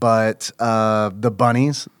chronologically, but the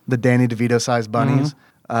bunnies, the Danny DeVito sized bunnies,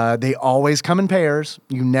 they always come in pairs.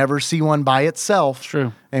 You never see one by itself.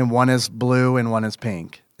 True. And one is blue and one is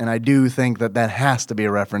pink. And I do think that has to be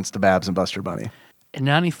a reference to Babs and Buster Bunny. In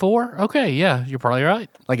 94? Okay, yeah, you're probably right.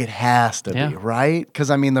 Like it has to be, right? Because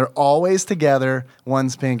I mean, they're always together.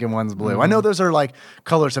 One's pink and one's blue. I know those are like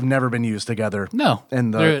colors have never been used together. No,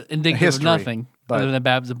 in the they're indicative history, of nothing other than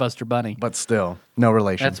Babs and Buster Bunny. But still, no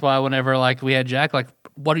relation. That's why whenever like we had Jack, like,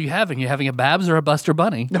 what are you having? You having a Babs or a Buster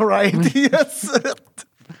Bunny? No, right? Yes.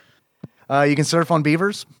 You can surf on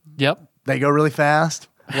beavers. Yep. They go really fast,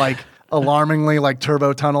 like alarmingly, like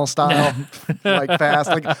turbo tunnel style, like fast.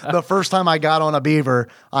 Like the first time I got on a beaver,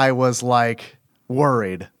 I was like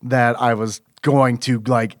worried that I was going to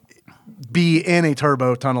like be in a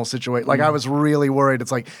turbo tunnel situation. Like I was really worried.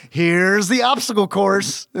 It's like, here's the obstacle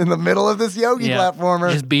course in the middle of this Yogi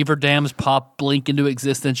platformer. Just beaver dams blink into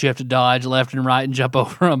existence. You have to dodge left and right and jump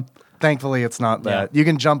over them. Thankfully, it's not that. You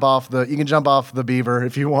can jump off the beaver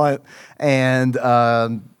if you want and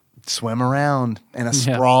swim around in a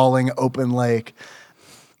sprawling open lake.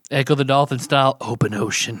 Echo the Dolphin style, open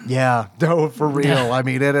ocean. Yeah, no, for real. I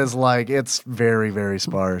mean, it is like, it's very, very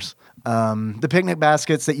sparse. The picnic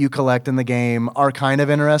baskets that you collect in the game are kind of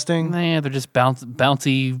interesting. Nah, they're just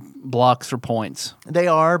bouncy blocks for points. They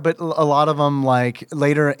are, but a lot of them, like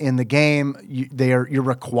later in the game, you're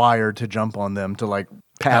required to jump on them to like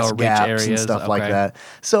pass gaps and stuff like that.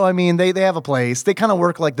 So I mean, they have a place. They kind of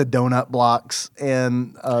work like the donut blocks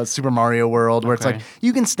in Super Mario World, where it's like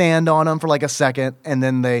you can stand on them for like a second, and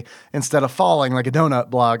then they, instead of falling like a donut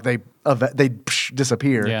block, they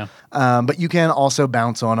disappear. Yeah. But you can also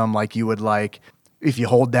bounce on them like you would like if you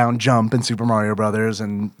hold down jump in Super Mario Brothers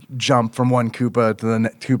and jump from one Koopa to the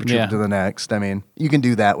Koopa Troopa to the next. I mean, you can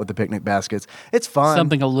do that with the picnic baskets. It's fun.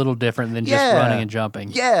 Something a little different than just running and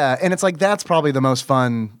jumping. Yeah, and it's like that's probably the most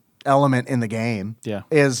fun element in the game. Yeah.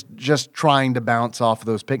 Is just trying to bounce off of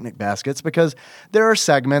those picnic baskets, because there are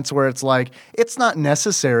segments where it's like it's not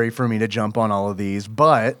necessary for me to jump on all of these,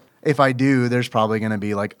 but if I do, there's probably going to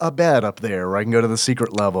be like a bed up there where I can go to the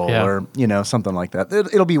secret level or, something like that.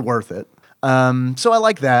 It'll be worth it. So I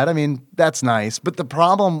like that. I mean, that's nice. But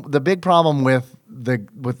the big problem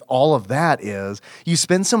with all of that is you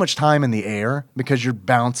spend so much time in the air because you're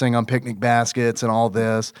bouncing on picnic baskets and all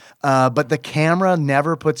this. But the camera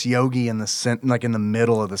never puts Yogi in the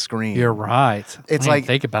middle of the screen. You're right. It's I like didn't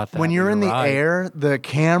think about that. When you're in the air, the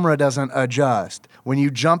camera doesn't adjust. When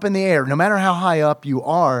you jump in the air, no matter how high up you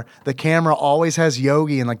are, the camera always has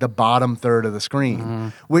Yogi in like the bottom third of the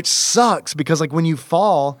screen, which sucks because like when you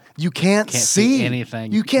fall, you can't see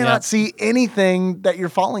anything. You cannot see anything that you're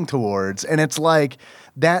falling towards, and it's like, like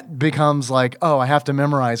that becomes like, oh, I have to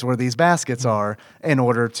memorize where these baskets are in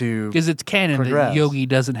order to. Because it's canon progress. that Yogi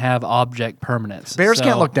doesn't have object permanence. Bears so-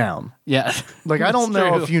 can't look down. Yeah. Like I don't That's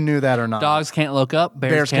know true. if you knew that or not. Dogs can't look up.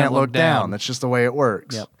 Bears can't look down. That's just the way it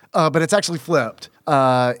works. Yep. But it's actually flipped.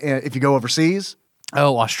 If you go overseas,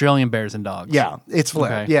 Oh, Australian bears and dogs. yeah, it's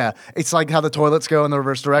flipped. Okay. Yeah, it's like how the toilets go in the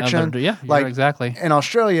reverse direction. Yeah, like exactly. In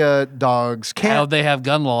Australia, dogs How can't. they have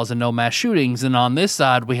gun laws and no mass shootings, and on this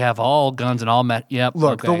side we have all guns and all mass. Yep.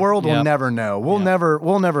 Look, the okay, world will yep. never know. We'll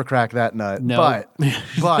never crack that nut. No.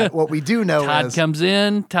 But what we do know Tide is comes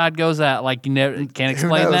in, tide goes out. Like you never can't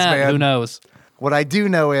explain knows, that. man? Who knows? what I do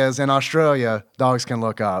know is in Australia, dogs can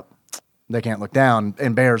look up. They can't look down,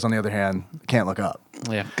 and bears, on the other hand, can't look up.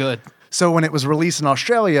 Yeah, good. So when it was released in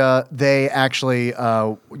Australia, they actually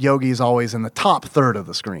Yogi's always in the top third of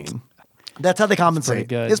the screen. That's how they compensate. pretty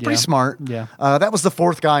good, It's pretty yeah. smart. Yeah. That was the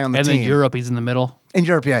fourth guy on the And team. then Europe, he's in the middle. In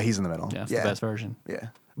Europe, yeah, he's in the middle. Yeah, it's the best version. Yeah,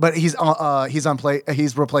 but he's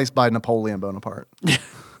replaced by Napoleon Bonaparte.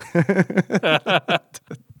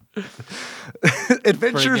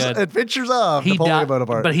 Adventures good. of Napoleon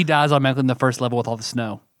Bonaparte. but he dies automatically in the first level with all the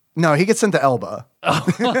snow. No, he gets sent to Elba.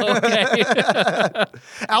 Okay.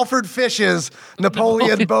 Alfred Fish's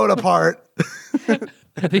Napoleon Bonaparte.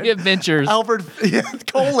 The Adventures.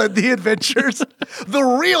 The Adventures. The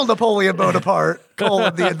real Napoleon Bonaparte,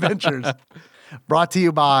 the Adventures. Brought to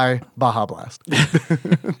you by Baja Blast.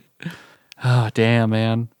 Oh, damn,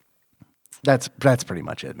 man. That's pretty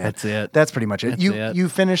much it, man. That's it. That's pretty much it. That's You it. you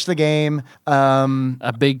finish the game.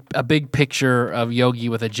 A big picture of Yogi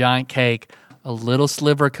with a giant cake, a little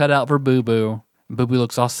sliver cut out for Boo Boo. Boo Boo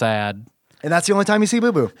looks all sad. And that's the only time you see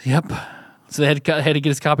Boo Boo. Yep. So they had to get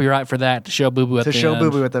his copyright for that to show Boo Boo at the end.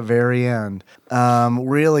 Boo Boo at the very end.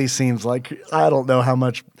 Really seems like, I don't know how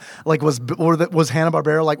much, like was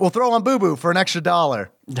Hanna-Barbera like, we'll throw on Boo Boo for an extra $1.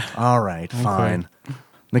 All right, fine.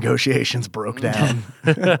 Negotiations broke down.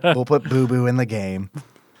 We'll put Boo Boo in the game.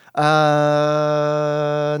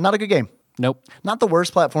 Not a good game. Nope. Not the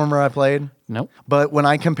worst platformer I played. Nope. But when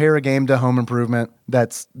I compare a game to Home Improvement,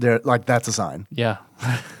 that's a sign. Yeah.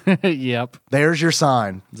 Yep. There's your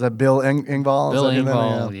sign. Is that Bill Engvall? Bill Is that his name?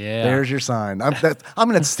 Engvall, yeah. There's your sign. I'm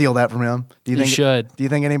going to steal that from him. Do you You think? should. Do you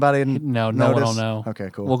think anybody? No one will know. Okay,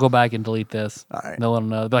 cool. We'll go back and delete this. All right. No one will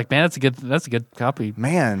know. They're like, man, that's a good copy.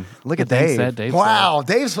 Man, look at Good things Dave. said, Dave Wow,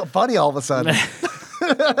 Dave's funny all of a sudden.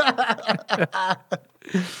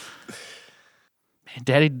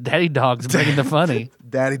 Daddy Dog's bringing the funny.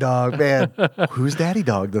 Daddy Dog, man. Who's Daddy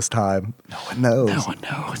Dog this time? No one knows. No one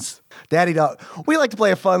knows. Daddy Dog. We like to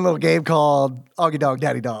play a fun little game called Augie Dog,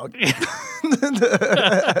 Daddy Dog.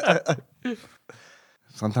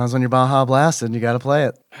 Sometimes when you're Baja blasted, you got to play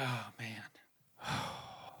it. Oh man,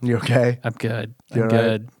 You okay? I'm good. You I'm all right?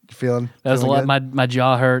 good. You feeling? That was a feeling lot. good? My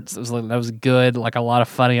jaw hurts. That was good. Like a lot of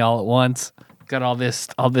funny all at once. Got all this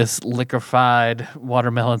liquefied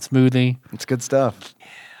watermelon smoothie. It's good stuff.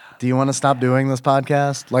 Do you want to stop doing this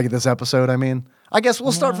podcast? Like this episode, I mean? I guess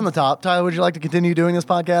we'll start from the top. Tyler, would you like to continue doing this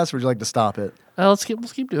podcast or would you like to stop it? Let's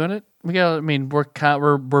keep doing it. We got. I mean, we're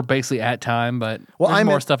basically at time, but Well, there's I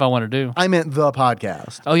more meant- stuff I want to do. I meant the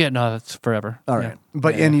podcast. Oh yeah, no, that's forever. All Yeah. right.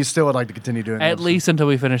 But Yeah. and you still would like to continue doing At this? least until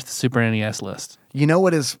we finish the Super NES list. You know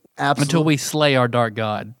what is absolutely Until we slay our dark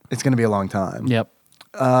god. It's going to be a long time. Yep.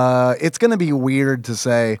 It's going to be weird to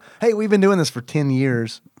say, "Hey, we've been doing this for 10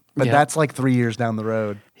 years." But Yeah. that's like 3 years down the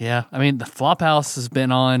road. Yeah. I mean, the Flophouse has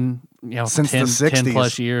been on, Since the 10 60s.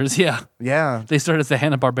 plus years. Yeah. Yeah. They started as the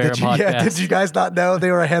Hanna-Barbera podcast. Did you guys not know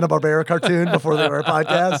they were a Hanna-Barbera cartoon before they were a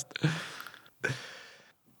podcast?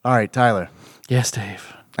 All right, Tyler, Yes,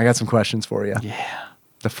 Dave. I got some questions for you. Yeah.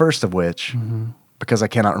 The first of which, because I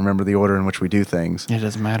cannot remember the order in which we do things, It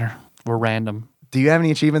doesn't matter. We're random. do you have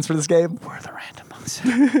any achievements for this game? We're the random ones.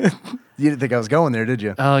 You didn't think I was going there, did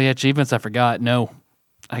you? Oh, yeah. Achievements, I forgot. No.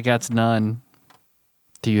 I got none.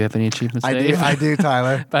 Do you have any achievements, Dave? I do,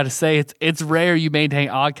 Tyler. About to say it's rare you maintain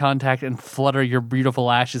eye contact and flutter your beautiful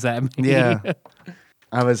lashes at me. Yeah.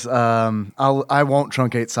 I was I won't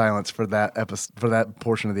truncate silence for that for that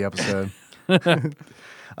portion of the episode.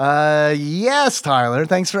 Yes, Tyler,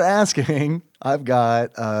 thanks for asking. I've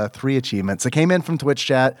got 3 achievements. It came in from Twitch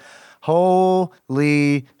chat.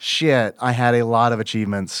 Holy shit. I had a lot of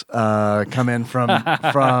achievements come in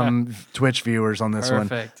from Twitch viewers on this one.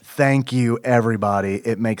 Perfect. Thank you, everybody.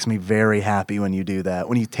 It makes me very happy when you do that.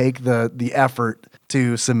 When you take the effort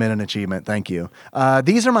to submit an achievement. Thank you.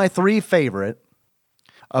 These are my 3 favorite,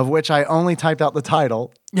 of which I only typed out the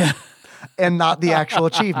title Yeah. and not the actual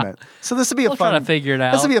achievement. So this would be a We'll fun try to figure it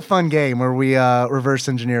out. This would be a fun game where we reverse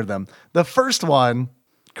engineer them. The first one,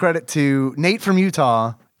 credit to Nate from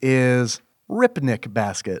Utah, is Ripnick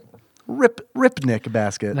Basket. Ripnick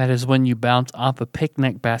basket. That is when you bounce off a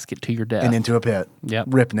picnic basket to your death. And into a pit. Yep.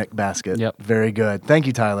 Ripnick basket. Yep. Very good. Thank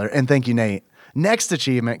you, Tyler. And thank you, Nate. Next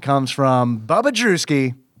achievement comes from Bubba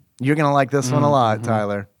Drewski. You're going to like this one a lot,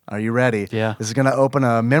 Tyler. Are you ready? Yeah. This is going to open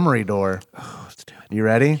a memory door. Oh, let's do it. You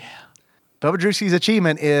ready? Yeah. Bubba Drewski's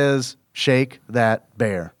achievement is shake that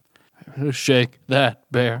bear. Shake that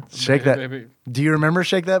bear. Shake that. Baby. Do you remember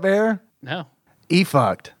Shake That Bear? No.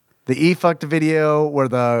 E-fucked. The E-fucked video where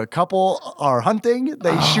the couple are hunting.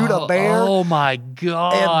 They shoot a bear. Oh my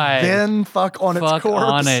god. And then fuck on its corpse.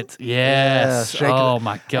 on it. Yes. Yeah, oh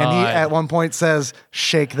my god. And he at one point says,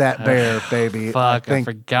 shake that bear, baby. Fuck, I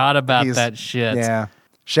forgot about that shit. Yeah.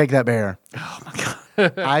 Shake that bear. Oh my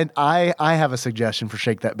god. I have a suggestion for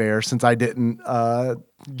Shake That Bear since I didn't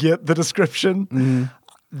get the description. Mm-hmm.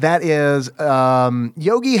 That is,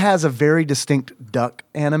 Yogi has a very distinct duck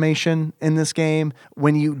animation in this game.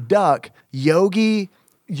 When you duck, Yogi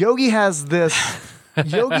has this.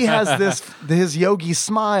 Yogi has his Yogi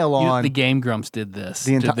smile on. The Game Grumps did this.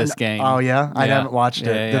 Did this game. Oh yeah, I haven't watched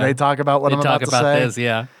it. Yeah. Did they talk about what I'm about to say? They talk about this,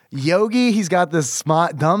 yeah. Yogi, he's got this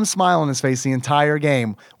dumb smile on his face the entire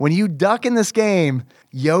game. When you duck in this game,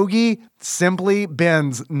 Yogi simply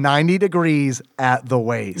bends 90 degrees at the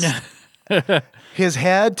waist. His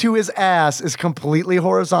head to his ass is completely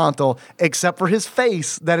horizontal, except for his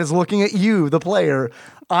face that is looking at you, the player.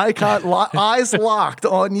 Eyes locked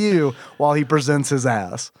on you while he presents his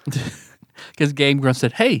ass. Because Game Grumps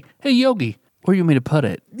said, hey, Yogi, where you want me to put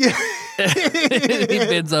it? He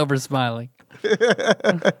bends over smiling.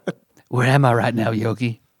 Where am I right now,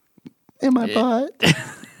 Yogi? In my butt.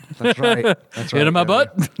 That's right. That's right. In my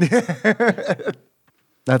butt?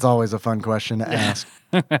 That's always a fun question to ask.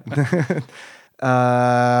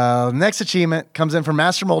 Next achievement comes in from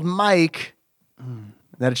Master Mold Mike.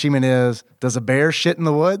 That achievement is, does a bear shit in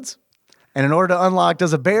the woods? And in order to unlock,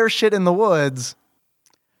 does a bear shit in the woods?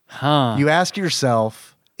 You ask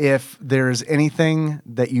yourself if there's anything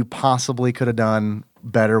that you possibly could have done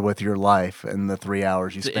better with your life in the 3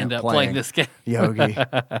 hours you spent end up playing this game. Yogi.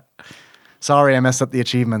 Sorry, I messed up the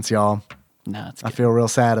achievements, y'all. No, it's I good. feel real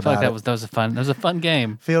sad about it. That was a fun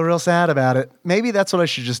game. Feel real sad about it. Maybe that's what I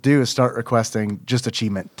should just do is start requesting just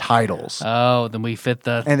achievement titles. Oh, then we fit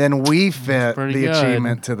the... And then we fit the pretty good.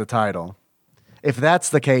 achievement to the title. If that's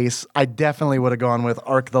the case, I definitely would have gone with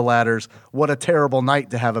Arc the Ladders. What a terrible night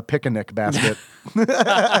to have a picnic basket.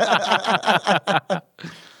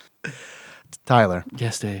 Tyler.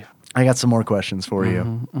 Yes, Dave. I got some more questions for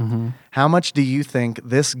you. How much do you think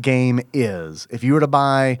this game is? If you were to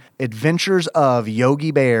buy Adventures of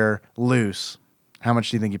Yogi Bear loose, how much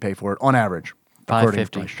do you think you pay for it on average?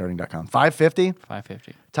 $5.50. Starting.com. $5.50?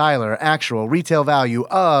 $5.50. Tyler, actual retail value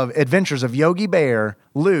of Adventures of Yogi Bear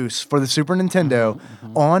loose for the Super Nintendo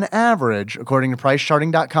on average, according to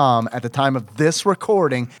PriceCharting.com at the time of this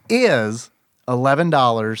recording, is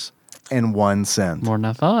 $11.01. More than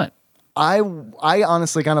I thought. I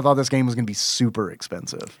honestly kind of thought this game was going to be super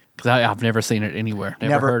expensive. Because I've never seen it anywhere.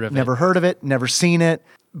 Never heard of it. Never heard of it. Never seen it.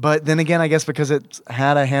 But then again, I guess because it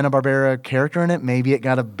had a Hanna-Barbera character in it, maybe it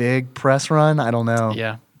got a big press run. I don't know.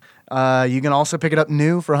 Yeah. You can also pick it up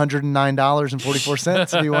new for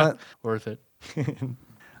 $109.44 if you want. Worth it.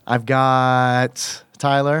 I've got,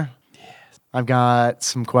 Tyler, I've got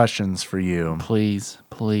some questions for you. Please.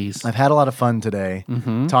 I've had a lot of fun today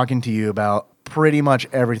talking to you about pretty much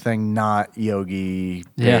everything not Yogi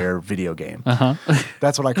Bear video game.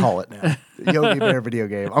 That's what I call it now. Yogi Bear video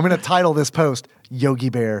game. I'm going to title this post Yogi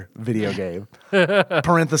Bear video game.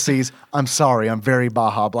 Parentheses, I'm sorry, I'm very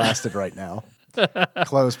Baja blasted right now.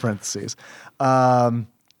 Close parentheses. I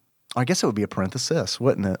guess it would be a parenthesis,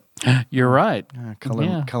 wouldn't it? You're right.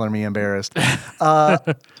 Color me embarrassed.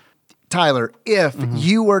 Tyler, if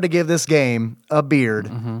you were to give this game a beard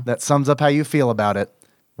that sums up how you feel about it,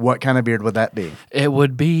 what kind of beard would that be? It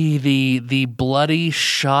would be the bloody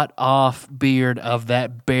shot off beard of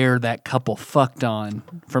that bear that couple fucked on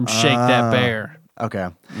from Shake That Bear. Okay.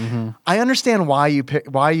 I understand why you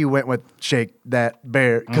went with Shake That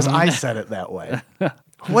Bear because I said it that way.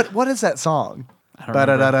 What is that song?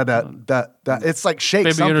 It's like shake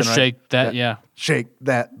Maybe something, you're gonna right? shake that, yeah. Shake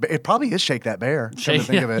that. It probably is Shake That Bear. Come to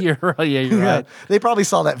think of it. You're right. Yeah, you're right. They probably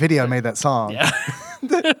saw that video and made that song. Yeah.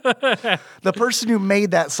 The person who made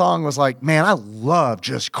that song was like, man, I love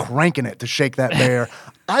just cranking it to Shake That Bear.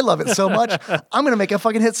 I love it so much. I'm going to make a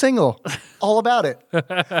fucking hit single all about it.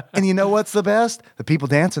 And you know what's the best? The people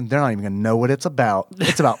dancing, they're not even going to know what it's about.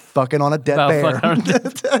 It's about fucking on a dead bear.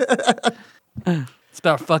 It's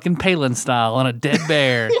about fucking Palin style on a dead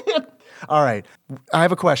bear. All right. I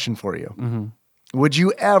have a question for you. Would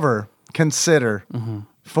you ever consider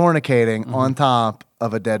fornicating on top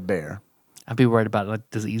of a dead bear? I'd be worried about like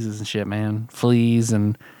diseases and shit, man. Fleas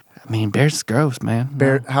and I mean, bears is gross, man.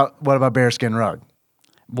 Bear. What about bearskin rug?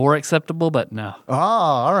 More acceptable, but no. Oh,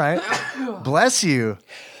 all right. Bless you.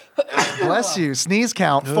 Bless you. Sneeze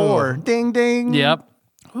count 4. Ding ding. Yep.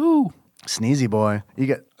 Ooh. Sneezy boy.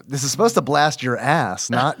 This is supposed to blast your ass,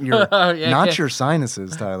 not your your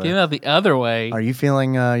sinuses, Tyler. Came out the other way. Are you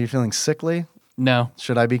feeling sickly? No.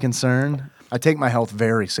 Should I be concerned? I take my health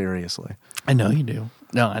very seriously. I know you do.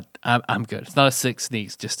 No, I'm good. It's not a sick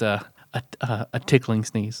sneeze, just a tickling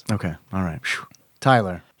sneeze. Okay. All right. Whew.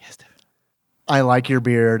 Tyler. Yes, David. I like your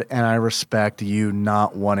beard, and I respect you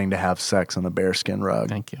not wanting to have sex on a bearskin rug.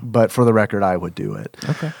 Thank you. But for the record, I would do it.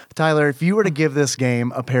 Okay. Tyler, if you were to give this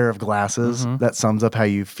game a pair of glasses that sums up how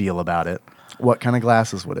you feel about it, what kind of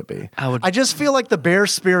glasses would it be? I just feel like the bear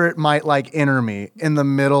spirit might like enter me in the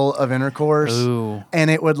middle of intercourse. Ooh. And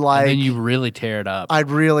it would like... And then you really tear it up.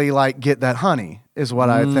 I'd really like get that honey is what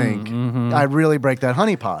I think. I'd really break that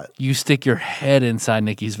honey pot. You stick your head inside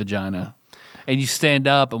Nikki's vagina. And you stand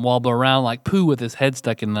up and wobble around like Pooh with his head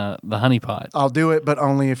stuck in the honey pot. I'll do it, but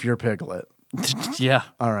only if you're Piglet. Yeah.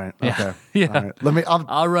 All right. Yeah. Okay. Yeah. All right.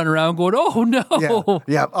 I'll run around going, oh no. Yeah.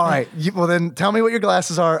 Yeah. All right. Well, then tell me what your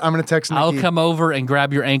glasses are. I'm going to text Nikki. I'll come over and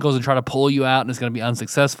grab your ankles and try to pull you out, and it's going to be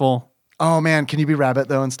unsuccessful. Oh man, can you be Rabbit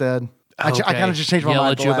though instead? I kind of just changed my Yell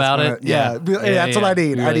mind. at you about it? Yeah. That's what I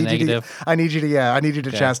need. You're I really need you to. I need you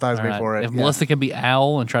to chastise me for it. If Melissa can be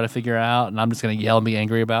Owl and try to figure it out, and I'm just going to yell and be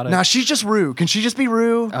angry about it. Now she's just Rue. Can she just be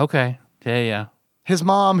Rue? Okay. Yeah. His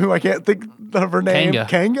mom, who I can't think of her name,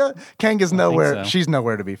 Kanga. Kanga's nowhere. so. She's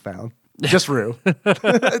nowhere to be found. Just Rue.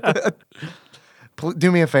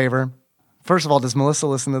 Do me a favor. First of all, does Melissa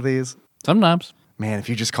listen to these? Sometimes. Man, if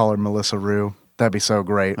you just call her Melissa Rue, that'd be so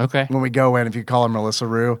great. Okay. When we go in, if you call her Melissa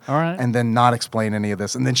Rue, all right, and then not explain any of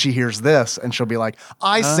this, and then she hears this, and she'll be like,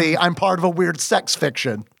 "I see, I'm part of a weird sex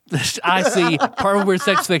fiction." I see, part of weird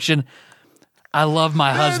sex fiction. I love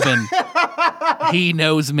my husband. He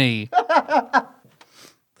knows me.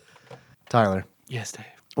 Tyler. Yes, Dave.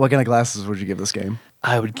 What kind of glasses would you give this game?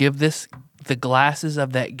 I would give this the glasses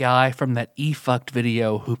of that guy from that E-Fucked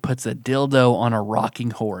video who puts a dildo on a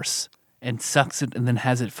rocking horse and sucks it and then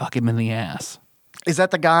has it fuck him in the ass. Is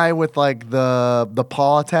that the guy with like the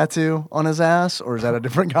paw tattoo on his ass, or is that a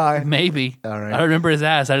different guy? Maybe. All right. I don't remember his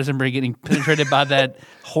ass. I just remember getting penetrated by that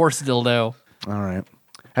horse dildo. All right.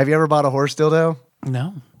 Have you ever bought a horse dildo?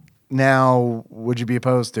 No. Now, would you be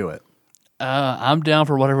opposed to it? I'm down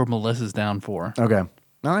for whatever Melissa's down for. Okay. All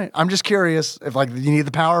right. I'm just curious if like you need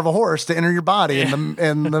the power of a horse to enter your body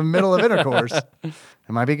in the middle of intercourse. It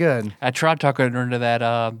might be good. I tried talking her into that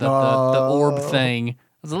the orb thing. It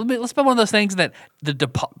was a little bit. Let's put one of those things that the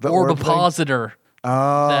orbipositor.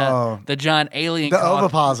 Oh, the giant alien. The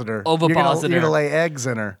ovipositor. Ovipositor. You're gonna lay eggs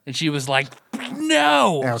in her. And she was like,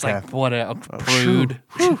 "No." I was like, "What a prude."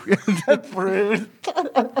 Prude.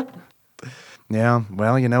 Yeah.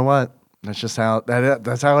 Well, you know what? That's just how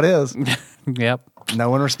that's how it is. Yep.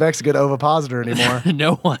 No one respects a good ovipositor anymore.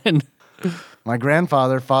 No one. My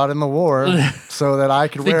grandfather fought in the war so that I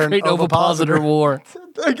could wear an ovipositor war.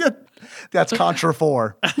 That's Contra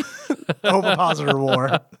 4. Ovipositor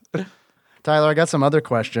war. Tyler, I got some other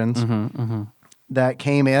questions that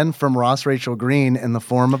came in from Ross Rachel Green in the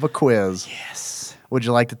form of a quiz. Yes. Would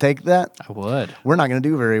you like to take that? I would. We're not going to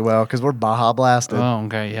do very well because we're Baja blasted. Oh,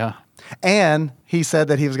 okay, yeah. And he said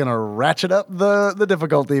that he was going to ratchet up the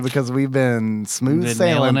difficulty because we've been smooth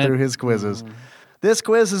sailing through his quizzes. This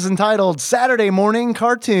quiz is entitled Saturday Morning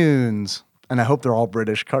Cartoons. And I hope they're all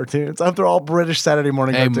British cartoons. I hope they're all British Saturday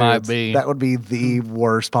morning cartoons. Might be. That would be the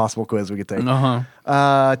worst possible quiz we could take.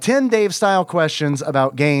 10 Dave-style questions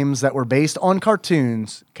about games that were based on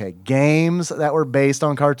cartoons. Okay, games that were based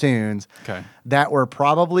on cartoons. Okay. That were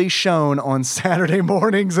probably shown on Saturday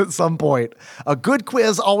mornings at some point. A good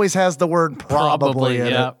quiz always has the word probably in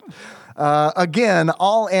it. Again,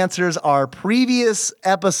 all answers are previous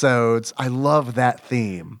episodes. I love that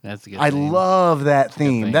theme. That's a good I theme. love that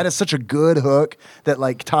theme. That is such a good hook that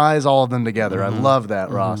like ties all of them together. I love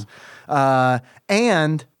that, Ross.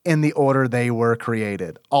 And in the order they were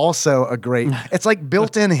created. Also a great, it's like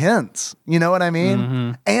built-in hints. You know what I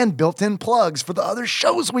mean? And built-in plugs for the other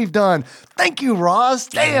shows we've done. Thank you, Ross.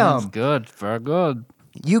 Damn. That's good. Very good.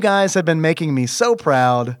 You guys have been making me so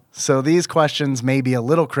proud. So these questions may be a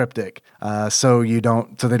little cryptic. So they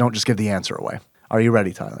don't just give the answer away. Are you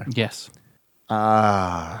ready, Tyler? Yes.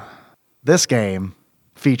 This game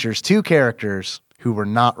features two characters who were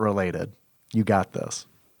not related. You got this.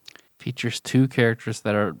 Features two characters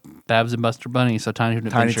that are Babs and Buster Bunny. So Tiny Toon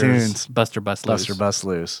Tiny Adventures. Toons. Buster Bust Loose. Buster Bust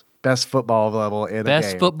Loose. Best football level in a game.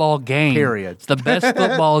 Best football game. Period. It's the best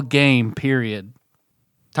football game, period.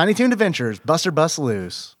 Tiny Toon Adventures, Buster Bust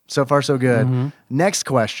Loose. So far, so good. Next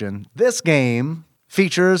question. This game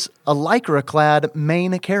features a lycra-clad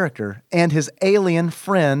main character and his alien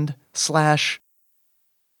friend /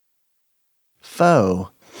 foe.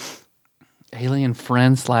 Alien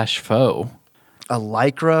friend / foe. A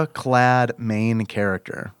lycra-clad main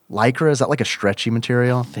character. Lycra, is that like a stretchy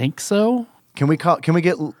material? Think so? Can we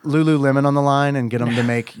get Lululemon on the line and get them to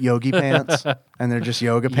make yogi pants? And they're just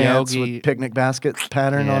yoga pants with picnic basket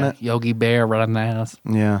pattern on it? Yogi Bear right on the ass.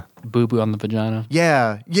 Yeah. Boo boo on the vagina.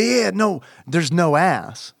 Yeah. No, there's no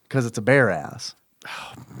ass because it's a bare ass.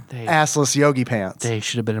 Assless yogi pants. They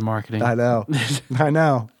should have been in marketing. I know. I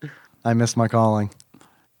know. I missed my calling.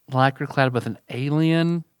 Lycra clad with an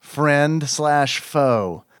alien. Friend /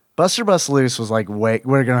 foe. Buster Bust Loose was like, wait,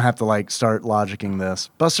 we're going to have to like start logicking this.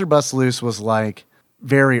 Buster Bust Loose was like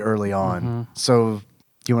very early on. So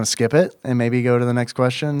do you want to skip it and maybe go to the next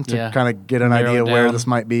question to kind of get an Narrow idea where down. this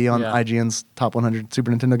might be on IGN's top 100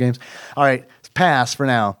 Super Nintendo games? All right, pass for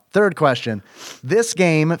now. Third question. This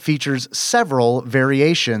game features several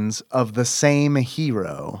variations of the same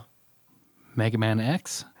hero. Mega Man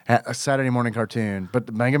X. A Saturday morning cartoon,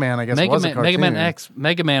 but Mega Man, I guess, Mega was a Man, cartoon.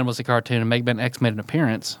 Mega Man was a cartoon, and Mega Man X made an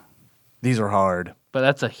appearance. These are hard. But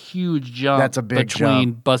that's a huge jump. That's a big between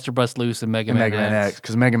jump. Buster Bust Loose and Mega Man X.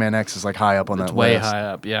 because Mega Man X is like high up on It's that way list. high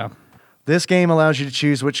up. Yeah. This game allows you to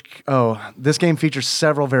choose which. Oh, this game features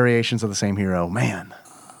several variations of the same hero. Man,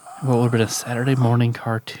 What would have been a Saturday morning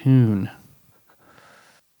cartoon?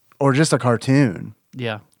 or just a cartoon.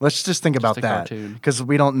 Yeah. Let's just think about a that cartoon. because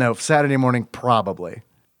we don't know. Saturday morning, probably.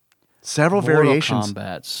 Several variations. Mortal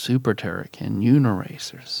Kombat, Super Turrican,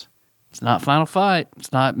 Uniracers. It's not Final Fight.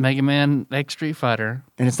 It's not Mega Man X Street Fighter.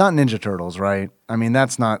 And it's not Ninja Turtles, right? I mean,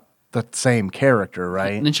 that's not the same character,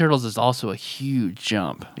 right? Ninja Turtles is also a huge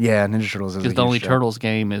jump Yeah, Ninja Turtles is because a the only huge jump. Turtles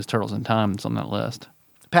game is Turtles in Time. It's on that list.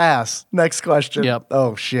 Pass. Next question. Yep.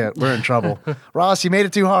 Oh, shit. We're in trouble. Ross, you made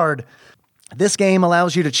it too hard. This game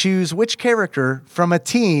allows you to choose which character from a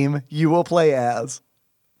team you will play as.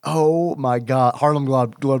 Oh, my God. Harlem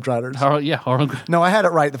Globetrotters. Harlem. No, I had it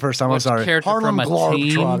right the first time. Which I'm sorry. character Harlem from a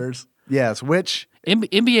team? Globetrotters. Yes, which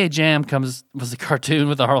NBA Jam was a cartoon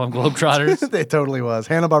with the Harlem Globetrotters. it totally was.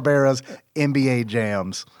 Hanna-Barbera's NBA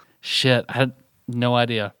Jams. Shit, I had no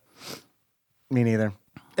idea. Me neither.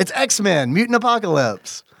 It's X-Men, Mutant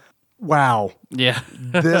Apocalypse. Wow. Yeah.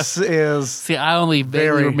 This is... See, I only vaguely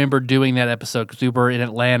Very- remember doing that episode because we were in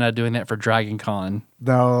Atlanta doing that for Dragon Con.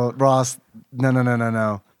 No, Ross.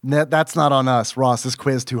 No. That's not on us. Ross, this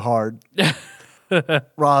quiz too hard.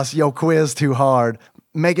 Ross, yo, quiz too hard.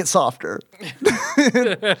 Make it softer.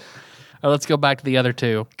 Let's go back to the other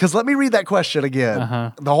two. Because let me read that question again.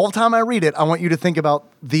 The whole time I read it, I want you to think about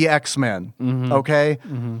the X-Men, okay?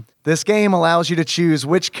 This game allows you to choose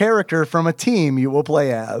which character from a team you will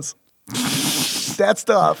play as. That's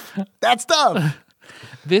tough. That's tough.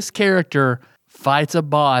 This character fights a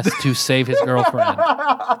boss to save his girlfriend.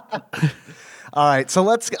 All right, so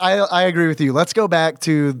I agree with you. Let's go back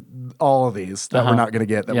to all of these that we're not going to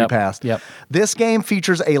get that we passed. Yep. This game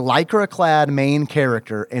features a lycra-clad main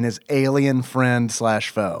character and his alien friend /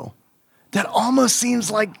 foe. That almost seems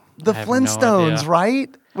like the have no Flintstones, idea.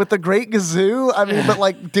 right? With the Great Gazoo. I mean, but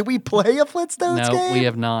like, did we play a Flintstones No, game? we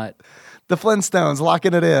have not. The Flintstones,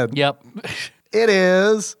 locking it in. Yep. It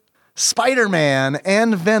is Spider-Man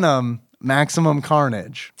and Venom Maximum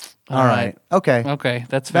Carnage. All right. Okay. Okay,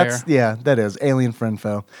 that's fair. That is alien friend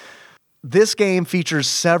foe. This game features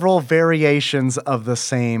several variations of the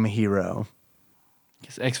same hero.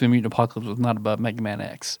 Because X-Men Mutant Apocalypse was not above Mega Man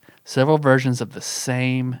X. Several versions of the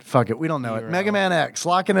same. Fuck it, we don't know it. Hero. Mega Man X,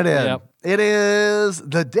 locking it in. Yep. It is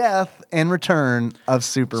the death and return of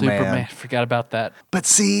Superman. Forgot about that. But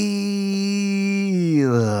see,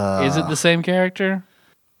 Is it the same character?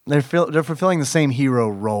 they're fulfilling the same hero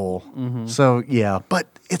role. So yeah, but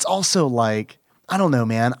it's also like, I don't know,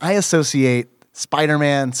 man. I associate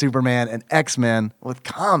Spider-Man, Superman, and X-Men with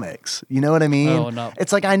comics. You know what I mean? Oh, no.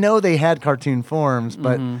 It's like, I know they had cartoon forms,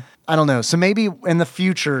 but I don't know. So maybe in the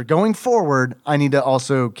future, going forward, I need to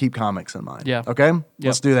also keep comics in mind. Yeah. Okay?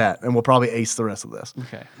 Let's do that. And we'll probably ace the rest of this.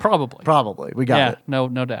 Okay. Probably. Probably. We got Yeah, it. no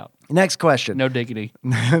doubt. Next question. No diggity.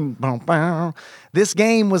 This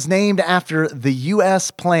game was named after the U.S.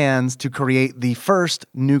 plans to create the first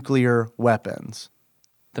nuclear weapons.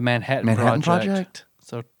 The Manhattan Project?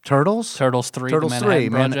 So Turtles? Turtles 3, Turtles the 3.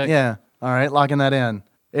 Manhattan Project. Yeah. All right, locking that in.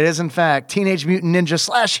 It is, in fact, Teenage Mutant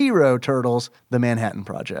Ninja / Hero Turtles, the Manhattan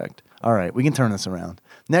Project. All right, we can turn this around.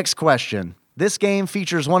 Next question. This game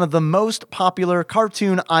features one of the most popular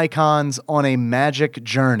cartoon icons on a magic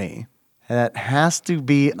journey. That has to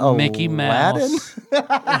be Aladdin. Mickey Mouse.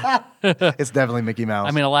 It's definitely Mickey Mouse.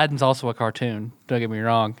 I mean, Aladdin's also a cartoon. Don't get me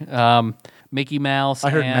wrong. Mickey Mouse I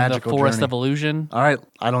heard and Magical the Forest Journey. of Illusion. all right,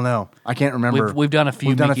 I don't know. I can't remember. We've done a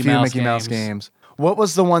few Mickey Mouse games. What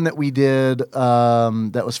was the one that we did?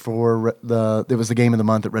 That was for it was the game of the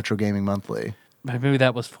month at Retro Gaming Monthly. Maybe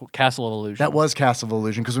that was Castle of Illusion. That was Castle of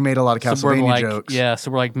Illusion because we made a lot of So we're Castlevania like, jokes. yeah, so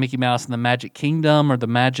we're like Mickey Mouse and the Magic Kingdom or the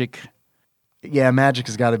Magic, Yeah, Magic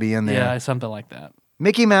has got to be in there. yeah, something like that.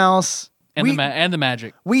 Mickey Mouse. And the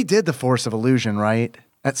Magic. We did the Force of Illusion, right?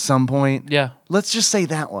 At some point. Yeah. Let's just say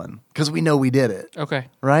that one because we know we did it, Okay.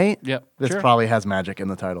 right? Yep, This sure. probably has Magic in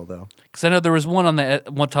the title though. Because I know there was one on the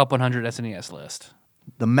top 100 SNES list.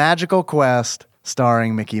 The Magical Quest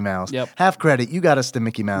starring Mickey Mouse. Yep. Half credit. You got us to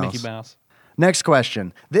Mickey Mouse. Mickey Mouse. Next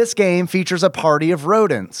question. This game features a party of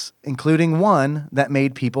rodents, including one that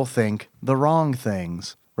made people think the wrong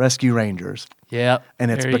things. Rescue Rangers. Yep.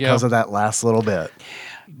 And it's there you because go. of that last little bit.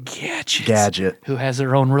 Gadget. Who has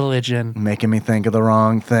their own religion. Making me think of the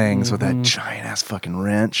wrong things with that giant ass fucking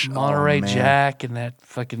wrench. Monterey Oh, man. Jack and that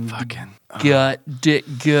fucking dick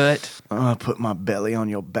gut. I'll put my belly on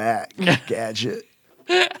your back, Gadget.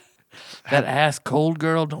 That ass cold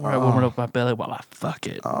girl. Don't worry, I warm it up my belly while I fuck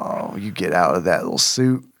it. Oh, you get out of that little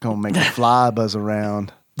suit. Gonna make the fly buzz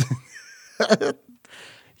around.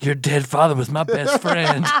 Your dead father was my best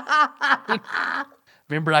friend.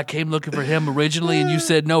 Remember I came looking for him originally and you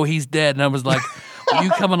said, no, he's dead. And I was like, will you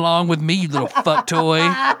come along with me, you little fuck toy?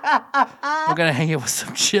 We're going to hang out with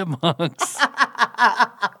some chipmunks.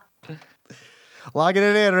 Locking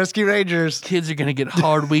it in, Rescue Rangers. Kids are going to get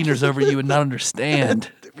hard wieners over you and not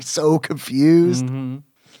understand. They'd be so confused. Mm-hmm.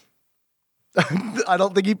 I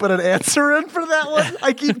don't think he put an answer in for that one.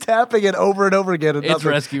 I keep tapping it over and over again. And It's nothing.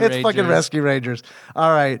 Rescue It's fucking Rangers. Rescue Rangers. All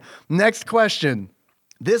right. Next question.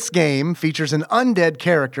 This game features an undead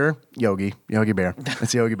character, Yogi Bear.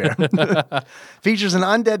 It's Yogi Bear. Features an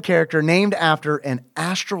undead character named after an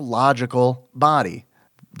astrological body.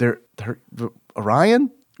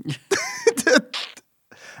 Orion?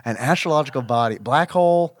 An astrological body. Black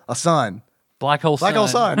hole, a sun. Black hole Black hole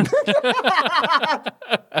sun.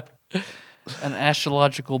 An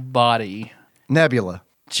astrological body. Nebula.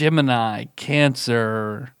 Gemini,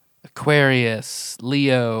 Cancer, Aquarius,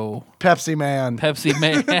 Leo, Pepsi Man. Pepsi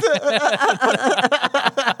Man.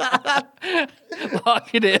 Lock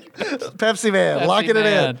it in. Pepsi Man. Pepsi Locking it in.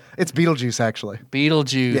 Man. It's Beetlejuice, actually.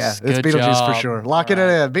 Beetlejuice. Yeah, it's Good Beetlejuice job. for sure. Locking it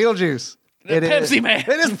in. Beetlejuice. It is. Pepsi Man. It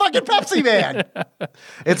is fucking Pepsi Man.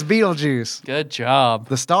 It's Beetlejuice. Good job.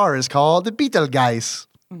 The star is called Beetlegeist.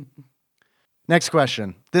 Next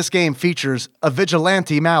question. This game features a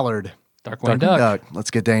vigilante mallard. Darkwing Duck. Let's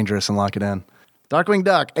get dangerous and lock it in. Darkwing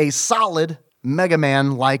Duck, a solid Mega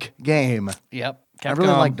Man-like game. Yep. I really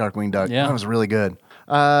Capcom. like Darkwing Duck. Yeah. That was really good.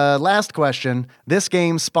 Last question. This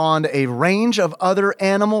game spawned a range of other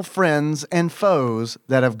animal friends and foes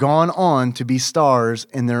that have gone on to be stars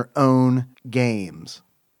in their own games.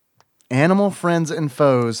 Animal friends and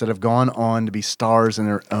foes that have gone on to be stars in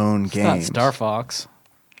their own It's games. not Star Fox.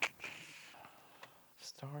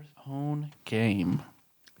 Star's own game.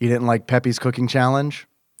 You didn't like Pepe's Cooking Challenge?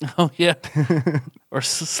 Oh, yeah. Or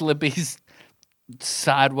Slippy's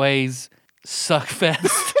Sideways Suck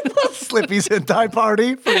Fest. Slippy's Hentai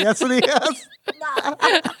Party for the SNES?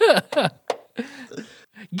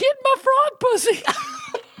 Get my frog pussy.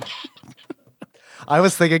 I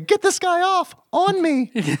was thinking, get this guy off on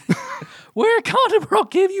me. Wear a condom or I'll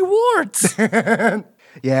give you warts.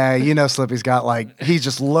 Yeah, you know Slippy's got he's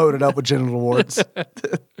just loaded up with genital warts.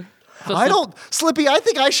 Slippy, I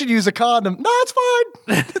think I should use a condom. No, it's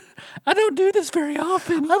fine. I don't do this very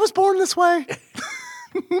often. I was born this way.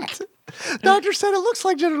 Doctor said it looks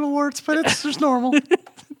like genital warts, but it's just normal.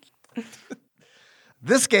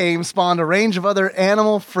 This game spawned a range of other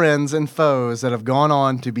animal friends and foes that have gone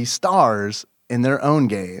on to be stars in their own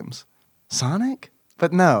games. Sonic?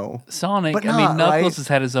 But no. Sonic. But I mean, not, Knuckles right? has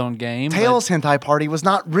had his own game. Tails Hentai Party was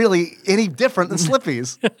not really any different than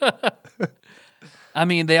Slippy's. I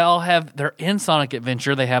mean, they all have, they're in Sonic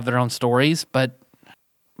Adventure. They have their own stories, but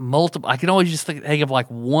multiple. I can always just think of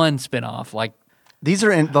one spinoff. These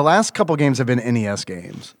are the last couple games have been NES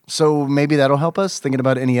games. So maybe that'll help us thinking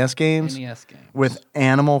about NES games. NES game. With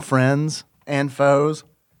animal friends and foes.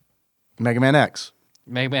 Mega Man X.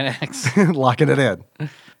 Mega Man X. Locking it in.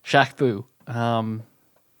 Shaq Fu.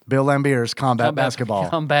 Bill Lambier's Combat Basketball.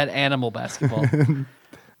 Combat Animal Basketball.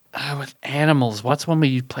 With animals. What's one where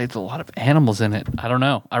you played with a lot of animals in it? I don't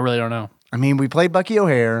know. I really don't know. I mean, we played Bucky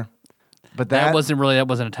O'Hare, but that wasn't a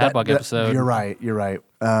Tadbug episode. You're right.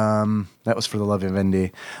 That was for the Love of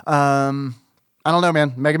Indy. I don't know,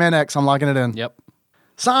 man. Mega Man X, I'm locking it in. Yep.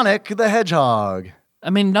 Sonic the Hedgehog.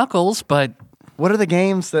 I mean, Knuckles, but What are the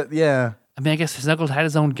games that, yeah. I mean, I guess Knuckles had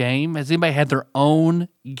his own game. Has anybody had their own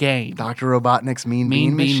game? Dr. Robotnik's Mean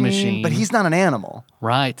Bean Machine. But he's not an animal.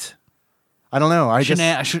 Right. I don't know. I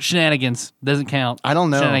just, Shenanigans doesn't count. I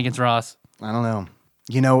don't know. Shenanigans, Ross. I don't know.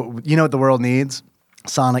 You know what the world needs?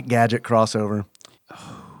 Sonic Gadget crossover.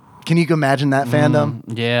 Can you imagine that fandom?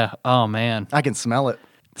 Yeah. Oh man. I can smell it.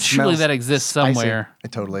 Surely Smells that exists spicy. somewhere.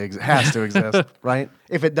 It totally has to exist, right?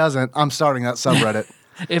 If it doesn't, I'm starting that subreddit.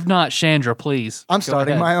 If not, Chandra, please. I'm Go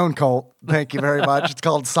starting ahead. my own cult. Thank you very much. It's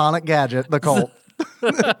called Sonic Gadget, the cult.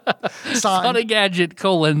 Sonic Gadget,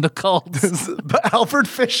 the cult. Alfred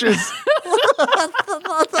Fish's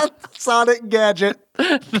Sonic Gadget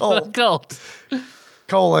cult, Cult.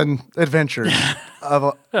 Adventures of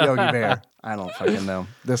a Yogi Bear. I don't fucking know.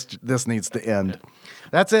 This needs to end.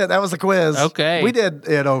 That's it. That was the quiz. Okay. We did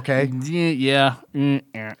it okay. Yeah.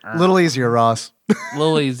 A little easier, Ross. A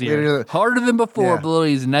little easier. Yeah. Harder than before, Yeah. but a little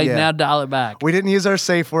easier. Now, Yeah. now dial it back. We didn't use our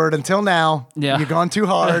safe word until now. Yeah. You've gone too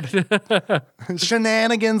hard.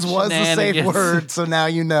 Shenanigans was the safe Shenanigans. word, so now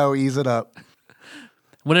you know. Ease it up.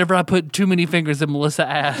 Whenever I put too many fingers in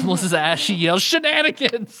Melissa's ass, she yells,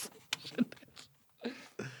 "Shenanigans!"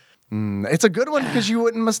 It's a good one because you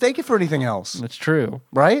wouldn't mistake it for anything else, That's true.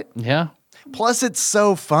 right? Yeah. Plus, it's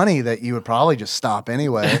so funny that you would probably just stop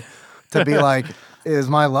anyway to be like, is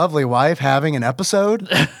my lovely wife having an episode?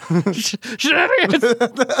 Shenanigans!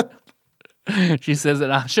 She says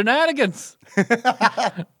it, shenanigans!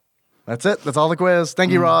 That's it. That's all the quiz.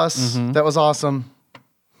 Thank you, Ross. That was awesome.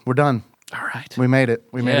 We're done. All right. We made it.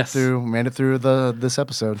 We made it Yes. through. We made it through this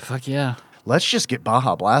episode. Fuck yeah. Let's just get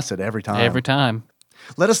Baja blasted every time. Every time.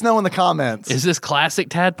 Let us know in the comments. Is this classic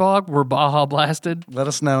Tadpog? We're Baja blasted. Let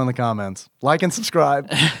us know in the comments. Like and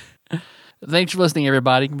subscribe. Thanks for listening,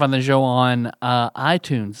 everybody. You can find the show on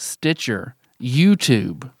iTunes, Stitcher,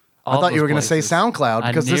 YouTube. I thought you were going to say SoundCloud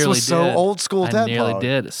because this was so old school. I nearly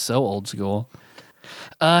did. It's so old school.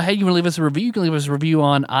 Hey, you want to leave us a review? You can leave us a review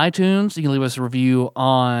on iTunes. You can leave us a review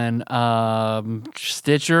on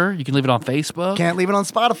Stitcher. You can leave it on Facebook. Can't leave it on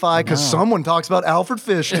Spotify because someone talks about Alfred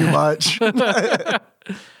Fish too much.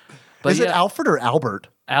 But Is it Alfred or Albert?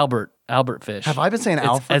 Albert Fish. Have I been saying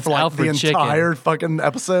Alfred it's for like Alfred the chicken. entire fucking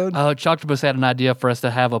episode? Choctopus had an idea for us to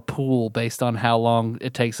have a pool based on how long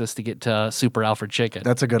it takes us to get to Super Alfred Chicken.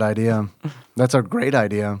 That's a good idea. That's a great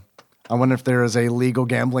idea. I wonder if there is a legal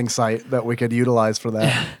gambling site that we could utilize for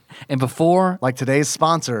that. And before Like today's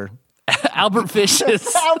sponsor, Albert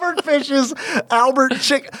Fish's Albert Fish's Albert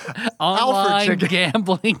Chicken. online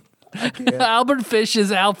gambling. Albert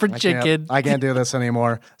Fish's Alfred Chicken. I can't do this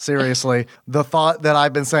anymore. Seriously. The thought that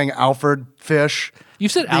I've been saying Alfred Fish You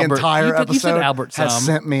said the Albert. entire You episode said Albert has some.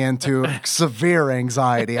 sent me into severe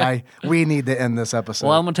anxiety. We need to end this episode.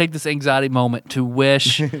 Well, I'm going to take this anxiety moment to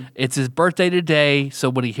wish it's his birthday today. So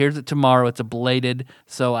when he hears it tomorrow, it's a belated.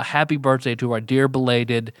 So a happy birthday to our dear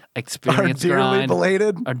belated Experience dearly Grind.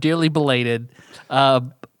 belated? Our dearly belated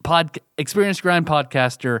Experience Grind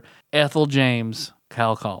podcaster, Ethel James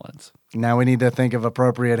Kyle Collins. Now we need to think of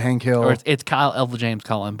appropriate Hank Hill. Or it's Kyle Ethel James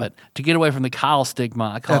Collins. But to get away from the Kyle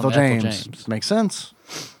stigma, I call Ethel him James. Ethel James. Makes sense.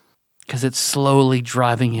 Because it's slowly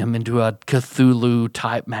driving him into a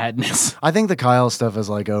Cthulhu-type madness. I think the Kyle stuff is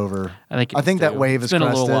like over. I think that wave It's is been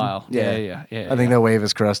crested. a little while. Yeah. I think that wave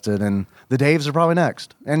is crested, and the Daves are probably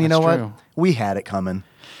next. And you know That's what? true. We had it coming.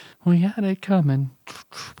 We had it coming.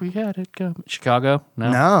 We had it coming. Chicago?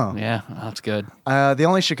 No. Yeah, that's good. The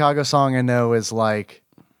only Chicago song I know is like,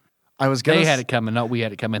 I was gonna. They had it coming. Not we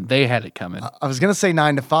had it coming. They had it coming. I was gonna say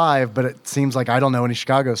 9 to 5, but it seems like I don't know any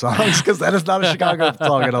Chicago songs because that is not a Chicago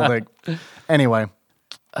song. I don't think. Anyway,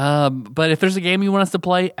 But if there's a game you want us to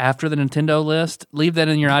play after the Nintendo list, leave that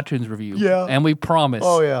in your iTunes review. Yeah. And we promise.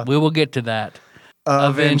 Oh, yeah. We will get to that.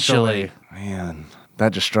 Eventually. Man,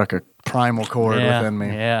 that just struck a primal chord Yeah. within me.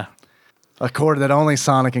 Yeah. A chord that only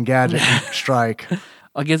Sonic and Gadget can strike.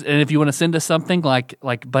 I guess, and if you want to send us something like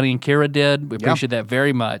Bunny and Kira did, we appreciate that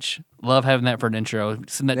very much. Love having that for an intro.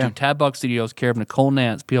 Send that to Tadbox Studios, care of Nicole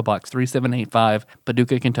Nance, P.O. Box 3785,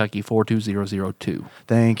 Paducah, Kentucky 42002.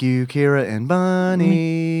 Thank you, Kira and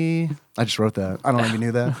Bunny. I just wrote that. I don't know if you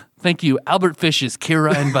knew that. Thank you, Albert Fish's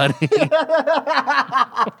Kira and Bunny.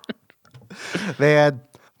 They had.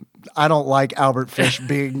 I don't like Albert Fish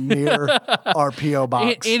being near our P.O.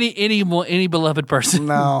 box. any beloved person.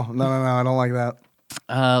 No. I don't like that.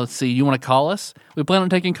 Let's see. You want to call us? We plan on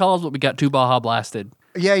taking calls, but we got 2 Baja blasted.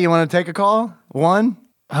 Yeah, you want to take a call? One?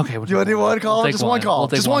 Okay, we'll Do you want to do one call? We'll take Just one call. We'll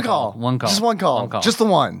take Just one call. One call. Just one call. One call. Just the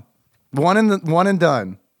one. One and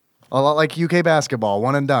done. A lot like UK basketball.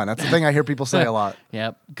 One and done. That's the thing I hear people say a lot.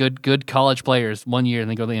 Yep. Good college players. 1 year and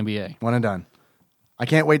they go to the NBA. One and done. I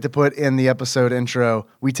can't wait to put in the episode intro.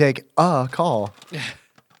 We take a call.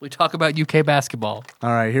 We talk about UK basketball. All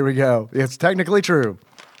right, here we go. It's technically true.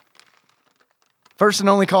 First and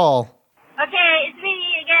only call. Okay, it's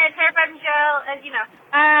me again, Terrified Michelle, as you know.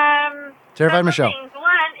 Terrified couple Michelle. Things.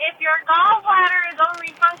 One, if your gallbladder is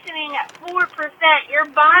only functioning at 4%, your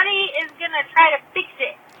body is going to try to fix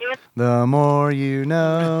it. The more you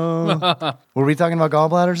know. Were we talking about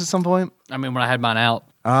gallbladders at some point? I mean, when I had mine out,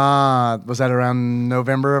 Was that around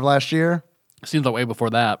November of last year? seems like way before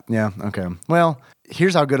that. Yeah, okay. Well,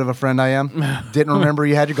 here's how good of a friend I am. Didn't remember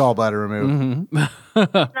you had your gallbladder removed.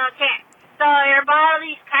 Okay. So your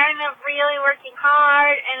body's kind of really working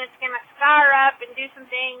hard, and it's going to scar up and do some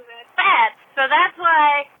things, and it's bad. So that's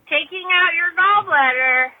why taking out your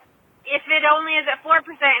gallbladder, if it only is at 4%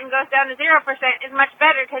 and goes down to 0%, is much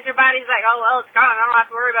better because your body's like, oh, well, it's gone. I don't have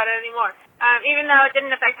to worry about it anymore. Even though it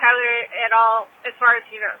didn't affect Tyler at all as far as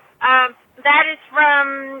he knows. That is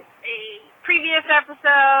from a previous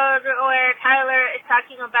episode where Tyler is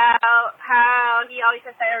talking about how he always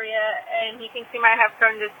has diarrhea and he thinks he might have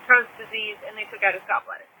Crohn's disease, and they took out his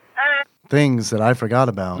gallbladder. Things that I forgot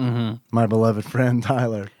about. My beloved friend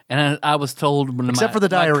Tyler. And I was told when Except for the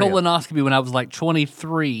diarrhea. my colonoscopy when I was like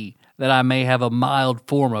 23 that I may have a mild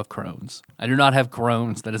form of Crohn's. I do not have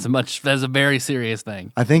Crohn's. That is a very serious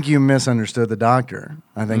thing. I think you misunderstood the doctor.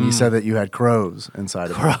 I think he said that you had crows inside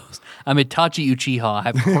of you. Crows. I'm Itachi Uchiha. I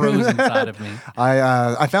have crows inside of me.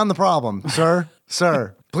 I found the problem, sir.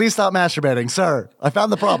 Sir, please stop masturbating, sir. I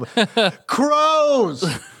found the problem. Crows!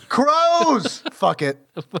 Crows! Fuck it.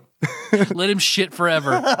 Let him shit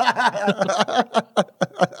forever.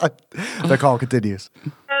 The call continues.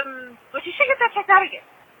 But you should get that checked out again.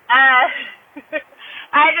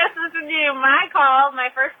 I just listened to my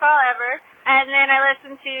first call ever, and then I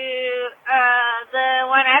listened to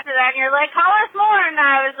the one after that, and you're like, call us more, and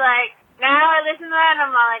I was like, now I listen to that,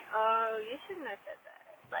 and I'm like, oh, you shouldn't have said that.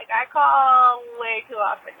 Like, I call way too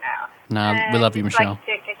often now. Nah, we love you, it's Michelle. Like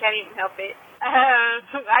sick, I can't even help it.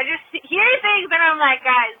 I just hear things, and I'm like,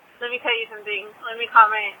 guys, let me tell you something. Let me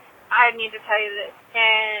comment. I need to tell you this.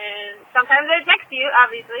 And sometimes I text you,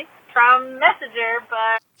 obviously, from Messenger,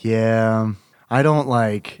 but... Yeah. I don't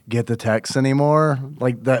get the texts anymore,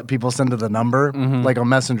 like that people send to the number, like on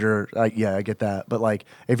Messenger. I get that. But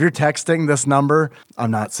if you're texting this number,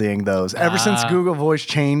 I'm not seeing those. Ever since Google Voice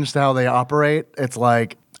changed how they operate, it's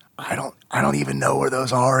like, I don't even know where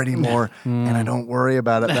those are anymore. And I don't worry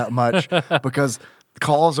about it that much because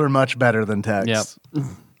calls are much better than texts. Yep.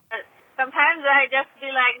 Sometimes I just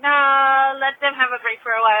be like, no, let them have a break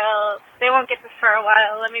for a while. They won't get this for a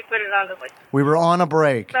while. Let me put it on the voice. We were on a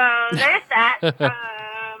break. So there's that.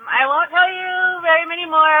 I won't tell you very many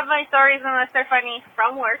more of my stories unless they're funny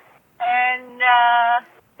from work. And I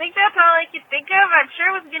think that's all I could think of. I'm sure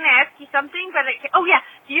I was going to ask you something, but oh yeah,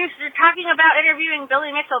 you're talking about interviewing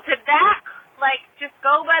Billy Mitchell. Did that just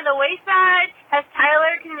go by the wayside? Has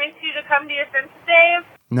Tyler convinced you to come to your senses, Dave?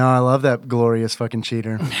 No, I love that glorious fucking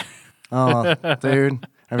cheater. Oh, dude.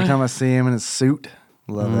 Every time I see him in his suit,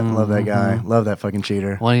 love that guy. Love that fucking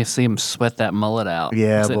cheater. Why don't you see him sweat that mullet out?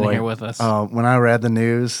 Yeah, sitting boy. here with us. When I read the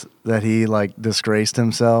news that he disgraced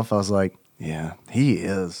himself, I was like, yeah, he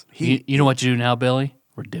is. You know what you do now, Billy?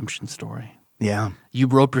 Redemption story. Yeah. You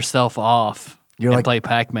rope yourself off You're and play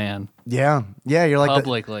Pac-Man Yeah. Yeah, you're like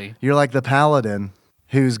publicly. you're like the paladin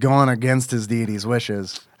who's gone against his deity's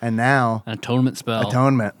wishes. And now An atonement spell.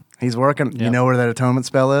 atonement. He's working. You Yep. know where that atonement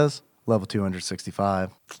spell is? Level 265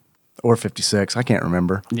 or 56. I can't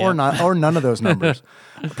remember. Yeah. Or not, or none of those numbers.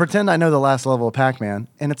 Pretend I know the last level of Pac-Man,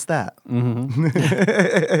 and it's that.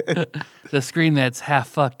 The screen that's half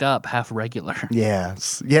fucked up, half regular.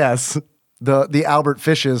 Yes. Yes. The Albert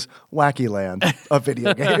Fish's wacky land of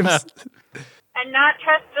video games. And not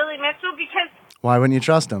trust Billy Mitchell because Why wouldn't you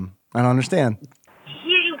trust him? I don't understand.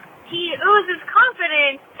 he oozes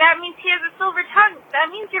confidence. That means he has a silver tongue. That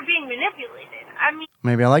means you're being manipulated. I mean,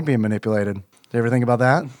 Maybe I like being manipulated. Do you ever think about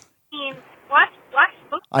that? watch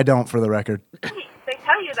I don't, for the record. movies. They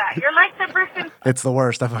tell you that. You're like the person. It's the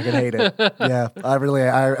worst. I fucking hate it. Yeah, I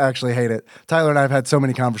actually hate it. Tyler and I have had so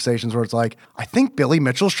many conversations where it's like, I think Billy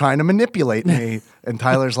Mitchell's trying to manipulate me. And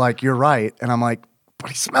Tyler's like, you're right. And I'm like, but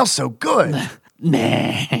he smells so good.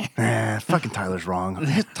 Nah. Fucking Tyler's wrong.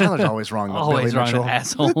 Tyler's always wrong. About Always Billy wrong, Mitchell.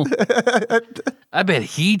 asshole. I bet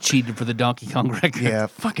he cheated for the Donkey Kong record. Yeah,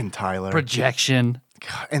 fucking Tyler. Projection.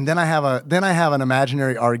 And then I have an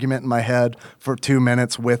imaginary argument in my head for 2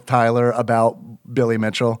 minutes with Tyler about Billy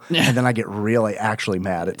Mitchell, and then I get really actually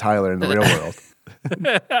mad at Tyler in the real world.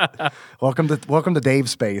 Welcome to Dave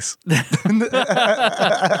Space.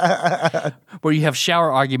 Where you have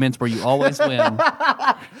shower arguments where you always win.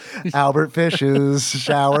 Albert Fish's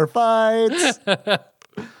shower fights.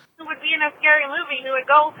 Who would be in a scary movie who would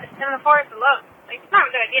go in the forest alone? Like, it's not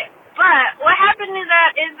a good idea. But what happened is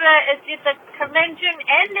did the convention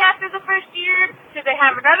end after the first year? Did they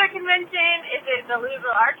have another convention? Is it the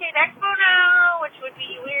Louisville Arcade Expo now? Which would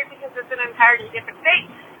be weird because it's an entirely different state.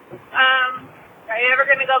 Are you ever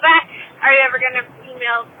going to go back? Are you ever going to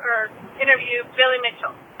email or interview Billy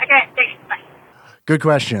Mitchell? Okay, thanks. Bye. Good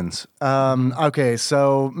questions. Okay,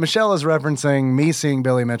 so Michelle is referencing me seeing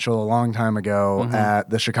Billy Mitchell a long time ago at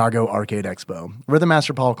the Chicago Arcade Expo.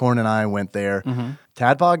 Rhythmaster Paul Korn and I went there.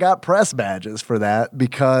 Tadpog got press badges for that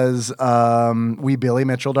because we Billy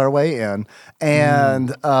Mitchelled our way in.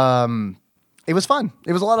 And it was fun.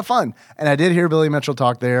 It was a lot of fun. And I did hear Billy Mitchell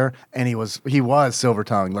talk there, and he was silver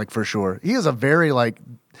tongued, like, for sure. He is a very, like,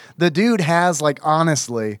 the dude has, like,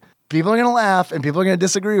 honestly, people are going to laugh and people are going to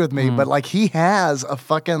disagree with me, but, like, he has a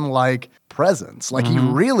fucking, like, presence. Like, he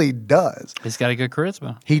really does. He's got a good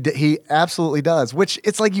charisma. He absolutely does, which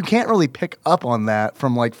it's like you can't really pick up on that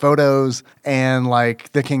from, like, photos and,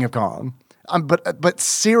 like, the King of Kong. But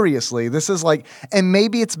seriously, this is like, and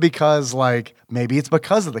maybe it's because of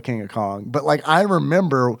the King of Kong, but, like, I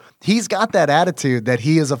remember he's got that attitude that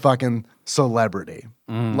he is a fucking celebrity.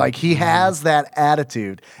 Like, he has that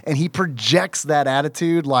attitude, and he projects that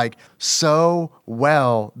attitude, like, so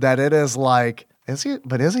well that it is like, is he a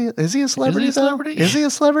celebrity? Is he a celebrity? Is he a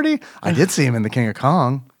celebrity? I did see him in the King of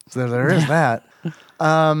Kong, so there is that.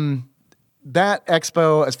 That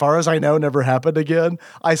expo, as far as I know, never happened again.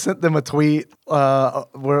 I sent them a tweet where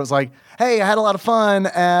it was like, hey, I had a lot of fun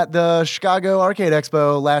at the Chicago Arcade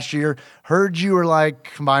Expo last year. Heard you were, like,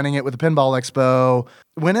 combining it with the Pinball Expo.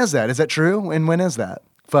 When is that? Is that true? And when is that?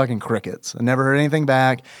 Fucking crickets. I never heard anything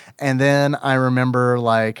back. And then I remember,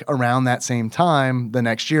 like, around that same time, the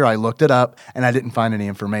next year, I looked it up and I didn't find any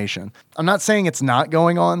information. I'm not saying it's not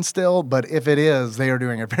going on still, but if it is, they are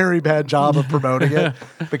doing a very bad job of promoting it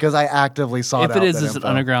because I actively sought out If it is, that it's an info.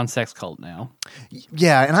 underground sex cult now.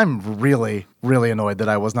 Yeah, and I'm really, really annoyed that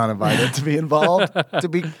I was not invited to be involved, to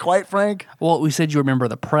be quite frank. Well, we said you were a member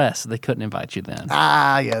of the press. They couldn't invite you then.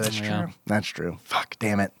 Ah, yeah, that's Yeah. true. That's true. Fuck,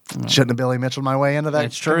 damn it. Shouldn't have Billy Mitchell my way into that.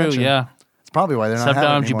 It's true, convention. yeah. It's probably why they're not having it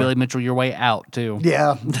Sometimes you anymore. Billy Mitchell your way out, too.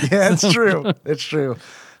 Yeah, it's true. It's true.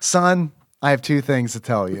 Son, I have two things to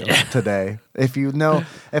tell you today.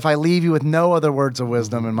 If I leave you with no other words of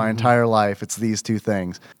wisdom in my entire life, it's these two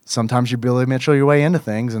things. Sometimes you Billy Mitchell your way into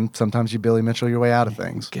things, and sometimes you Billy Mitchell your way out of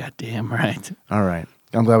things. Goddamn right. All right.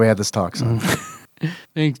 I'm glad we had this talk, son.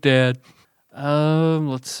 Thanks, Dad.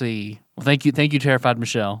 Let's see. Well, thank you, Terrified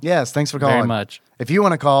Michelle. Yes, thanks for calling. Very much. If you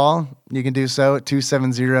want to call, you can do so at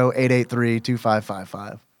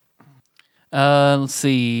 270-883-2555. Let's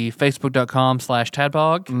see.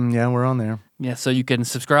 Facebook.com/Tadpog. Yeah, we're on there. Yeah, so you can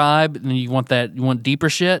subscribe, and you want deeper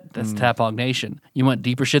shit? That's Tadpog Nation. You want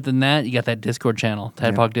deeper shit than that? You got that Discord channel,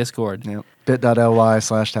 Tadpog Discord. Yep.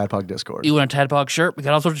 bit.ly/Tadpog Discord. You want a Tadpog shirt? We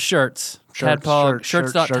got all sorts of shirts.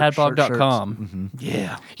 Shirts.tadpog.com.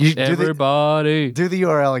 Yeah. Everybody. Do the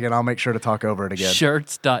URL again. I'll make sure to talk over it again.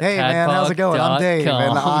 Shirts.tadpog.com. Hey, man, how's it going? I'm Dave,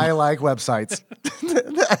 and I like websites.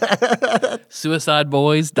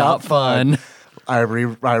 Suicideboys.fun. I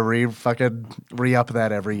fucking re-up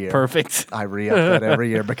that every year. Perfect. I re-up that every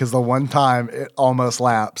year because the one time it almost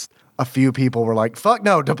lapsed, a few people were like, fuck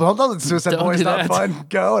no, don't Suicide Don't Boys do not that. fun.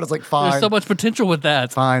 Go. And it's like, fine. There's so much potential with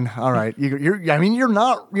that. Fine. All right. You're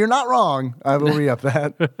not wrong. I will re-up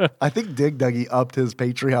that. I think Dig Duggy upped his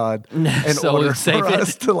Patreon in So order he'll save for it?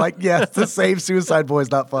 us to save Suicide Boys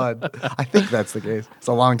Not Fun. I think that's the case. It's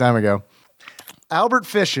a long time ago. Albert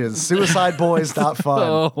Fish's Suicide Boys Not Fun.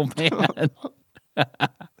 Oh, man.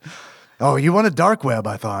 Oh, you want a dark web,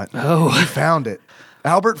 I thought. Oh. You found it.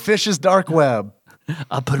 Albert Fish's dark web.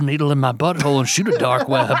 I'll put a needle in my butthole and shoot a dark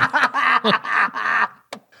web.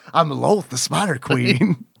 I'm Loth, the Spider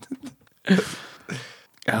Queen.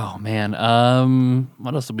 Oh, man.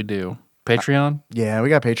 What else did we do? Patreon? Yeah, we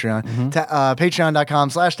got Patreon.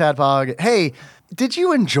 Patreon.com/Tadpog. Hey, did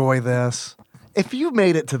you enjoy this? If you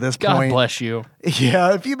made it to this God point, bless you.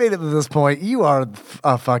 yeah, if you made it to this point, you are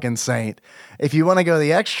a fucking saint. If you want to go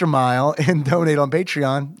the extra mile and donate on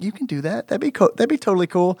Patreon, you can do that. That'd be totally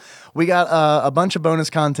cool. We got a bunch of bonus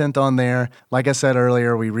content on there. Like I said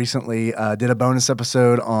earlier, we recently did a bonus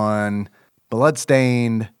episode on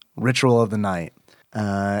Bloodstained Ritual of the Night.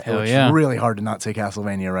 It's yeah. really hard to not say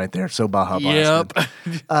Castlevania right there. So Baja Yep.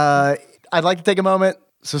 Blasted. I'd like to take a moment.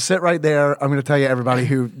 So sit right there. I'm going to tell you everybody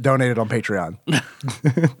who donated on Patreon.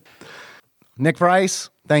 Nick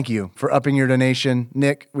Price, thank you for upping your donation.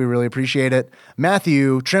 Nick, we really appreciate it.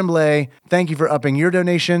 Matthew Tremblay, thank you for upping your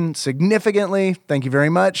donation significantly. Thank you very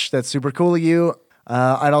much. That's super cool of you.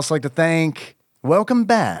 I'd also like to thank Welcome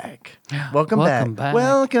Back. Welcome back.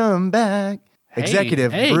 Welcome back.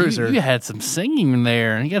 Executive Bruiser. You had some singing in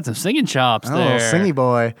there. You got some singing chops there. Oh, singy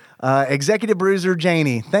boy. Executive Bruiser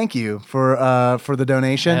Janie, thank you for the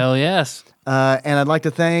donation. Hell yes. And I'd like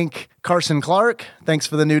to thank Carson Clark. Thanks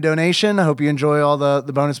for the new donation. I hope you enjoy all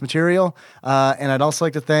the bonus material. And I'd also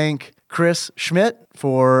like to thank Chris Schmidt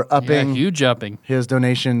for upping huge upping his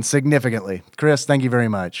donation significantly. Chris, thank you very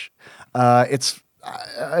much.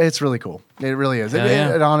 It's really cool. It really is.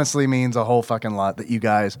 It honestly means a whole fucking lot that you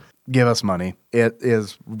guys give us money. It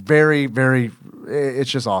is very, very, it's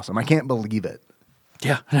just awesome. I can't believe it.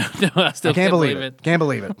 Yeah. No, I still can't believe it. Can't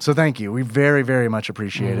believe it. So thank you. We very, very much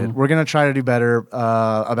appreciate it. We're going to try to do better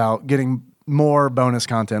about getting more bonus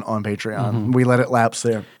content on Patreon. We let it lapse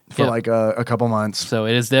there for like a couple months. So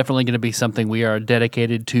it is definitely going to be something we are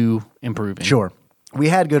dedicated to improving. Sure. We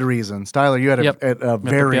had good reasons. Tyler, you had a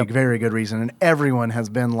very, very good reason. And everyone has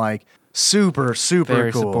been like super, super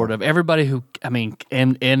very cool. Supportive. Everybody who,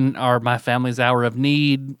 in my family's hour of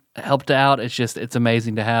need helped out. It's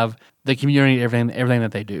amazing to have the community, everything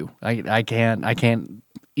that they do. I can't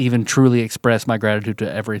even truly express my gratitude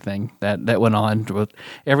to everything that went on with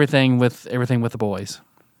everything with the boys.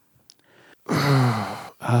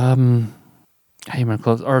 How you want to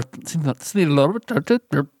close? Or oh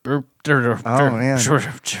man,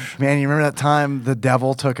 man! You remember that time the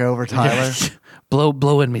devil took over Tyler?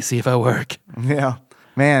 blow in me, see if I work. Yeah,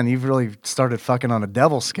 man, you've really started fucking on a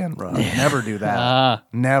devil skin, bro. Never do that.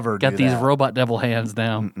 Never. Got these robot devil hands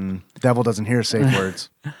now. Devil doesn't hear safe words.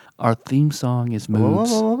 Our theme song is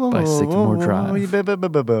 "Moods" by Sycamore Drive.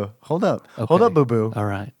 Hold up, Okay. Hold up, boo boo. All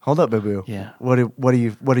right, hold up, boo boo. Yeah. What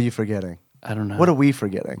are you forgetting? I don't know. What are we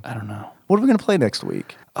forgetting? I don't know. What are we going to play next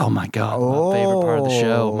week? Oh my God! My favorite part of the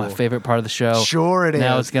show. My favorite part of the show. Sure it is.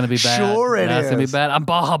 Now it's going to be bad. Sure it now is. It's going to be bad. I'm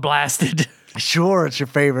Baja blasted. Sure, it's your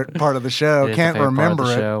favorite part of the show. It is Can't the favorite remember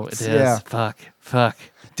part of the it. show. It is. Yeah. Fuck.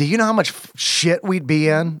 Do you know how much shit we'd be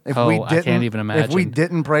in if we didn't? I can't even imagine. If we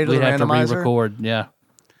didn't pray to We'd the have randomizer. to re-record. Yeah.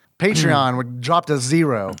 Patreon would drop to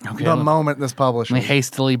 0 the moment this publishes. Let me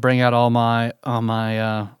hastily bring out all my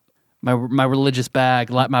religious bag,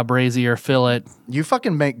 light my brazier, fill it. You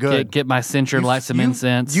fucking make good. Get my censer, light some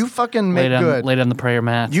incense. You fucking make good. Lay down the prayer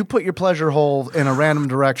mat. You put your pleasure hole in a random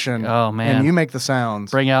direction. Oh man! And you make the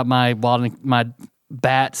sounds. Bring out my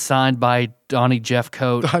bat signed by Donnie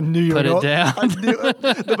Jeffcoat. I knew you put it down. I knew it.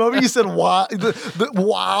 The moment you said "wow," the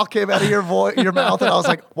 "wow" came out of your mouth, and I was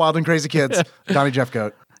like, "Wild and Crazy Kids," Donnie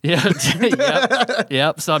Jeffcoat. Yeah.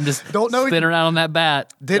 Yep. So I'm just spinning around on that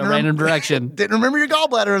bat in a random direction. Didn't remember your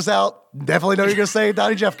gallbladder is out. Definitely know you're going to say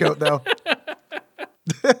Donnie Jeffcoat, though.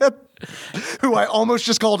 Who I almost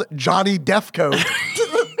just called Johnny Defcoat.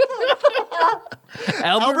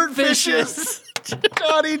 Albert Fishes.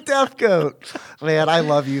 Johnny Defcoat. Man, I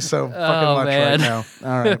love you so fucking much right now.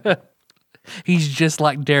 All right. He's just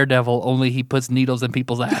like Daredevil, only he puts needles in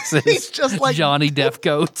people's asses. He's just like Johnny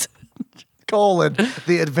Defcoat.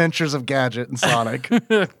 The Adventures of Gadget and Sonic.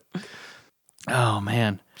 Oh,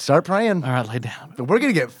 man. Start praying. All right, lay down. We're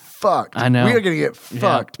going to get fucked. I know. We are going to get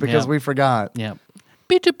fucked because we forgot. Yeah.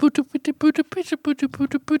 No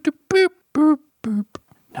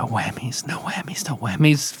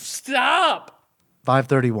whammies. Stop!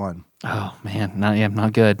 531. Oh, man.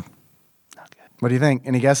 Not good. What do you think?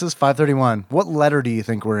 Any guesses? 531. What letter do you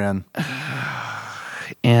think we're in?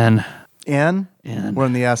 N. N? N. We're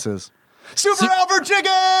in the S's. Super Albert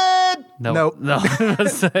Chicken! No. No,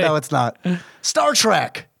 it's not. Star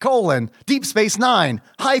Trek, Deep Space Nine,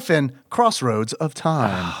 Crossroads of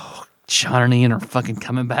Time. Sean and Ian are fucking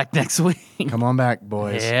coming back next week. Come on back,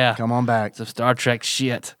 boys. Yeah. Come on back. Some Star Trek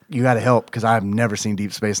shit. You got to help because I've never seen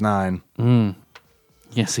Deep Space Nine. You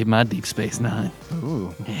can't see my Deep Space Nine.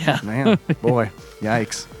 Ooh. Yeah. Man, boy.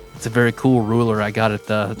 Yikes. It's a very cool ruler I got at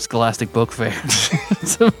the Scholastic Book Fair.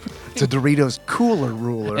 It's a Doritos cooler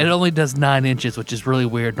ruler. It only does 9 inches, which is really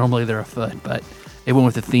weird. Normally they're a foot, but they went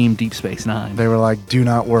with the theme Deep Space Nine. They were like, do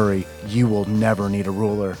not worry. You will never need a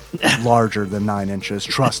ruler larger than 9 inches.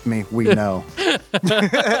 Trust me, we know.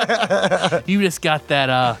 You just got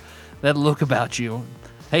that look about you.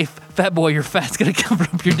 Hey, fat boy, your fat's going to cover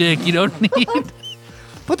up your dick. You don't need...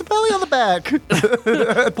 Put the belly on the back.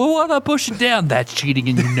 Well, why not push it down? That's cheating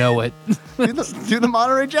and you know it. do the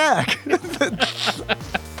Monterey Jack.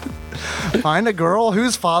 Find a girl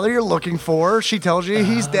whose father you're looking for. She tells you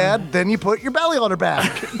he's dead. Then you put your belly on her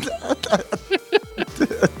back.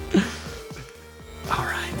 All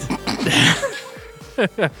right.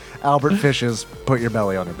 Albert Fish's Put Your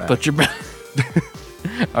Belly on Your Back. But your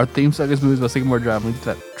Our theme song is Moves by Sycamore Drive. Link to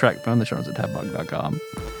that track found in the show notes at tadpog.com.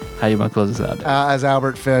 How you want to close this out, Dave? As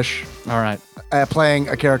Albert Fish, All right. playing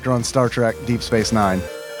a character on Star Trek Deep Space Nine.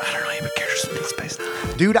 I don't know any characters from Deep Space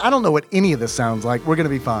Nine. Dude, I don't know what any of this sounds like. We're going to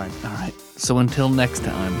be fine. All right. So until next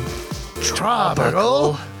time,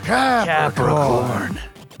 Tropical Capricorn.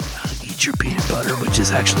 Eat your peanut butter, which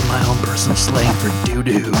is actually my own personal slang for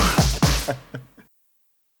doo-doo.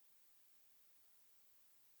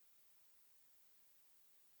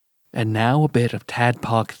 And now a bit of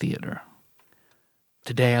Tadpog Theater.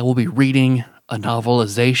 Today I will be reading a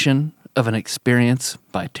novelization of an experience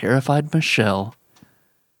by terrified Michelle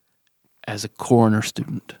as a coroner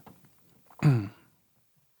student. On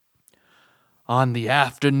the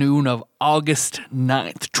afternoon of August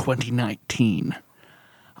 9th, 2019,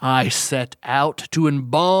 I set out to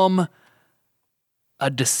embalm a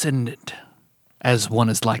descendant, as one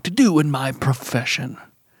is like to do in my profession.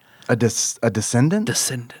 A descendant?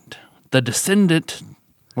 Descendant. The descendant,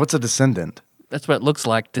 What's a descendant? that's what it looks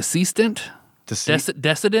like. Deceastant?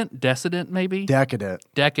 Decadent, maybe? Decadent.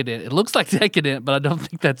 Decadent. It looks like decadent, but I don't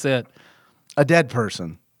think that's it. A dead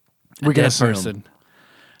person. We A can dead assume. person.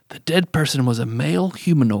 The dead person was a male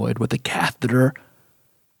humanoid with a catheter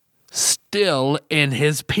still in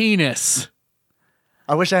his penis.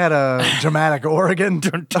 I wish I had a dramatic Oregon.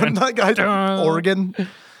 Oregon.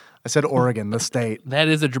 I said Oregon, the state. That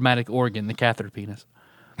is a dramatic organ, the catheter penis.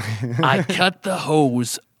 I cut the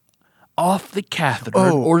hose off the catheter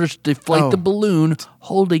in order to deflate the balloon,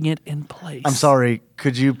 holding it in place. I'm sorry.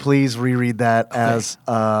 Could you please reread that as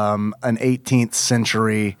an 18th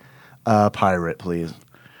century pirate, please?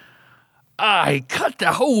 I cut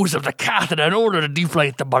the hose of the catheter in order to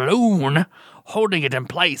deflate the balloon, holding it in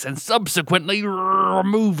place, and subsequently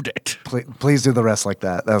removed it. Please do the rest like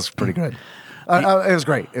that. That was pretty good. It was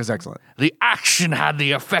great. It was excellent. The action had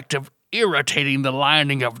the effect of irritating the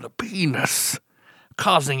lining of the penis,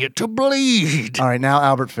 causing it to bleed. All right, now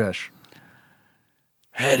Albert Fish.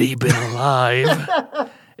 Had he been alive,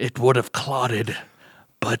 it would have clotted,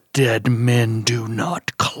 but dead men do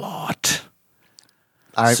not clot.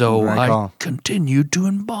 So I continued to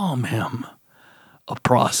embalm him, a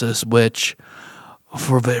process which,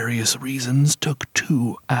 for various reasons, took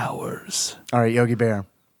 2 hours. All right, Yogi Bear.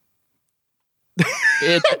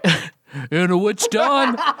 In which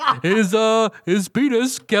time his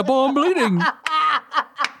penis kept on bleeding.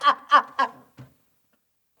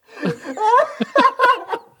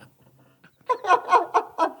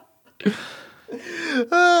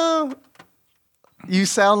 You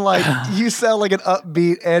sound like an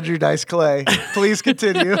upbeat Andrew Dice Clay. Please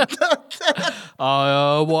continue.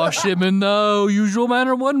 I washed him in the usual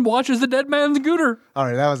manner one washes the dead man's gooter. All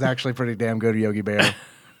right, that was actually pretty damn good, Yogi Bear.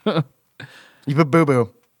 You put Boo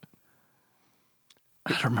Boo.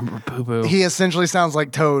 I don't remember Boo Boo. He essentially sounds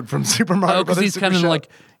like Toad from Super Mario because Brothers. he's kind of like,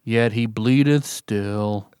 yet he bleedeth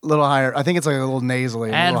still. A little higher. I think it's like a little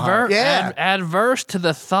nasally. Adverse to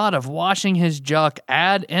the thought of washing his junk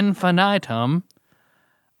ad infinitum,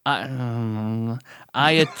 I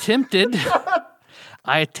attempted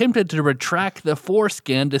to retract the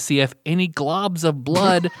foreskin to see if any globs of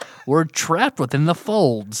blood were trapped within the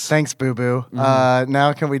folds. Thanks, Boo Boo.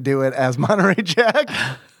 Now can we do it as Monterey Jack?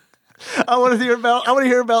 I want to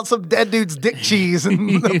hear about some dead dude's dick cheese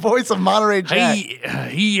and the voice of Monterey Jack.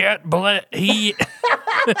 He yet bled.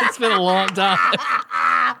 It's been a long time.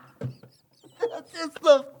 It's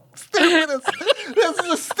the stupidest. This is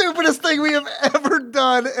the stupidest thing we have ever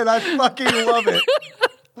done, and I fucking love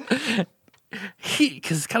it.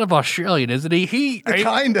 Because it's kind of Australian, isn't he?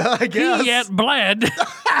 Kinda, I guess. He yet bled.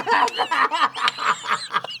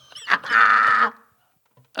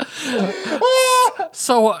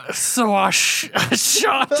 So I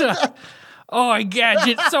shot a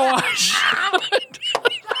gadget. So I shot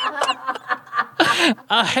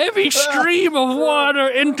a heavy stream of water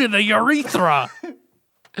into the urethra.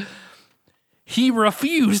 He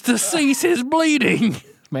refused to cease his bleeding.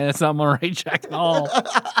 Man, that's not Monterey Jack at all.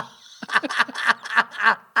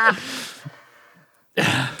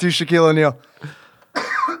 To Shaquille O'Neal.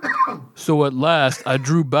 So at last, I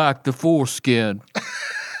drew back the foreskin.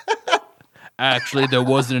 Actually, there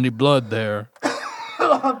wasn't any blood there.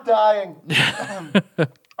 I'm dying.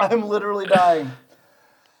 I'm literally dying.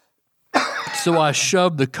 So I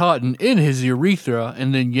shoved the cotton in his urethra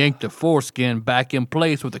and then yanked the foreskin back in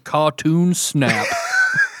place with a cartoon snap.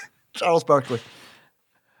 Charles Barkley.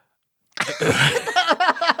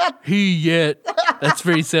 That's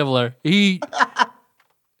very similar.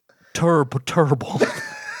 Terrible.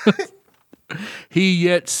 He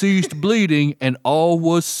yet ceased bleeding and all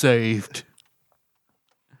was saved.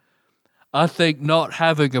 I think not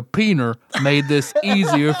having a peener made this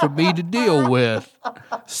easier for me to deal with.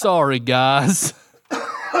 Sorry, guys.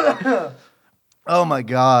 Oh my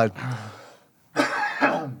God.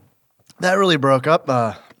 That really broke up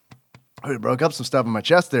some stuff in my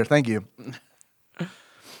chest there. Thank you.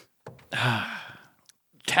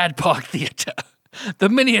 Tadpog Theater. The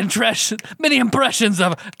many impressions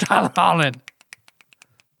of Tyler Holland.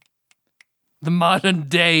 The modern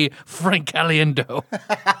day Frank Caliendo.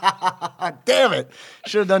 Damn it.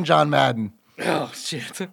 Should have done John Madden. Oh, shit.